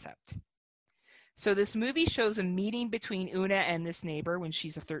concept. So this movie shows a meeting between Una and this neighbor when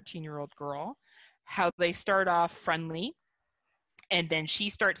she's a 13-year-old girl, how they start off friendly, and then she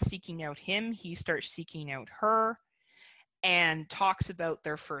starts seeking out him, he starts seeking out her, and talks about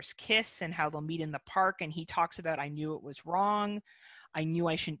their first kiss and how they'll meet in the park, and he talks about, I knew it was wrong, I knew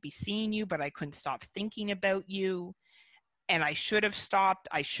I shouldn't be seeing you, but I couldn't stop thinking about you, and I should have stopped,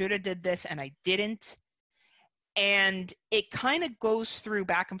 I should have did this, and I didn't. And it kind of goes through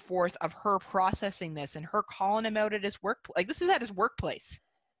back and forth of her processing this and her calling him out at his work. This is at his workplace.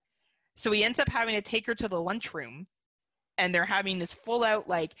 So he ends up having to take her to the lunchroom and they're having this full out,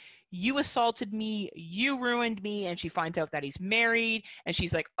 you assaulted me, you ruined me. And she finds out that he's married, and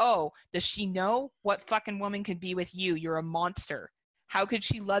she's like, oh, does she know? What fucking woman can be with you? You're a monster. How could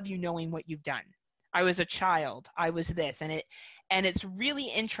she love you knowing what you've done? I was a child. I was this. And it's really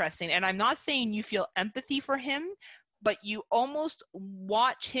interesting. And I'm not saying you feel empathy for him, but you almost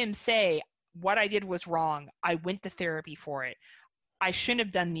watch him say, what I did was wrong. I went to therapy for it. I shouldn't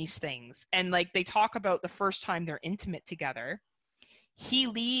have done these things. And like they talk about the first time they're intimate together, he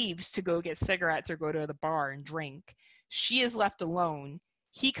leaves to go get cigarettes or go to the bar and drink. She is left alone.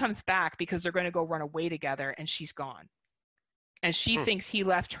 He comes back because they're going to go run away together, and she's gone. And she thinks he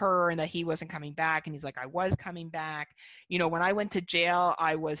left her and that he wasn't coming back. And he's like, I was coming back. You know, when I went to jail,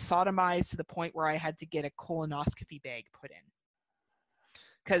 I was sodomized to the point where I had to get a colonoscopy bag put in.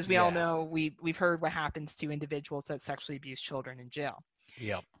 Because we all know, we've heard what happens to individuals that sexually abuse children in jail.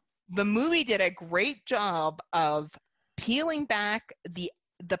 Yep. The movie did a great job of peeling back the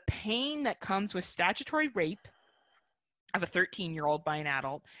pain that comes with statutory rape of a 13-year-old by an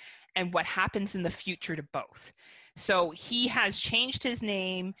adult and what happens in the future to both. So he has changed his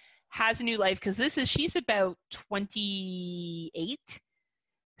name, has a new life, because she's about 28.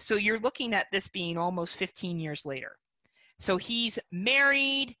 So you're looking at this being almost 15 years later. So he's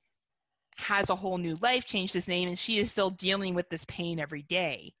married, has a whole new life, changed his name, and she is still dealing with this pain every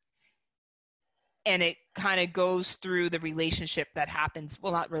day. And it kind of goes through the relationship that happens.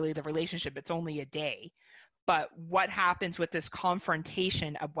 Well, not really the relationship, it's only a day. But what happens with this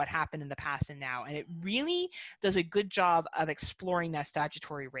confrontation of what happened in the past and now. And it really does a good job of exploring that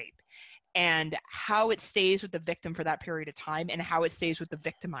statutory rape and how it stays with the victim for that period of time and how it stays with the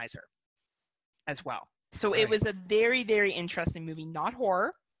victimizer as well. So It was a very, very interesting movie. Not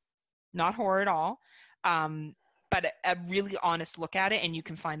horror at all, but a really honest look at it. And you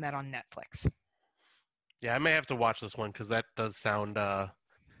can find that on Netflix. Yeah, I may have to watch this one because that does sound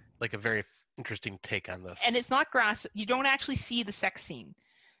like a very interesting take on this. And it's not you don't actually see the sex scene.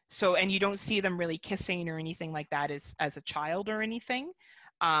 So, and you don't see them really kissing or anything like that as a child or anything.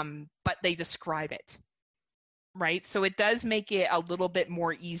 But they describe it, right? So it does make it a little bit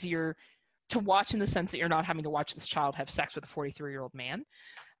more easier to watch in the sense that you're not having to watch this child have sex with a 43-year-old man.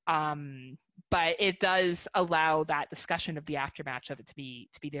 But it does allow that discussion of the aftermath of it to be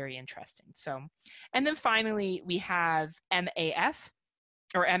very interesting. So, and then finally we have MFA,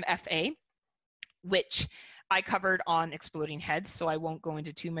 which I covered on Exploding Heads, so I won't go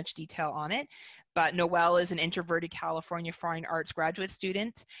into too much detail on it. But Noelle is an introverted California fine arts graduate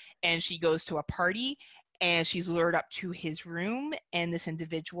student, and she goes to a party, and she's lured up to his room, and this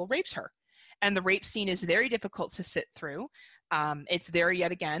individual rapes her. And the rape scene is very difficult to sit through. It's there,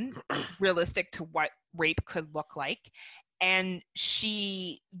 yet again, realistic to what rape could look like. And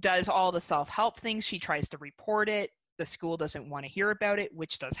she does all the self-help things. She tries to report it. The school doesn't want to hear about it,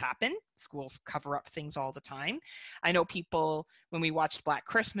 which does happen. Schools cover up things all the time. I know people, when we watched Black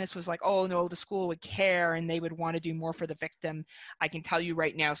Christmas, was like, oh no, the school would care and they would want to do more for the victim. I can tell you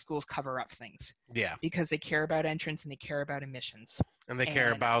right now, schools cover up things. Yeah. Because they care about entrance and they care about admissions. And they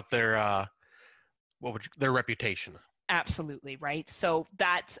care about their reputation. Absolutely, right? So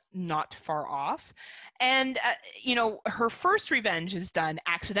that's not far off. And, her first revenge is done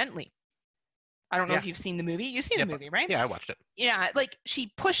accidentally. I don't know if you've seen the movie. You've seen the movie, right? Yeah, I watched it. Yeah, like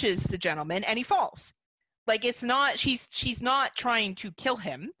she pushes the gentleman and he falls. Like it's not, she's not trying to kill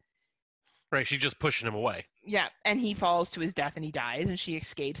him. Right, she's just pushing him away. Yeah, and he falls to his death and he dies and she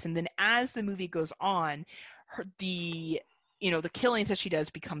escapes. And then as the movie goes on, the killings that she does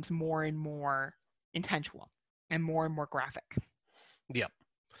becomes more and more intentional and more graphic. Yep.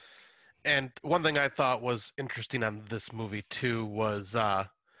 And one thing I thought was interesting on this movie too was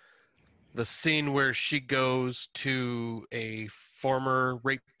the scene where she goes to a former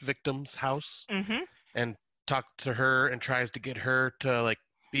rape victim's house and talks to her and tries to get her to like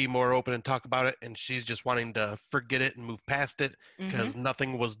be more open and talk about it, and she's just wanting to forget it and move past it because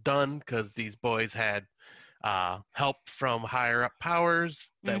nothing was done because these boys had help from higher up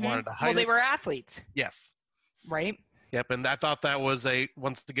powers that wanted to hide Well, they were athletes. Yes. Right? Yep, and I thought that was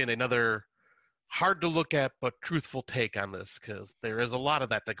once again another hard to look at but truthful take on this because there is a lot of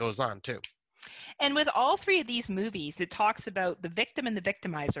that goes on too. And with all three of these movies, it talks about the victim and the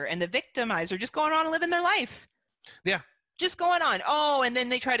victimizer, and the victimizer just going on and living their life. Yeah. Just going on. Oh, and then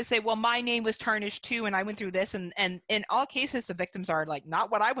they try to say, well, my name was tarnished too, and I went through this. And in all cases, the victims are like,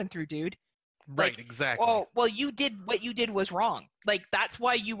 not what I went through, dude. Right, like, exactly. Oh, well, what you did was wrong. Like that's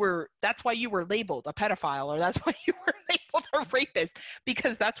why you were labeled a pedophile, or that's why you were labeled a rapist,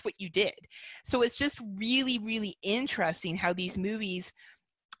 because that's what you did. So it's just really, really interesting how these movies,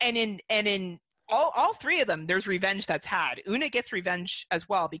 and in all three of them, there's revenge that's had. Una gets revenge as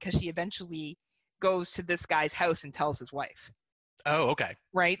well because she eventually goes to this guy's house and tells his wife. Oh, okay.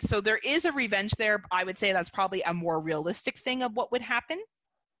 Right? So there is a revenge there. I would say that's probably a more realistic thing of what would happen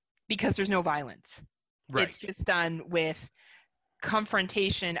because there's no violence. Right. It's just done with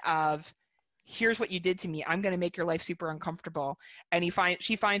confrontation of, here's what you did to me. I'm going to make your life super uncomfortable. And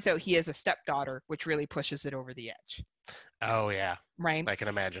she finds out he has a stepdaughter, which really pushes it over the edge. Oh, yeah. Right. I can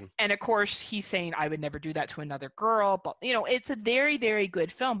imagine. And of course, he's saying, I would never do that to another girl. But, it's a very, very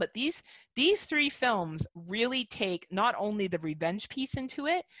good film. But these three films really take not only the revenge piece into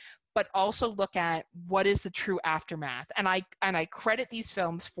it, but also look at what is the true aftermath. And I credit these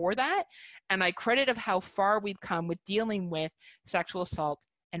films for that. And I credit of how far we've come with dealing with sexual assault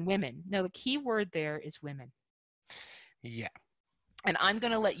and women. Now, the key word there is women. Yeah. And I'm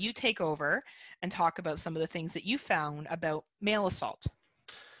going to let you take over and talk about some of the things that you found about male assault.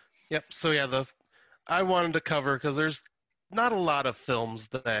 Yep. So yeah, I wanted to cover, because there's not a lot of films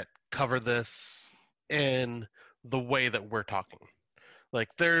that cover this in the way that we're talking. Like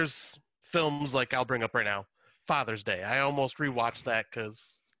there's films like I'll bring up right now, Father's Day. I almost rewatched that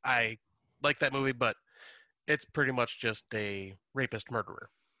because I like that movie, but it's pretty much just a rapist murderer.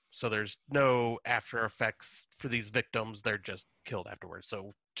 So there's no after effects for these victims. They're just killed afterwards.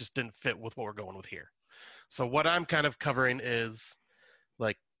 So just didn't fit with what we're going with here. So what I'm kind of covering is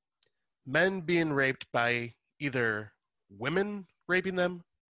like men being raped by either women raping them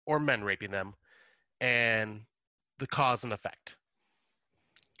or men raping them, and the cause and effect.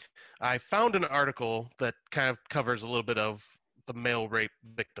 I found an article that kind of covers a little bit of the male rape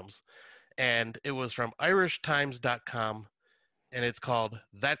victims, and it was from irishtimes.com, and it's called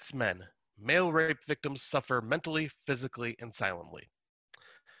That's Men. Male rape victims suffer mentally, physically, and silently.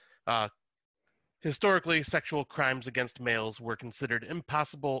 Historically, sexual crimes against males were considered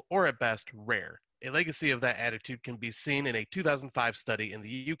impossible or at best rare. A legacy of that attitude can be seen in a 2005 study in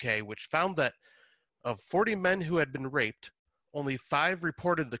the UK, which found that of 40 men who had been raped, only 5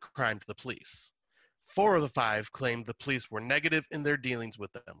 reported the crime to the police. 4 of the 5 claimed the police were negative in their dealings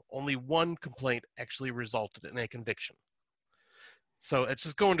with them. Only 1 complaint actually resulted in a conviction. So it's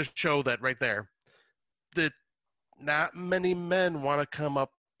just going to show that right there, that not many men want to come out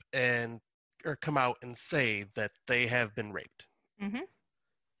and say that they have been raped. Mm-hmm.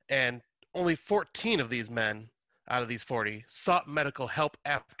 And only 14 of these men out of these 40 sought medical help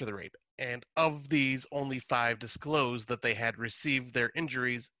after the rape. And of these, only 5 disclosed that they had received their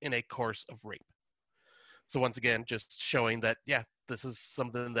injuries in a course of rape. So once again, just showing that, yeah, this is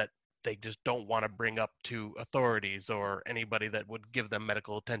something that they just don't want to bring up to authorities or anybody that would give them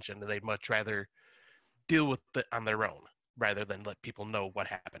medical attention. They'd much rather deal with it on their own rather than let people know what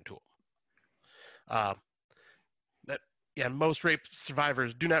happened to them. Most rape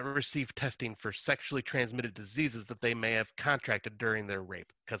survivors do not receive testing for sexually transmitted diseases that they may have contracted during their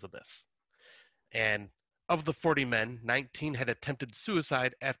rape because of this. And of the 40 men, 19 had attempted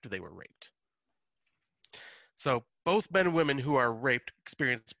suicide after they were raped. So both men and women who are raped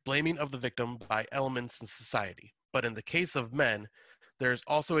experience blaming of the victim by elements in society. But in the case of men, there's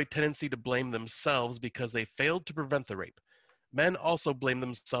also a tendency to blame themselves because they failed to prevent the rape. Men also blame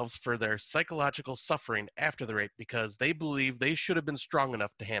themselves for their psychological suffering after the rape because they believe they should have been strong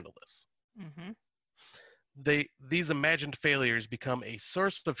enough to handle this. Mm-hmm. These imagined failures become a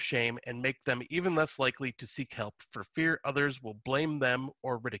source of shame and make them even less likely to seek help for fear others will blame them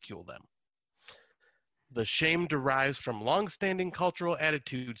or ridicule them. The shame derives from long-standing cultural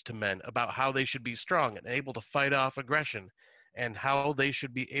attitudes to men about how they should be strong and able to fight off aggression and how they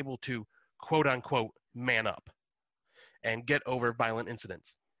should be able to, quote-unquote, man up and get over violent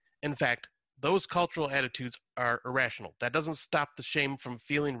incidents. In fact, those cultural attitudes are irrational. That doesn't stop the shame from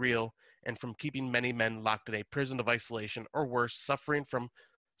feeling real and from keeping many men locked in a prison of isolation or worse, suffering from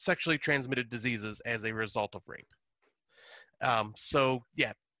sexually transmitted diseases as a result of rape.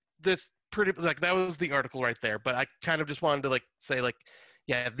 This pretty, like, that was the article right there, but I kind of just wanted to say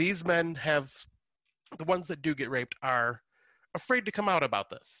these men have, the ones that do get raped are afraid to come out about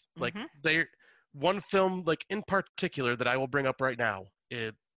this. Like, they're, one film, like, in particular that I will bring up right now,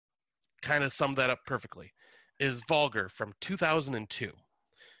 it kind of summed that up perfectly, is Vulgar from 2002,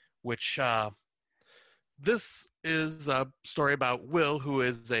 which this is a story about Will, who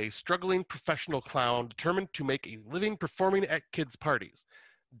is a struggling professional clown determined to make a living performing at kids' parties.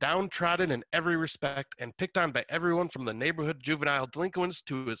 Downtrodden in every respect and picked on by everyone from the neighborhood juvenile delinquents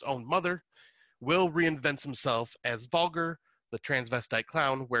to his own mother, Will reinvents himself as Vulgar, the transvestite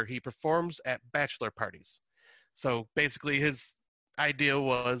clown, where he performs at bachelor parties. So basically his idea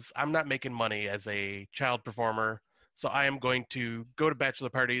was, I'm not making money as a child performer. So I am going to go to bachelor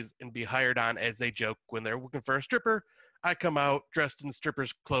parties and be hired on as a joke when they're looking for a stripper. I come out dressed in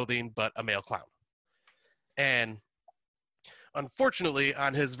stripper's clothing, but a male clown. And unfortunately,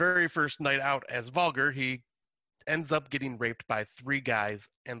 on his very first night out as Vulgar, he ends up getting raped by 3 guys,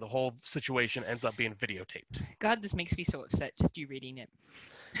 and the whole situation ends up being videotaped. God, this makes me so upset just you reading it.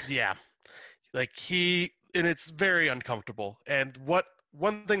 Yeah. And it's very uncomfortable. And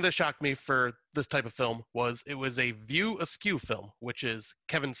one thing that shocked me for this type of film was it was a View Askew film, which is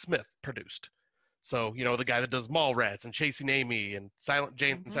Kevin Smith produced. So, the guy that does Mallrats and Chasing Amy and Silent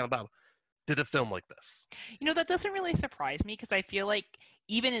Jane and Silent Bob did a film like this. That doesn't really surprise me because I feel like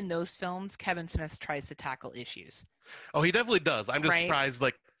even in those films, Kevin Smith tries to tackle issues. Oh, he definitely does. I'm just surprised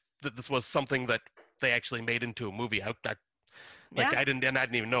that this was something that they actually made into a movie. I didn't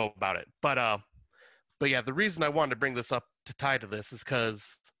even know about it. But yeah, the reason I wanted to bring this up to tie to this is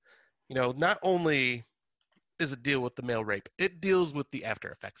because, not only does it deal with the male rape, it deals with the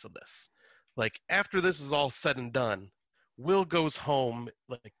after effects of this. After this is all said and done, Will goes home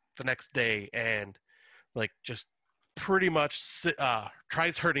the next day and just pretty much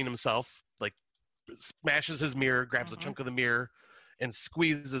tries hurting himself, smashes his mirror, grabs a chunk of the mirror, and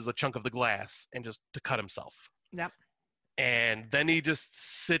squeezes a chunk of the glass and just to cut himself. Yep. And then he just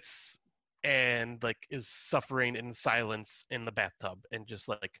sits and is suffering in silence in the bathtub and just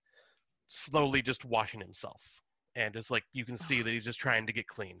slowly just washing himself. And just you can see that he's just trying to get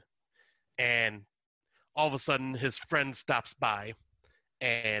clean. And all of a sudden his friend stops by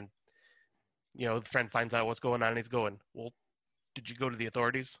and, the friend finds out what's going on and he's going, well, did you go to the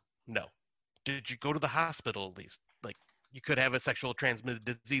authorities? No. Did you go to the hospital at least? You could have a sexual transmitted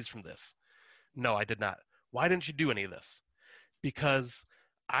disease from this. No, I did not. Why didn't you do any of this? Because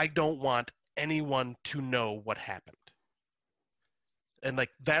I don't want anyone to know what happened. And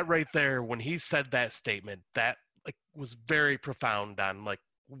that right there, when he said that statement, that was very profound on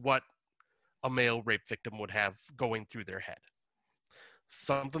what a male rape victim would have going through their head.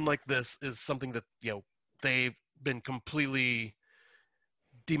 Something like this is something that, they've been completely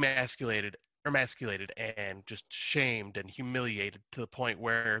emasculated and just shamed and humiliated to the point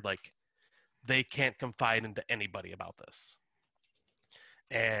where they can't confide into anybody about this.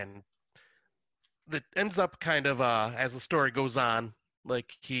 And that ends up kind of as the story goes on,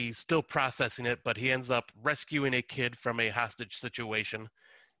 he's still processing it, but he ends up rescuing a kid from a hostage situation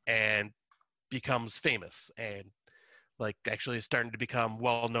and becomes famous and actually is starting to become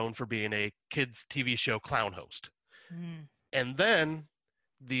well known for being a kids TV show clown host. And then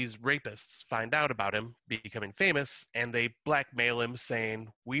these rapists find out about him becoming famous and they blackmail him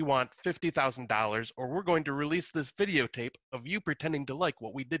saying, we want $50,000 or we're going to release this videotape of you pretending to like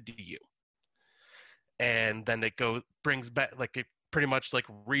what we did to you. And then it brings back, it pretty much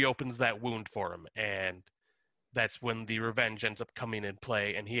reopens that wound for him. And that's when the revenge ends up coming in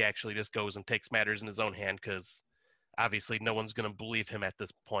play. And he actually just goes and takes matters in his own hand because obviously no one's going to believe him at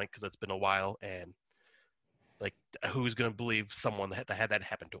this point because it's been a while. And who's going to believe someone that had that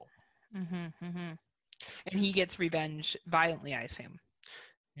happen to him? And he gets revenge violently, I assume.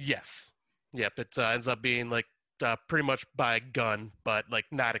 Yes. Yep. It ends up being pretty much by gun, but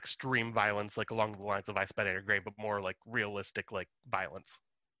not extreme violence, along the lines of I Spy Night Gray, but more realistic, violence.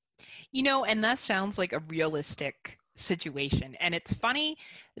 And that sounds like a realistic situation. And it's funny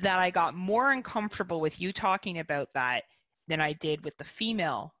that I got more uncomfortable with you talking about that than I did with the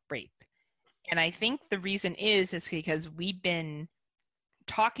female rape. And I think the reason is because we've been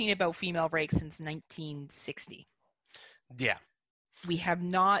talking about female rape since 1960. Yeah. We have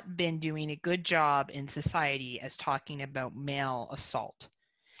not been doing a good job in society as talking about male assault.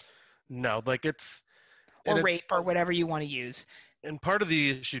 No, it's... Or rape or whatever you want to use. And part of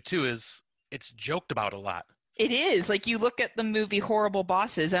the issue, too, is it's joked about a lot. It is. You look at the movie Horrible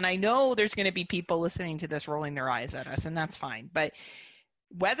Bosses, and I know there's going to be people listening to this rolling their eyes at us, and that's fine. But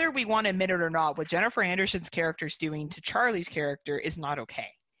whether we want to admit it or not, what Jennifer Anderson's character is doing to Charlie's character is not okay.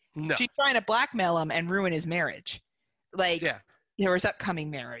 No. She's trying to blackmail him and ruin his marriage. Or his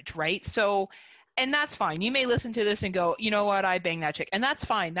upcoming marriage, right? So, and that's fine. You may listen to this and go, you know what, I banged that chick. And that's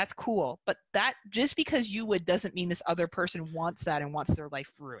fine. That's cool. But that, just because you would, doesn't mean this other person wants that and wants their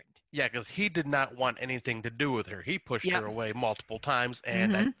life ruined. Yeah, because he did not want anything to do with her. He pushed her away multiple times.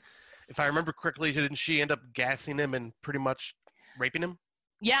 And if I remember correctly, didn't she end up gassing him and pretty much raping him?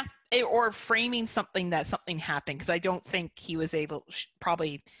 Yeah, or framing something that something happened, because I don't think he was able,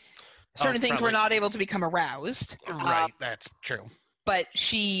 probably, certain things were not able to become aroused. Right, that's true. But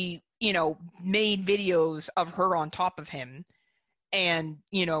she, made videos of her on top of him And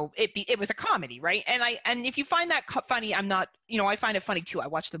it was a comedy, right? And if you find that funny, I'm not, I find it funny too. I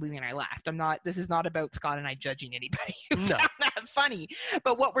watched the movie and I laughed. This is not about Scott and I judging anybody who found that funny.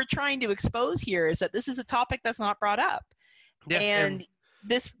 But what we're trying to expose here is that this is a topic that's not brought up. Yeah, and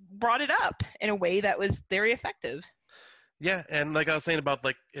this brought it up in a way that was very effective. Yeah, and like I was saying about,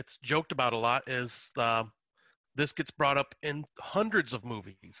 like, it's joked about a lot is this gets brought up in hundreds of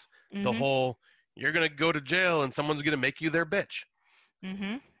movies. Mm-hmm. The whole, you're going to go to jail and someone's going to make you their bitch.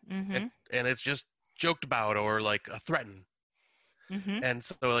 Mm-hmm. Mm-hmm. And it's just joked about or like a threaten. Mm-hmm. And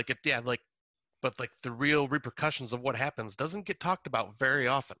so like but like the real repercussions of what happens doesn't get talked about very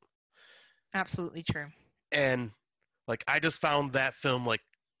often. Absolutely true. And like I just found that film, like,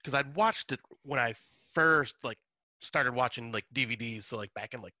 because I'd watched it when I first like started watching like DVDs, so like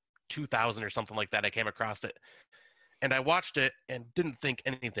back in like 2000 or something like that, I came across it, and I watched it and didn't think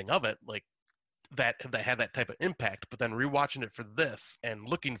anything of it, like that had that type of impact. But then rewatching it for this and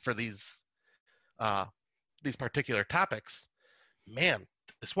looking for these particular topics, man,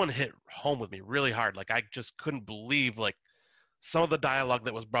 this one hit home with me really hard. Like I just couldn't believe like some of the dialogue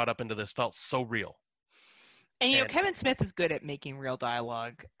that was brought up into this felt so real. And Kevin Smith is good at making real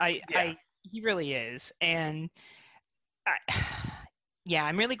dialogue. He really is. And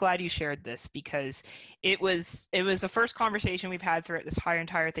I'm really glad you shared this, because it was the first conversation we've had throughout this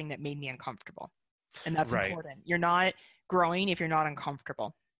entire thing that made me uncomfortable. And that's important. You're not growing if you're not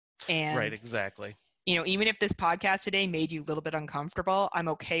uncomfortable. And right, exactly. Even if this podcast today made you a little bit uncomfortable, I'm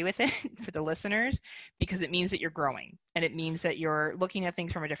okay with it for the listeners, because it means that you're growing and it means that you're looking at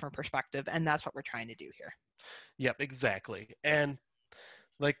things from a different perspective. And that's what we're trying to do here. Yep, exactly. And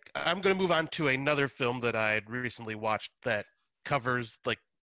like, I'm going to move on to another film that I had recently watched that covers like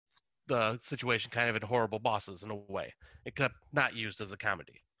the situation kind of in Horrible Bosses in a way, except not used as a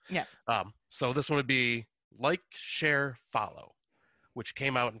comedy. Yeah. So this one would be Like, Share, Follow, which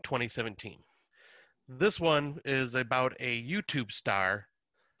came out in 2017. This one is about a YouTube star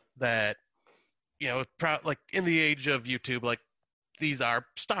that, like in the age of YouTube, like these are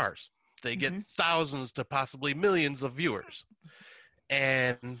stars. They get thousands to possibly millions of viewers.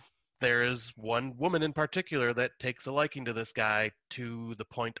 And there is one woman in particular that takes a liking to this guy to the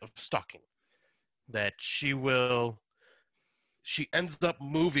point of stalking. That she ends up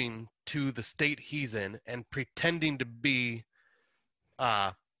moving to the state he's in and pretending to be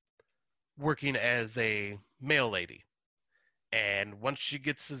working as a mail lady. And once she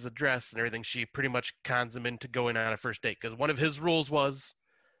gets his address and everything, she pretty much cons him into going on a first date. Because one of his rules was,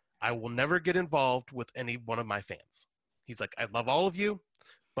 I will never get involved with any one of my fans. He's like, I love all of you,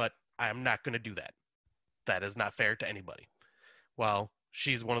 but I'm not going to do that. That is not fair to anybody. Well,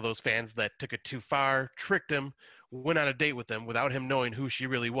 she's one of those fans that took it too far, tricked him, went on a date with him without him knowing who she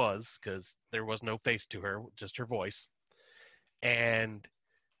really was, because there was no face to her, just her voice. And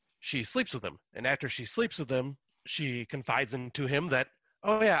she sleeps with him. And after she sleeps with him, she confides into him that,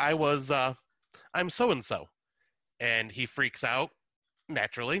 oh yeah, I'm so-and-so. And he freaks out,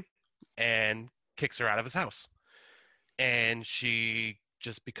 naturally, and kicks her out of his house. And she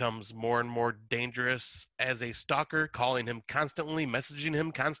just becomes more and more dangerous as a stalker, calling him constantly, messaging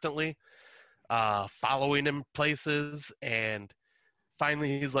him constantly, following him places. And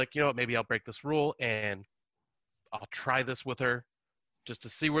finally he's like, maybe I'll break this rule and I'll try this with her just to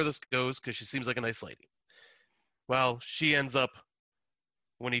see where this goes, because she seems like a nice lady. Well, she ends up,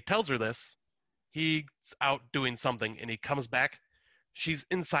 when he tells her this, he's out doing something and he comes back. She's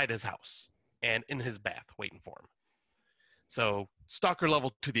inside his house and in his bath waiting for him. So stalker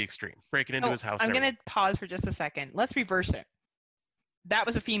level to the extreme, breaking into his house. I'm going to pause for just a second. Let's reverse it. That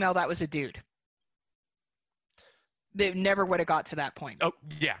was a female. That was a dude. They never would have got to that point. Oh,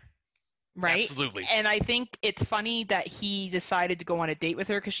 yeah. Right? Absolutely. And I think it's funny that he decided to go on a date with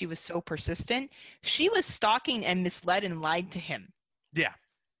her because she was so persistent. She was stalking and misled and lied to him. Yeah.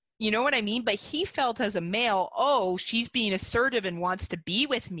 You know what I mean? But he felt as a male, oh, she's being assertive and wants to be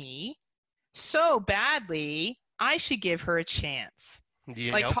with me so badly, I should give her a chance.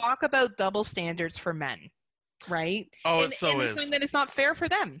 Yep. Like, talk about double standards for men, right? Oh, and, it so is. And that it's not fair for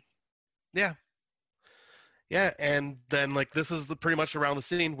them. Yeah. Yeah, and then, like, this is pretty much around the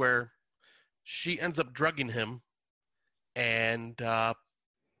scene where she ends up drugging him and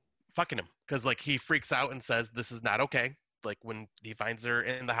fucking him. Because, like, he freaks out and says, this is not okay. Like, when he finds her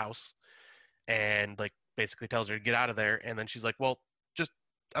in the house and, like, basically tells her to get out of there. And then she's like, well, just,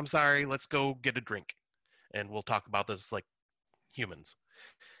 I'm sorry, let's go get a drink. And we'll talk about this like humans.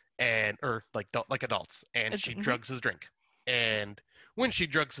 Or like adults. And she drugs his drink. And when she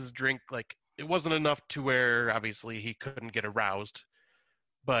drugs his drink, like, it wasn't enough to where, obviously, he couldn't get aroused.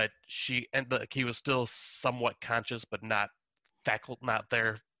 But he was still somewhat conscious, but not not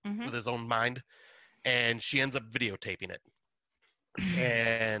there with his own mind, and she ends up videotaping it.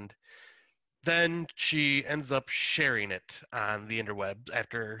 And then she ends up sharing it on the interwebs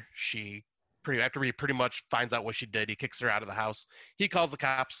after he pretty much finds out what she did. He kicks her out of the house. He calls the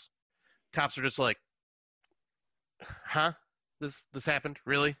cops. Cops are just like, huh? This happened?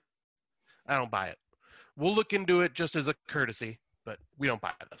 Really? I don't buy it. We'll look into it just as a courtesy, but we don't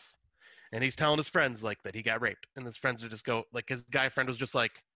buy this. And he's telling his friends like that he got raped. And his friends are just go, like, his guy friend was just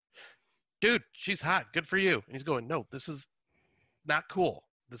like, dude, she's hot. Good for you. And he's going, no, this is not cool.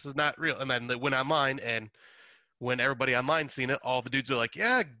 This is not real. And then they went online, and when everybody online seen it, all the dudes are like,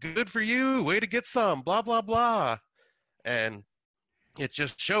 yeah, good for you. Way to get some, blah, blah, blah. And it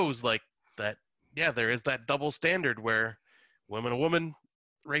just shows like that, yeah, there is that double standard where when a woman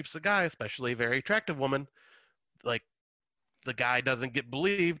rapes a guy, especially a very attractive woman, like the guy doesn't get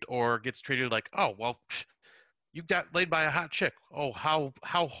believed or gets treated like, oh, well, you got laid by a hot chick. Oh, how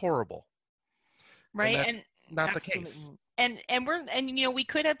horrible. Right. And that's not the case. And we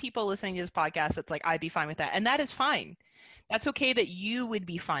could have people listening to this podcast that's like, I'd be fine with that. And that is fine. That's okay that you would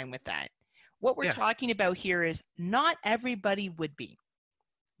be fine with that. What we're talking about here is not everybody would be.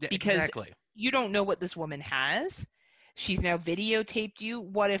 Yeah, because exactly. You don't know what this woman has. She's now videotaped you.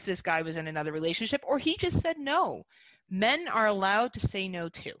 What if this guy was in another relationship or he just said no? Men are allowed to say no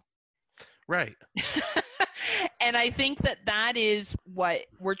too. Right. And I think that is what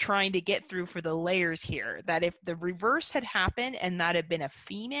we're trying to get through for the layers here. That if the reverse had happened and that had been a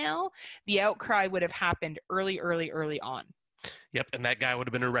female, the outcry would have happened early on. Yep, and that guy would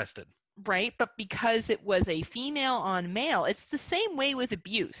have been arrested. Right? But because it was a female on male, it's the same way with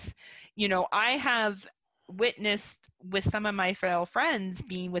abuse. I have witnessed with some of my fellow friends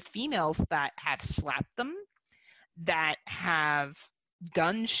being with females that have slapped them, that have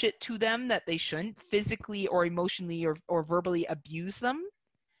done shit to them that they shouldn't, physically or emotionally or verbally abuse them.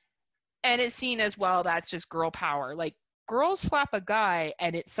 And it's seen as, well, that's just girl power. Like, girls slap a guy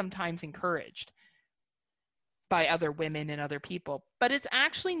and it's sometimes encouraged by other women and other people. But it's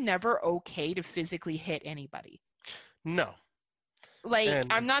actually never okay to physically hit anybody. No. Like,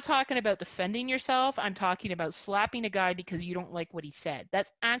 I'm not talking about defending yourself. I'm talking about slapping a guy because you don't like what he said.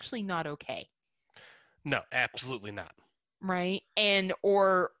 That's actually not okay. No, absolutely not. Right? And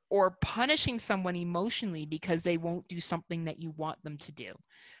or punishing someone emotionally because they won't do something that you want them to do.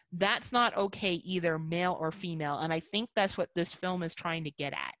 That's not okay either, male or female. And I think that's what this film is trying to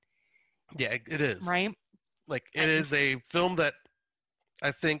get at. Yeah, it is. Right? Like, it is a film that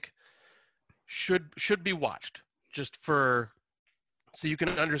I think should be watched just so you can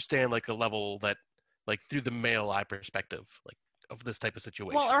understand like a level that, like, through the male eye perspective, like, of this type of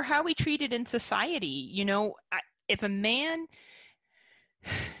situation. Well, or how we treat it in society. If a man,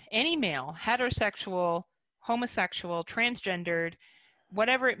 any male, heterosexual, homosexual, transgendered,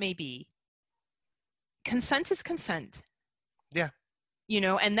 whatever it may be, consent is consent. Yeah.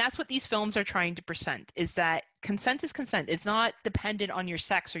 And that's what these films are trying to present, is that consent is consent. It's not dependent on your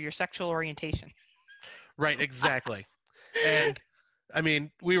sex or your sexual orientation. Right, exactly. And I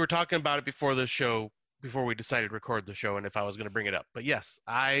mean, we were talking about it before we decided to record the show and if I was going to bring it up. But yes,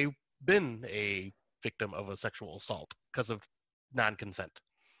 I've been a victim of a sexual assault because of non-consent.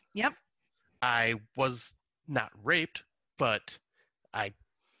 Yep. I was not raped, but I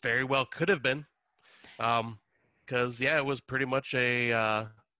very well could have been. Because, it was pretty much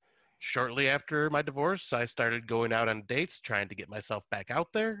shortly after my divorce, I started going out on dates, trying to get myself back out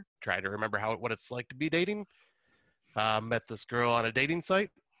there, trying to remember what it's like to be dating. Met this girl on a dating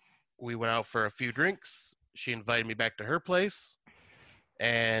site. We went out for a few drinks. She invited me back to her place.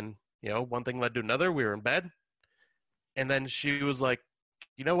 And, one thing led to another. We were in bed. And then she was like,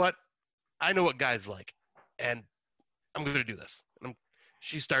 you know what? I know what guys like. And I'm going to do this. And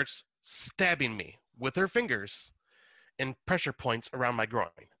she starts stabbing me with her fingers in pressure points around my groin.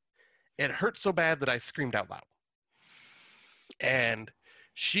 It hurt so bad that I screamed out loud. And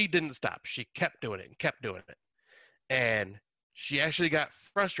she didn't stop. She kept doing it and kept doing it. And she actually got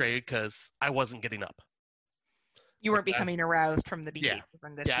frustrated because I wasn't getting up. You weren't becoming aroused from the behavior.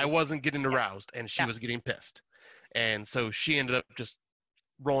 I wasn't getting aroused, and she was getting pissed. And so she ended up just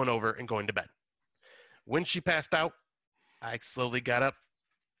rolling over and going to bed. When she passed out, I slowly got up,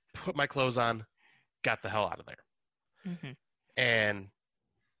 put my clothes on, got the hell out of there. Mm-hmm. And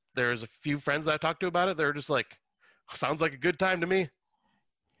there's a few friends that I talked to about it. They're just like, sounds like a good time to me.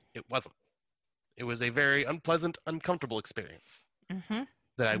 It wasn't. It was a very unpleasant, uncomfortable experience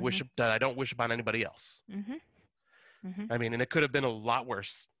that I don't wish upon anybody else. I mean, and it could have been a lot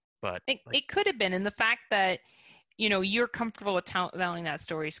worse, but it could have been. And the fact that, you're comfortable with telling that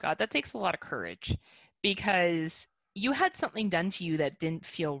story, Scott, that takes a lot of courage, because you had something done to you that didn't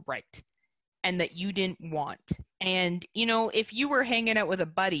feel right and that you didn't want. And, you know, if you were hanging out with a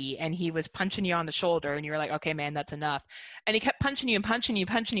buddy and he was punching you on the shoulder and you were like, okay, man, that's enough. And he kept punching you and punching you,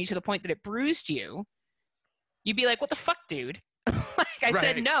 punching you to the point that it bruised you, you'd be like, what the fuck, dude? Like I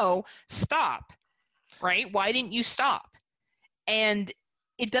said, no, stop. Right? Why didn't you stop? And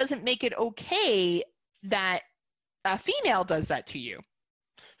it doesn't make it okay that a female does that to you.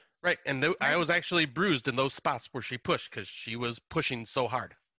 Right. And I was actually bruised in those spots where she pushed because she was pushing so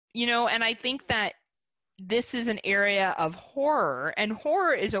hard. You know, and I think that this is an area of horror, and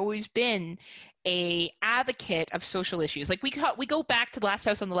horror has always been a advocate of social issues. Like we go back to The Last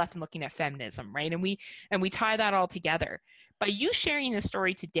House on the Left and looking at feminism, right? And we tie that all together. By you sharing this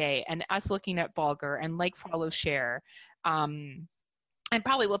story today and us looking at Vulgar and Like, Follow, Share, and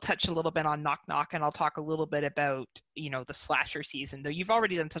probably we'll touch a little bit on Knock Knock, and I'll talk a little bit about, you know, the slasher season, though you've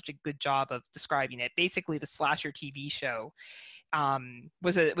already done such a good job of describing it. Basically, the slasher TV show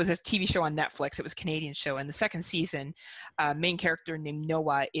was a TV show on Netflix. It was a Canadian show, and the second season, main character named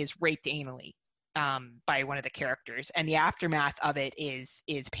Noah is raped anally by one of the characters, and the aftermath of it is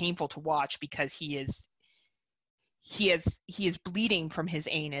painful to watch because he is bleeding from his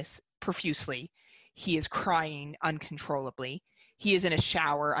anus profusely. He is crying uncontrollably. He is in a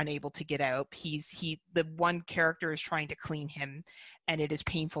shower, unable to get out. The one character is trying to clean him, and it is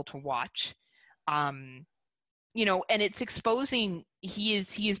painful to watch. You know, and it's exposing he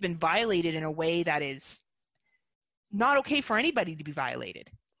has been violated in a way that is not okay for anybody to be violated.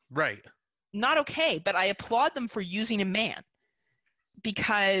 Right. Not okay, but I applaud them for using a man,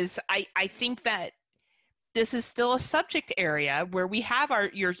 because I think that this is still a subject area where we have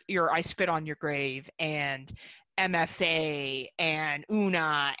your I Spit on Your Grave and MFA and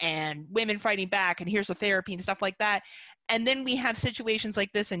Una and Women Fighting Back and Here's the Therapy and stuff like that. And then we have situations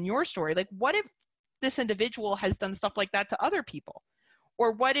like this in your story. Like, what if this individual has done stuff like that to other people?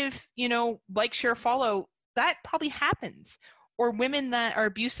 Or what if, you know, Like, Share, Follow, that probably happens. Or women that are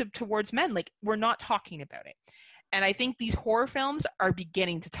abusive towards men. Like, we're not talking about it. And I think these horror films are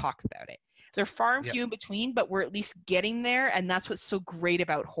beginning to talk about it. They're far and few in between, but we're at least getting there, and that's what's so great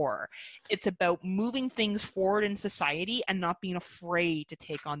about horror. It's about moving things forward in society and not being afraid to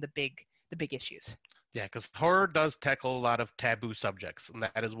take on the big issues. Yeah, because horror does tackle a lot of taboo subjects, and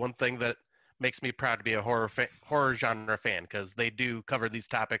that is one thing that makes me proud to be a horror genre fan, because they do cover these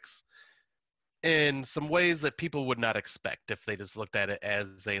topics in some ways that people would not expect if they just looked at it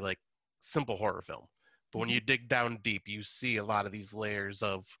as a like simple horror film. But when you dig down deep, you see a lot of these layers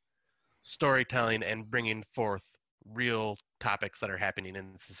of storytelling and bringing forth real topics that are happening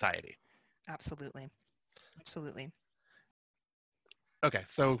in society. Absolutely. Okay,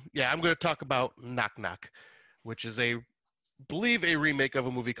 so yeah, I'm going to talk about Knock Knock, which is believe a remake of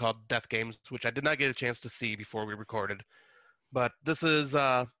a movie called Death Games, which I did not get a chance to see before we recorded. But this is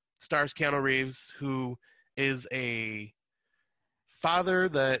stars Keanu Reeves, who is a father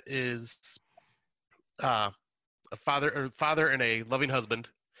that is a father and a loving husband.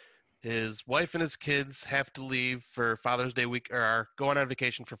 His wife and his kids have to leave for Father's Day week, or are going on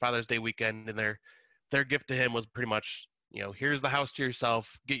vacation for Father's Day weekend, and their gift to him was pretty much, you know, here's the house to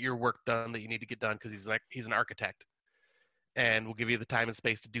yourself, get your work done that you need to get done, because he's an architect, and we'll give you the time and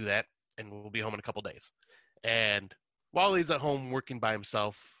space to do that, and we'll be home in a couple days. And while he's at home working by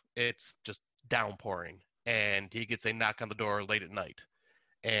himself, it's just downpouring, and he gets a knock on the door late at night,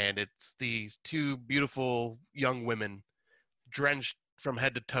 and it's these two beautiful young women drenched from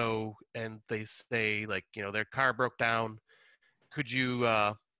head to toe, and they say, like, you know, their car broke down. Could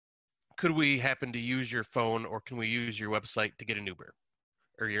we happen to use your phone, or can we use your website to get an Uber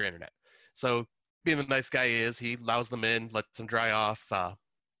or your internet? So being the nice guy he is, he allows them in, lets them dry off,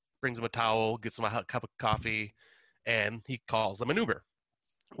 brings them a towel, gets them a hot cup of coffee, and he calls them an Uber.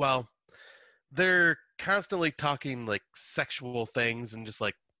 Well, they're constantly talking like sexual things and just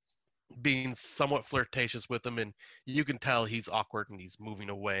like being somewhat flirtatious with him, and you can tell he's awkward and he's moving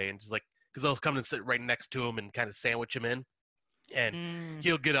away, and just like, because they'll come and sit right next to him and kind of sandwich him in, and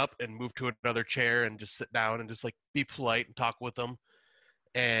he'll get up and move to another chair and just sit down and just like be polite and talk with them.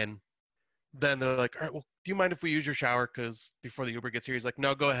 And then they're like, all right, well, do you mind if we use your shower? Because before the Uber gets here, he's like,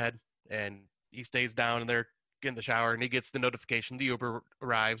 no, go ahead. And he stays down, and they're getting the shower, and he gets the notification the Uber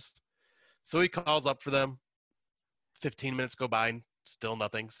arrives. So he calls up for them. 15 minutes go by, and still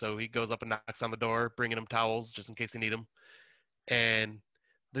nothing. So he goes up and knocks on the door, bringing them towels just in case they need them. And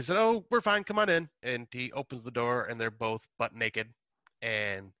they said, oh, we're fine, come on in. And he opens the door, and they're both butt naked.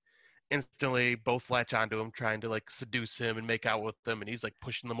 And instantly both latch onto him, trying to like seduce him and make out with them. And he's like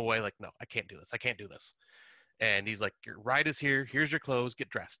pushing them away, like, no, I can't do this. And he's like, your ride is here. Here's your clothes. Get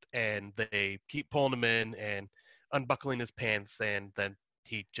dressed. And they keep pulling him in. And unbuckling his pants, and then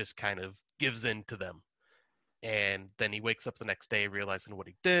he just kind of gives in to them. And then he wakes up the next day realizing what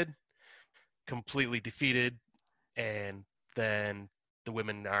he did, completely defeated, and then the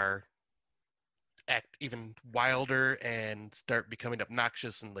women act even wilder and start becoming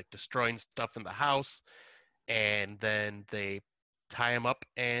obnoxious and like destroying stuff in the house. And then they tie him up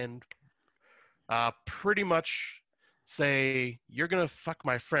and pretty much say, "You're gonna fuck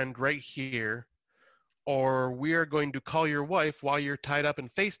my friend right here, or we are going to call your wife while you're tied up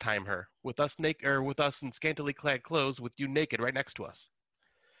and FaceTime her with us naked, or with us in scantily clad clothes, with you naked right next to us."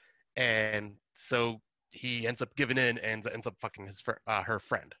 And so he ends up giving in and ends up fucking her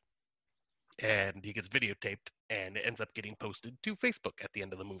friend. And he gets videotaped, and it ends up getting posted to Facebook at the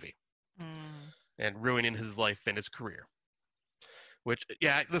end of the movie, and ruining his life and his career. Which,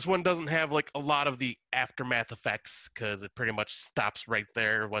 yeah, this one doesn't have like a lot of the aftermath effects because it pretty much stops right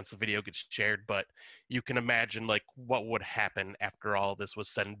there once the video gets shared. But you can imagine like what would happen after all this was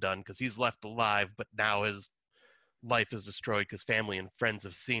said and done, because he's left alive, but now his life is destroyed because family and friends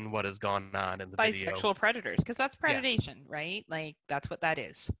have seen what has gone on in the by video. sexual predators, because that's predation, right? Like that's what that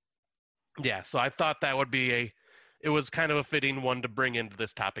is. Yeah, so I thought that would be it was kind of a fitting one to bring into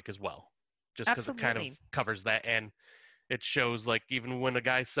this topic as well, just because it kind of covers that, and it shows like even when a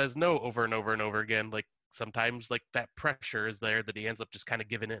guy says no over and over and over again, like sometimes like that pressure is there that he ends up just kind of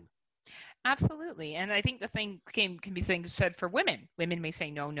giving in. Absolutely. And I think the thing can be said for women. Women may say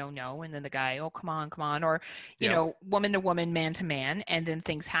no, no, no, and then the guy, oh, come on, or you know, woman to woman, man to man, and then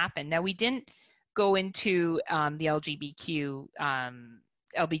things happen. Now we didn't go into the LGBTQ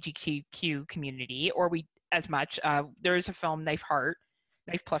community, or we as much. There is a film, Knife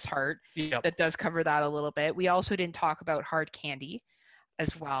Plus Heart, that does cover that a little bit. We also didn't talk about Hard Candy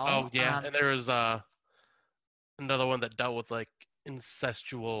as well. Oh yeah, and there was another one that dealt with like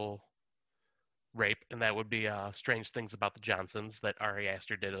incestual rape, and that would be Strange Things About the Johnsons that Ari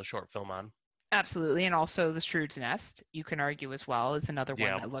Aster did a short film on. Absolutely, and also The Shrews Nest, you can argue as well, is another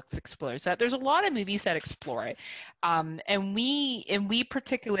one that explores that. There's a lot of movies that explore it, and we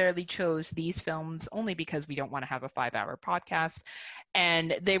particularly chose these films only because we don't want to have a 5-hour podcast,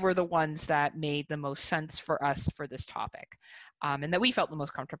 and they were the ones that made the most sense for us for this topic, and that we felt the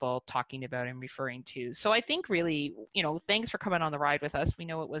most comfortable talking about and referring to. So I think really, you know, thanks for coming on the ride with us. We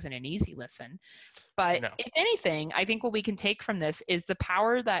know it wasn't an easy listen. But if anything, I think what we can take from this is the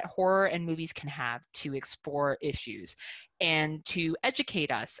power that horror and movies can have to explore issues and to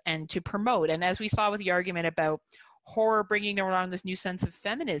educate us and to promote. And as we saw with the argument about horror bringing around this new sense of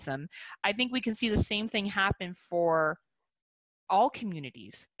feminism, I think we can see the same thing happen for all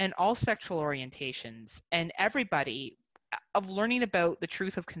communities and all sexual orientations and everybody, of learning about the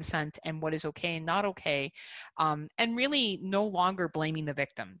truth of consent and what is okay and not okay, and really no longer blaming the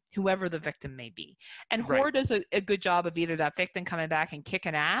victim, whoever the victim may be. And horror does a good job of either that victim coming back and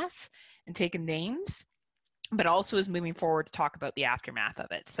kicking ass and taking names, but also is moving forward to talk about the aftermath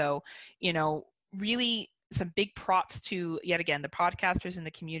of it. So, you know, really some big props to, yet again, the podcasters in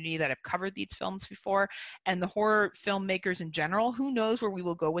the community that have covered these films before, and the horror filmmakers in general. Who knows where we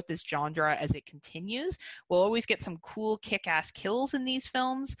will go with this genre as it continues. We'll always get some cool kick-ass kills in these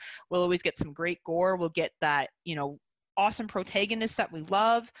films. We'll always get some great gore. We'll get that, you know, awesome protagonists that we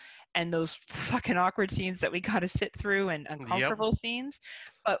love, and those fucking awkward scenes that we got to sit through, and uncomfortable scenes.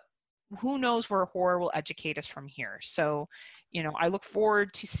 But who knows where horror will educate us from here. So, you know, I look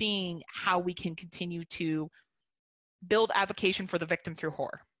forward to seeing how we can continue to build advocacy for the victim through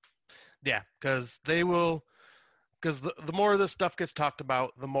horror. Yeah, because the more this stuff gets talked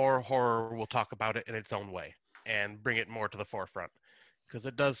about, the more horror will talk about it in its own way and bring it more to the forefront. Because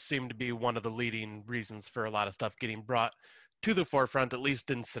it does seem to be one of the leading reasons for a lot of stuff getting brought to the forefront, at least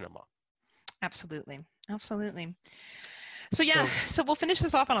in cinema. Absolutely. Absolutely. So yeah, so we'll finish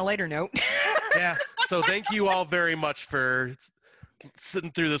this off on a lighter note. Yeah. So thank you all very much for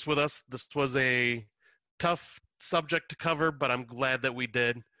sitting through this with us. This was a tough subject to cover, but I'm glad that we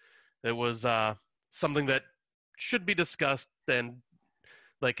did. It was something that should be discussed, and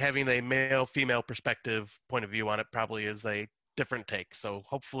like having a male-female perspective point of view on it probably is a different take. So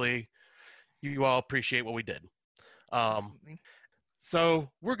hopefully you all appreciate what we did. So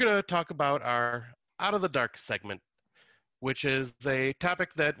we're going to talk about our Out of the Dark segment, which is a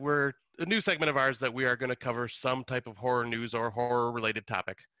topic that a new segment of ours that we are going to cover some type of horror news or horror related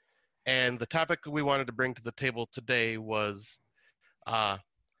topic. And the topic we wanted to bring to the table today was the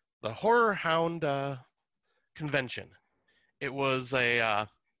Horror Hound convention. It was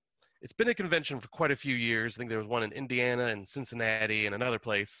it's been a convention for quite a few years. I think there was one in Indiana and Cincinnati and another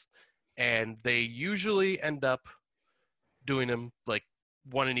place. And they usually end up doing them like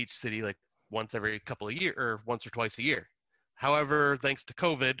one in each city, like once every couple of years, or once or twice a year. However, thanks to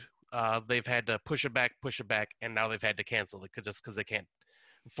COVID, they've had to push it back, and now they've had to cancel it just because they can't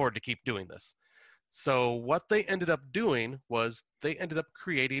afford to keep doing this. So what they ended up doing was they ended up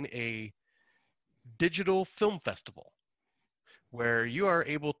creating a digital film festival where you are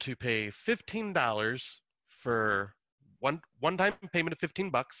able to pay $15 for one-time payment of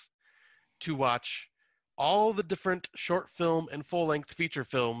 $15 to watch all the different short film and full-length feature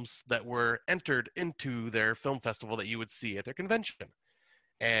films that were entered into their film festival that you would see at their convention.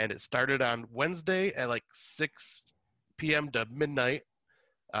 And it started on Wednesday at like 6 p.m. to midnight,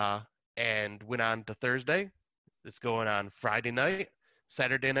 and went on to Thursday. It's going on Friday night,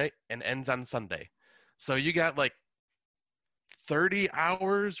 Saturday night, and ends on Sunday. So you got like 30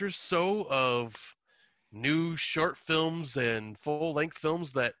 hours or so of new short films and full-length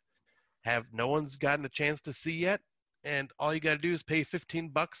films that no one's gotten a chance to see yet, and all you got to do is pay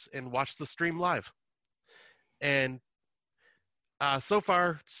 $15 and watch the stream live. And so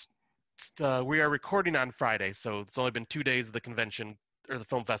far, we are recording on Friday, so it's only been 2 days of the convention or the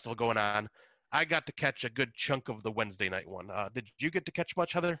film festival going on. I got to catch a good chunk of the Wednesday night one. Did you get to catch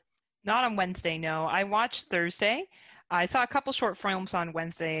much, Heather? Not on Wednesday, no. I watched Thursday. I saw a couple short films on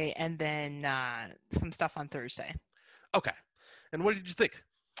Wednesday, and then some stuff on Thursday. Okay. And what did you think?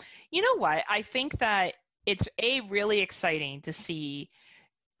 You know what? I think that it's really exciting to see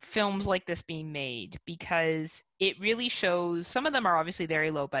films like this being made, because it really shows, some of them are obviously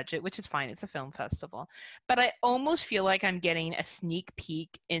very low budget, which is fine, it's a film festival, but I almost feel like I'm getting a sneak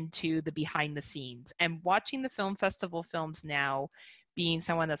peek into the behind the scenes. And watching the film festival films now, being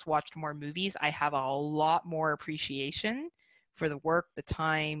someone that's watched more movies, I have a lot more appreciation for the work, the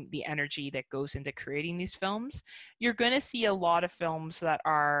time, the energy that goes into creating these films. You're going to see a lot of films that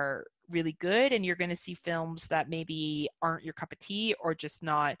are really good, and you're going to see films that maybe aren't your cup of tea or just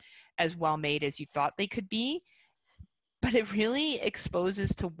not as well made as you thought they could be. But it really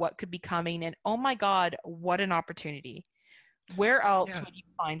exposes to what could be coming, and oh my God, what an opportunity. Where else would you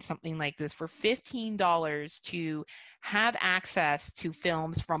find something like this for $15 to have access to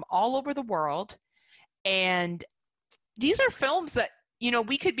films from all over the world? And these are films that,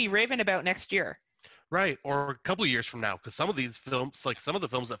 we could be raving about next year. Right, or a couple of years from now, because some of these films, like some of the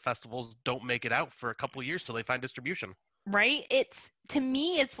films at festivals, don't make it out for a couple of years till they find distribution. Right? To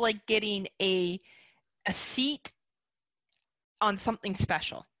me, it's like getting a seat on something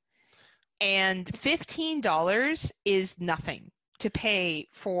special. And $15 is nothing to pay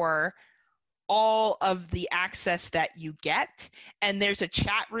for all of the access that you get. And there's a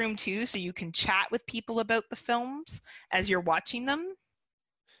chat room too, so you can chat with people about the films as you're watching them.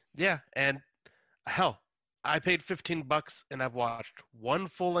 Yeah, and hell, I paid $15 and I've watched one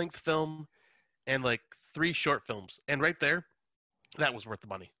full-length film and like 3 short films. And right there, that was worth the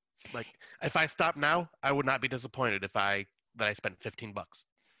money. Like, if I stop now, I would not be disappointed that I spent $15.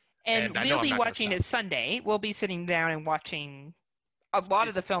 And we'll be watching it Sunday. We'll be sitting down and watching a lot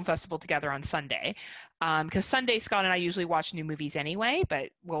of the film festival together on Sunday. Because Sunday, Scott and I usually watch new movies anyway, but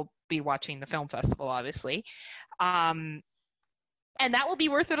we'll be watching the film festival, obviously. And that will be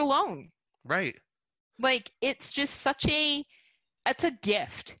worth it alone. Right. Like, it's just it's a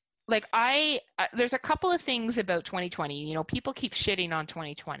gift. Like, there's a couple of things about 2020. People keep shitting on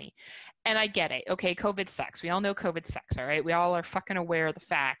 2020. And I get it. Okay, COVID sucks. We all know COVID sucks, all right? We all are fucking aware of the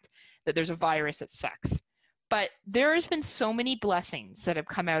fact that there's a virus that sucks. But there has been so many blessings that have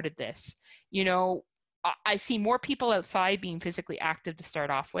come out of this. I see more people outside being physically active to start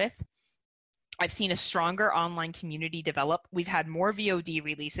off with. I've seen a stronger online community develop. We've had more VOD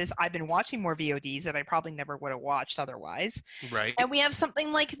releases. I've been watching more VODs that I probably never would have watched otherwise. Right. And we have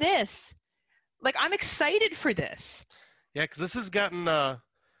something like this. Like, I'm excited for this. Yeah, because this has gotten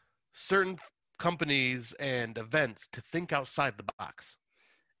certain companies and events to think outside the box.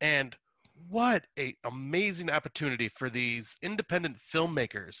 And what an amazing opportunity for these independent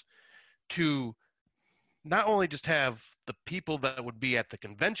filmmakers to not only just have the people that would be at the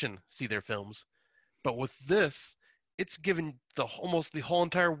convention see their films, but with this, it's given almost the whole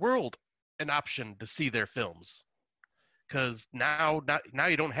entire world an option to see their films. Because now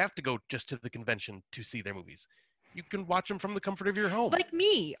you don't have to go just to the convention to see their movies. You can watch them from the comfort of your home. Like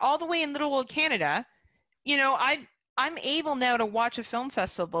me, all the way in little old Canada, I'm able now to watch a film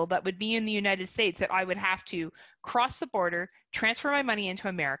festival that would be in the United States that I would have to cross the border, transfer my money into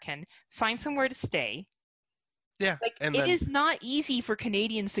American, find somewhere to stay. Yeah. Like, it is not easy for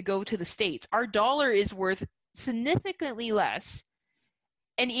Canadians to go to the States. Our dollar is worth significantly less.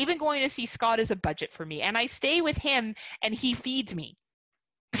 And even going to see Scott is a budget for me. And I stay with him and he feeds me.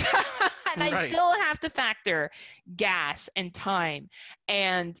 And I still have to factor gas and time.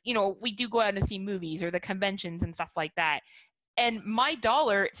 And, we do go out and see movies or the conventions and stuff like that. And my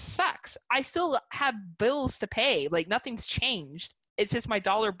dollar sucks. I still have bills to pay. Like, nothing's changed. It's just my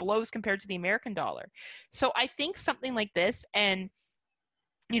dollar blows compared to the American dollar. So I think something like this, and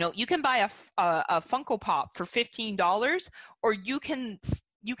you can buy a Funko Pop for $15, or you can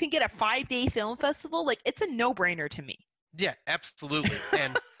get a 5-day film festival. Like, it's a no-brainer to me. Yeah, absolutely.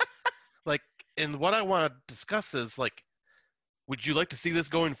 And and what I want to discuss is would you like to see this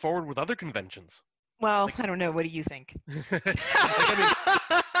going forward with other conventions? Well, I don't know. What do you think?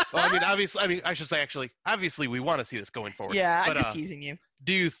 Obviously, we want to see this going forward. Yeah, I'm just teasing you.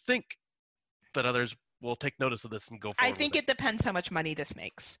 Do you think that others will take notice of this and go forward? I think it depends how much money this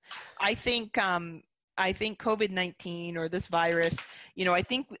makes. I think COVID-19 or this virus,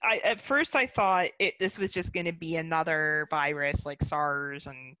 at first I thought this was just going to be another virus like SARS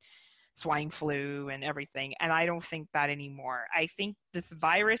and swine flu and everything. And I don't think that anymore. I think this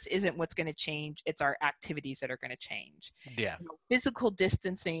virus isn't what's going to change. It's our activities that are going to change. Yeah. Physical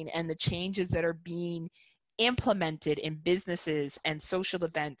distancing and the changes that are being implemented in businesses and social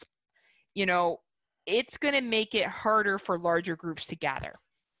events, it's going to make it harder for larger groups to gather.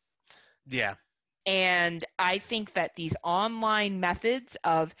 Yeah. And I think that these online methods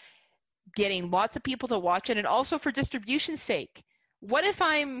of getting lots of people to watch it, and also for distribution's sake, what if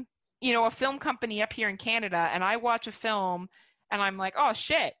I'm, a film company up here in Canada and I watch a film and I'm like, oh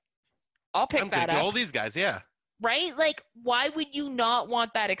shit, I'll pick that up. All these guys, yeah. Right? Like, why would you not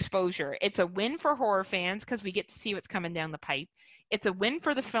want that exposure? It's a win for horror fans because we get to see what's coming down the pipe. It's a win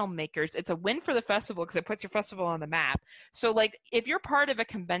for the filmmakers. It's a win for the festival because it puts your festival on the map. So, if you're part of a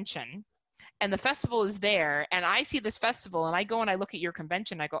convention and the festival is there and I see this festival and I go and I look at your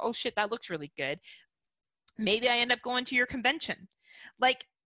convention, I go, oh shit, that looks really good. Maybe I end up going to your convention.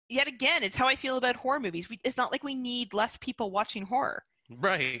 Yet again, it's how I feel about horror movies. It's not like we need less people watching horror.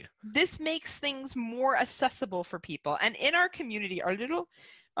 Right. This makes things more accessible for people. And in our community, our little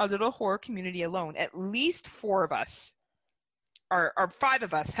horror community alone, at least 4 of us, or 5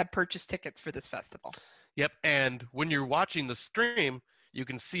 of us, have purchased tickets for this festival. Yep. And when you're watching the stream, you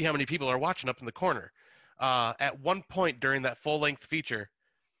can see how many people are watching up in the corner. At one point during that full-length feature,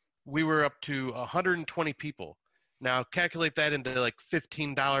 we were up to 120 people. Now, calculate that into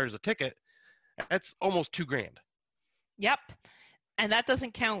 $15 a ticket. That's almost $2,000. Yep. And that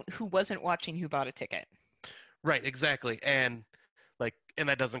doesn't count who wasn't watching who bought a ticket. Right, exactly. And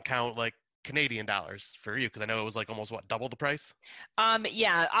that doesn't count Canadian dollars for you, because I know it was almost double the price.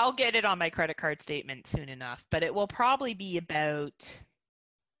 Yeah, I'll get it on my credit card statement soon enough, but it will probably be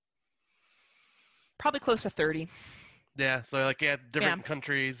probably close to 30. Yeah, so different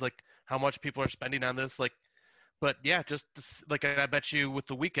countries, how much people are spending on this, but yeah, just I bet you with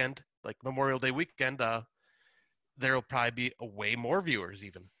the weekend, Memorial Day weekend, there'll probably be way more viewers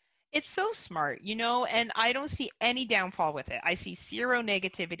even. It's so smart, and I don't see any downfall with it. I see zero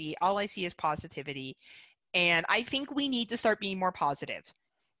negativity. All I see is positivity. And I think we need to start being more positive.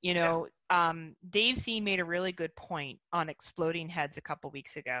 Dave C. made a really good point on exploding heads a couple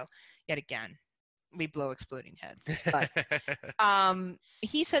weeks ago. Yet again, we blow exploding heads. But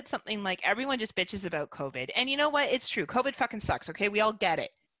he said something like, everyone just bitches about COVID. And you know what? It's true. COVID fucking sucks, okay? We all get it,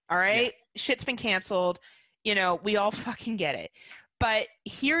 all right? Yeah. Shit's been canceled. We all fucking get it. But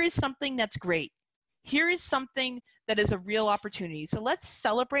here is something that's great. Here is something that is a real opportunity. So let's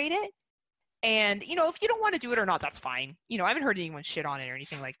celebrate it. And, if you don't want to do it or not, that's fine. I haven't heard anyone shit on it or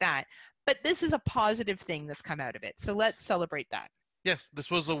anything like that. But this is a positive thing that's come out of it. So let's celebrate that. Yes,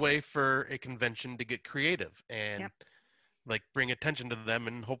 this was a way for a convention to get creative and bring attention to them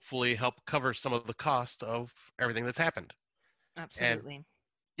and hopefully help cover some of the cost of everything that's happened. Absolutely.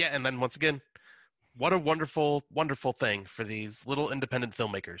 And then once again, what a wonderful, wonderful thing for these little independent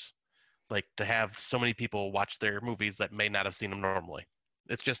filmmakers, to have so many people watch their movies that may not have seen them normally.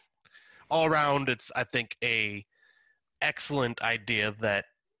 It's just all around, it's, I think, a excellent idea that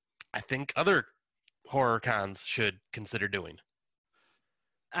I think other horror cons should consider doing.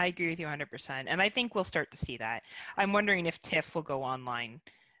 I agree with you 100%. And I think we'll start to see that. I'm wondering if TIFF will go online,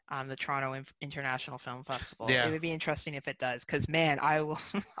 the Toronto International Film Festival. Yeah. It would be interesting if it does, because, man, I'll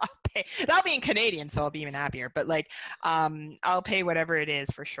pay. That'll be in Canadian, so I'll be even happier. But, I'll pay whatever it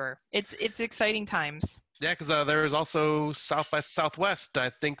is for sure. It's exciting times. Yeah, because there was also South by Southwest.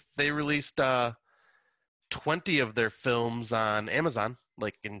 I think they released 20 of their films on Amazon.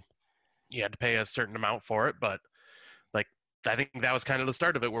 And you had to pay a certain amount for it, but I think that was kind of the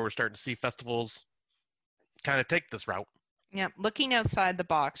start of it, where we're starting to see festivals kind of take this route. Yeah, looking outside the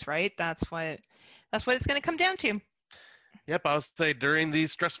box, right? That's what it's going to come down to. Yep, I would say during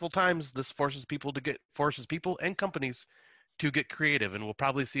these stressful times, this forces people and companies to get creative, and we'll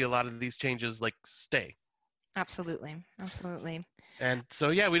probably see a lot of these changes stay. Absolutely. And so,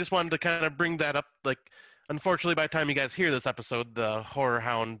 yeah, we just wanted to kind of bring that up. Unfortunately, by the time you guys hear this episode, the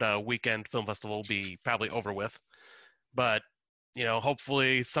Horrorhound Weekend Film Festival will be probably over with. But,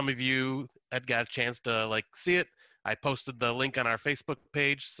 hopefully some of you had got a chance to see it. I posted the link on our Facebook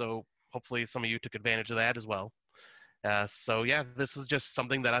page, so hopefully some of you took advantage of that as well. So, yeah, this is just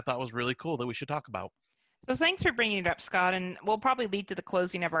something that I thought was really cool that we should talk about. So thanks for bringing it up, Scott, and we'll probably lead to the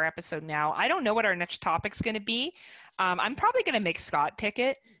closing of our episode now. I don't know what our next topic's going to be. I'm probably going to make Scott pick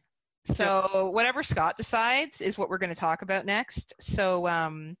it. So whatever Scott decides is what we're going to talk about next. So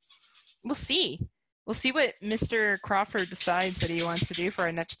we'll see. We'll see what Mr. Crawford decides that he wants to do for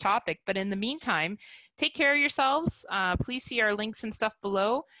our next topic. But in the meantime, take care of yourselves. Please see our links and stuff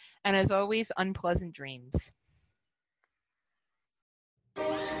below. And as always, unpleasant dreams.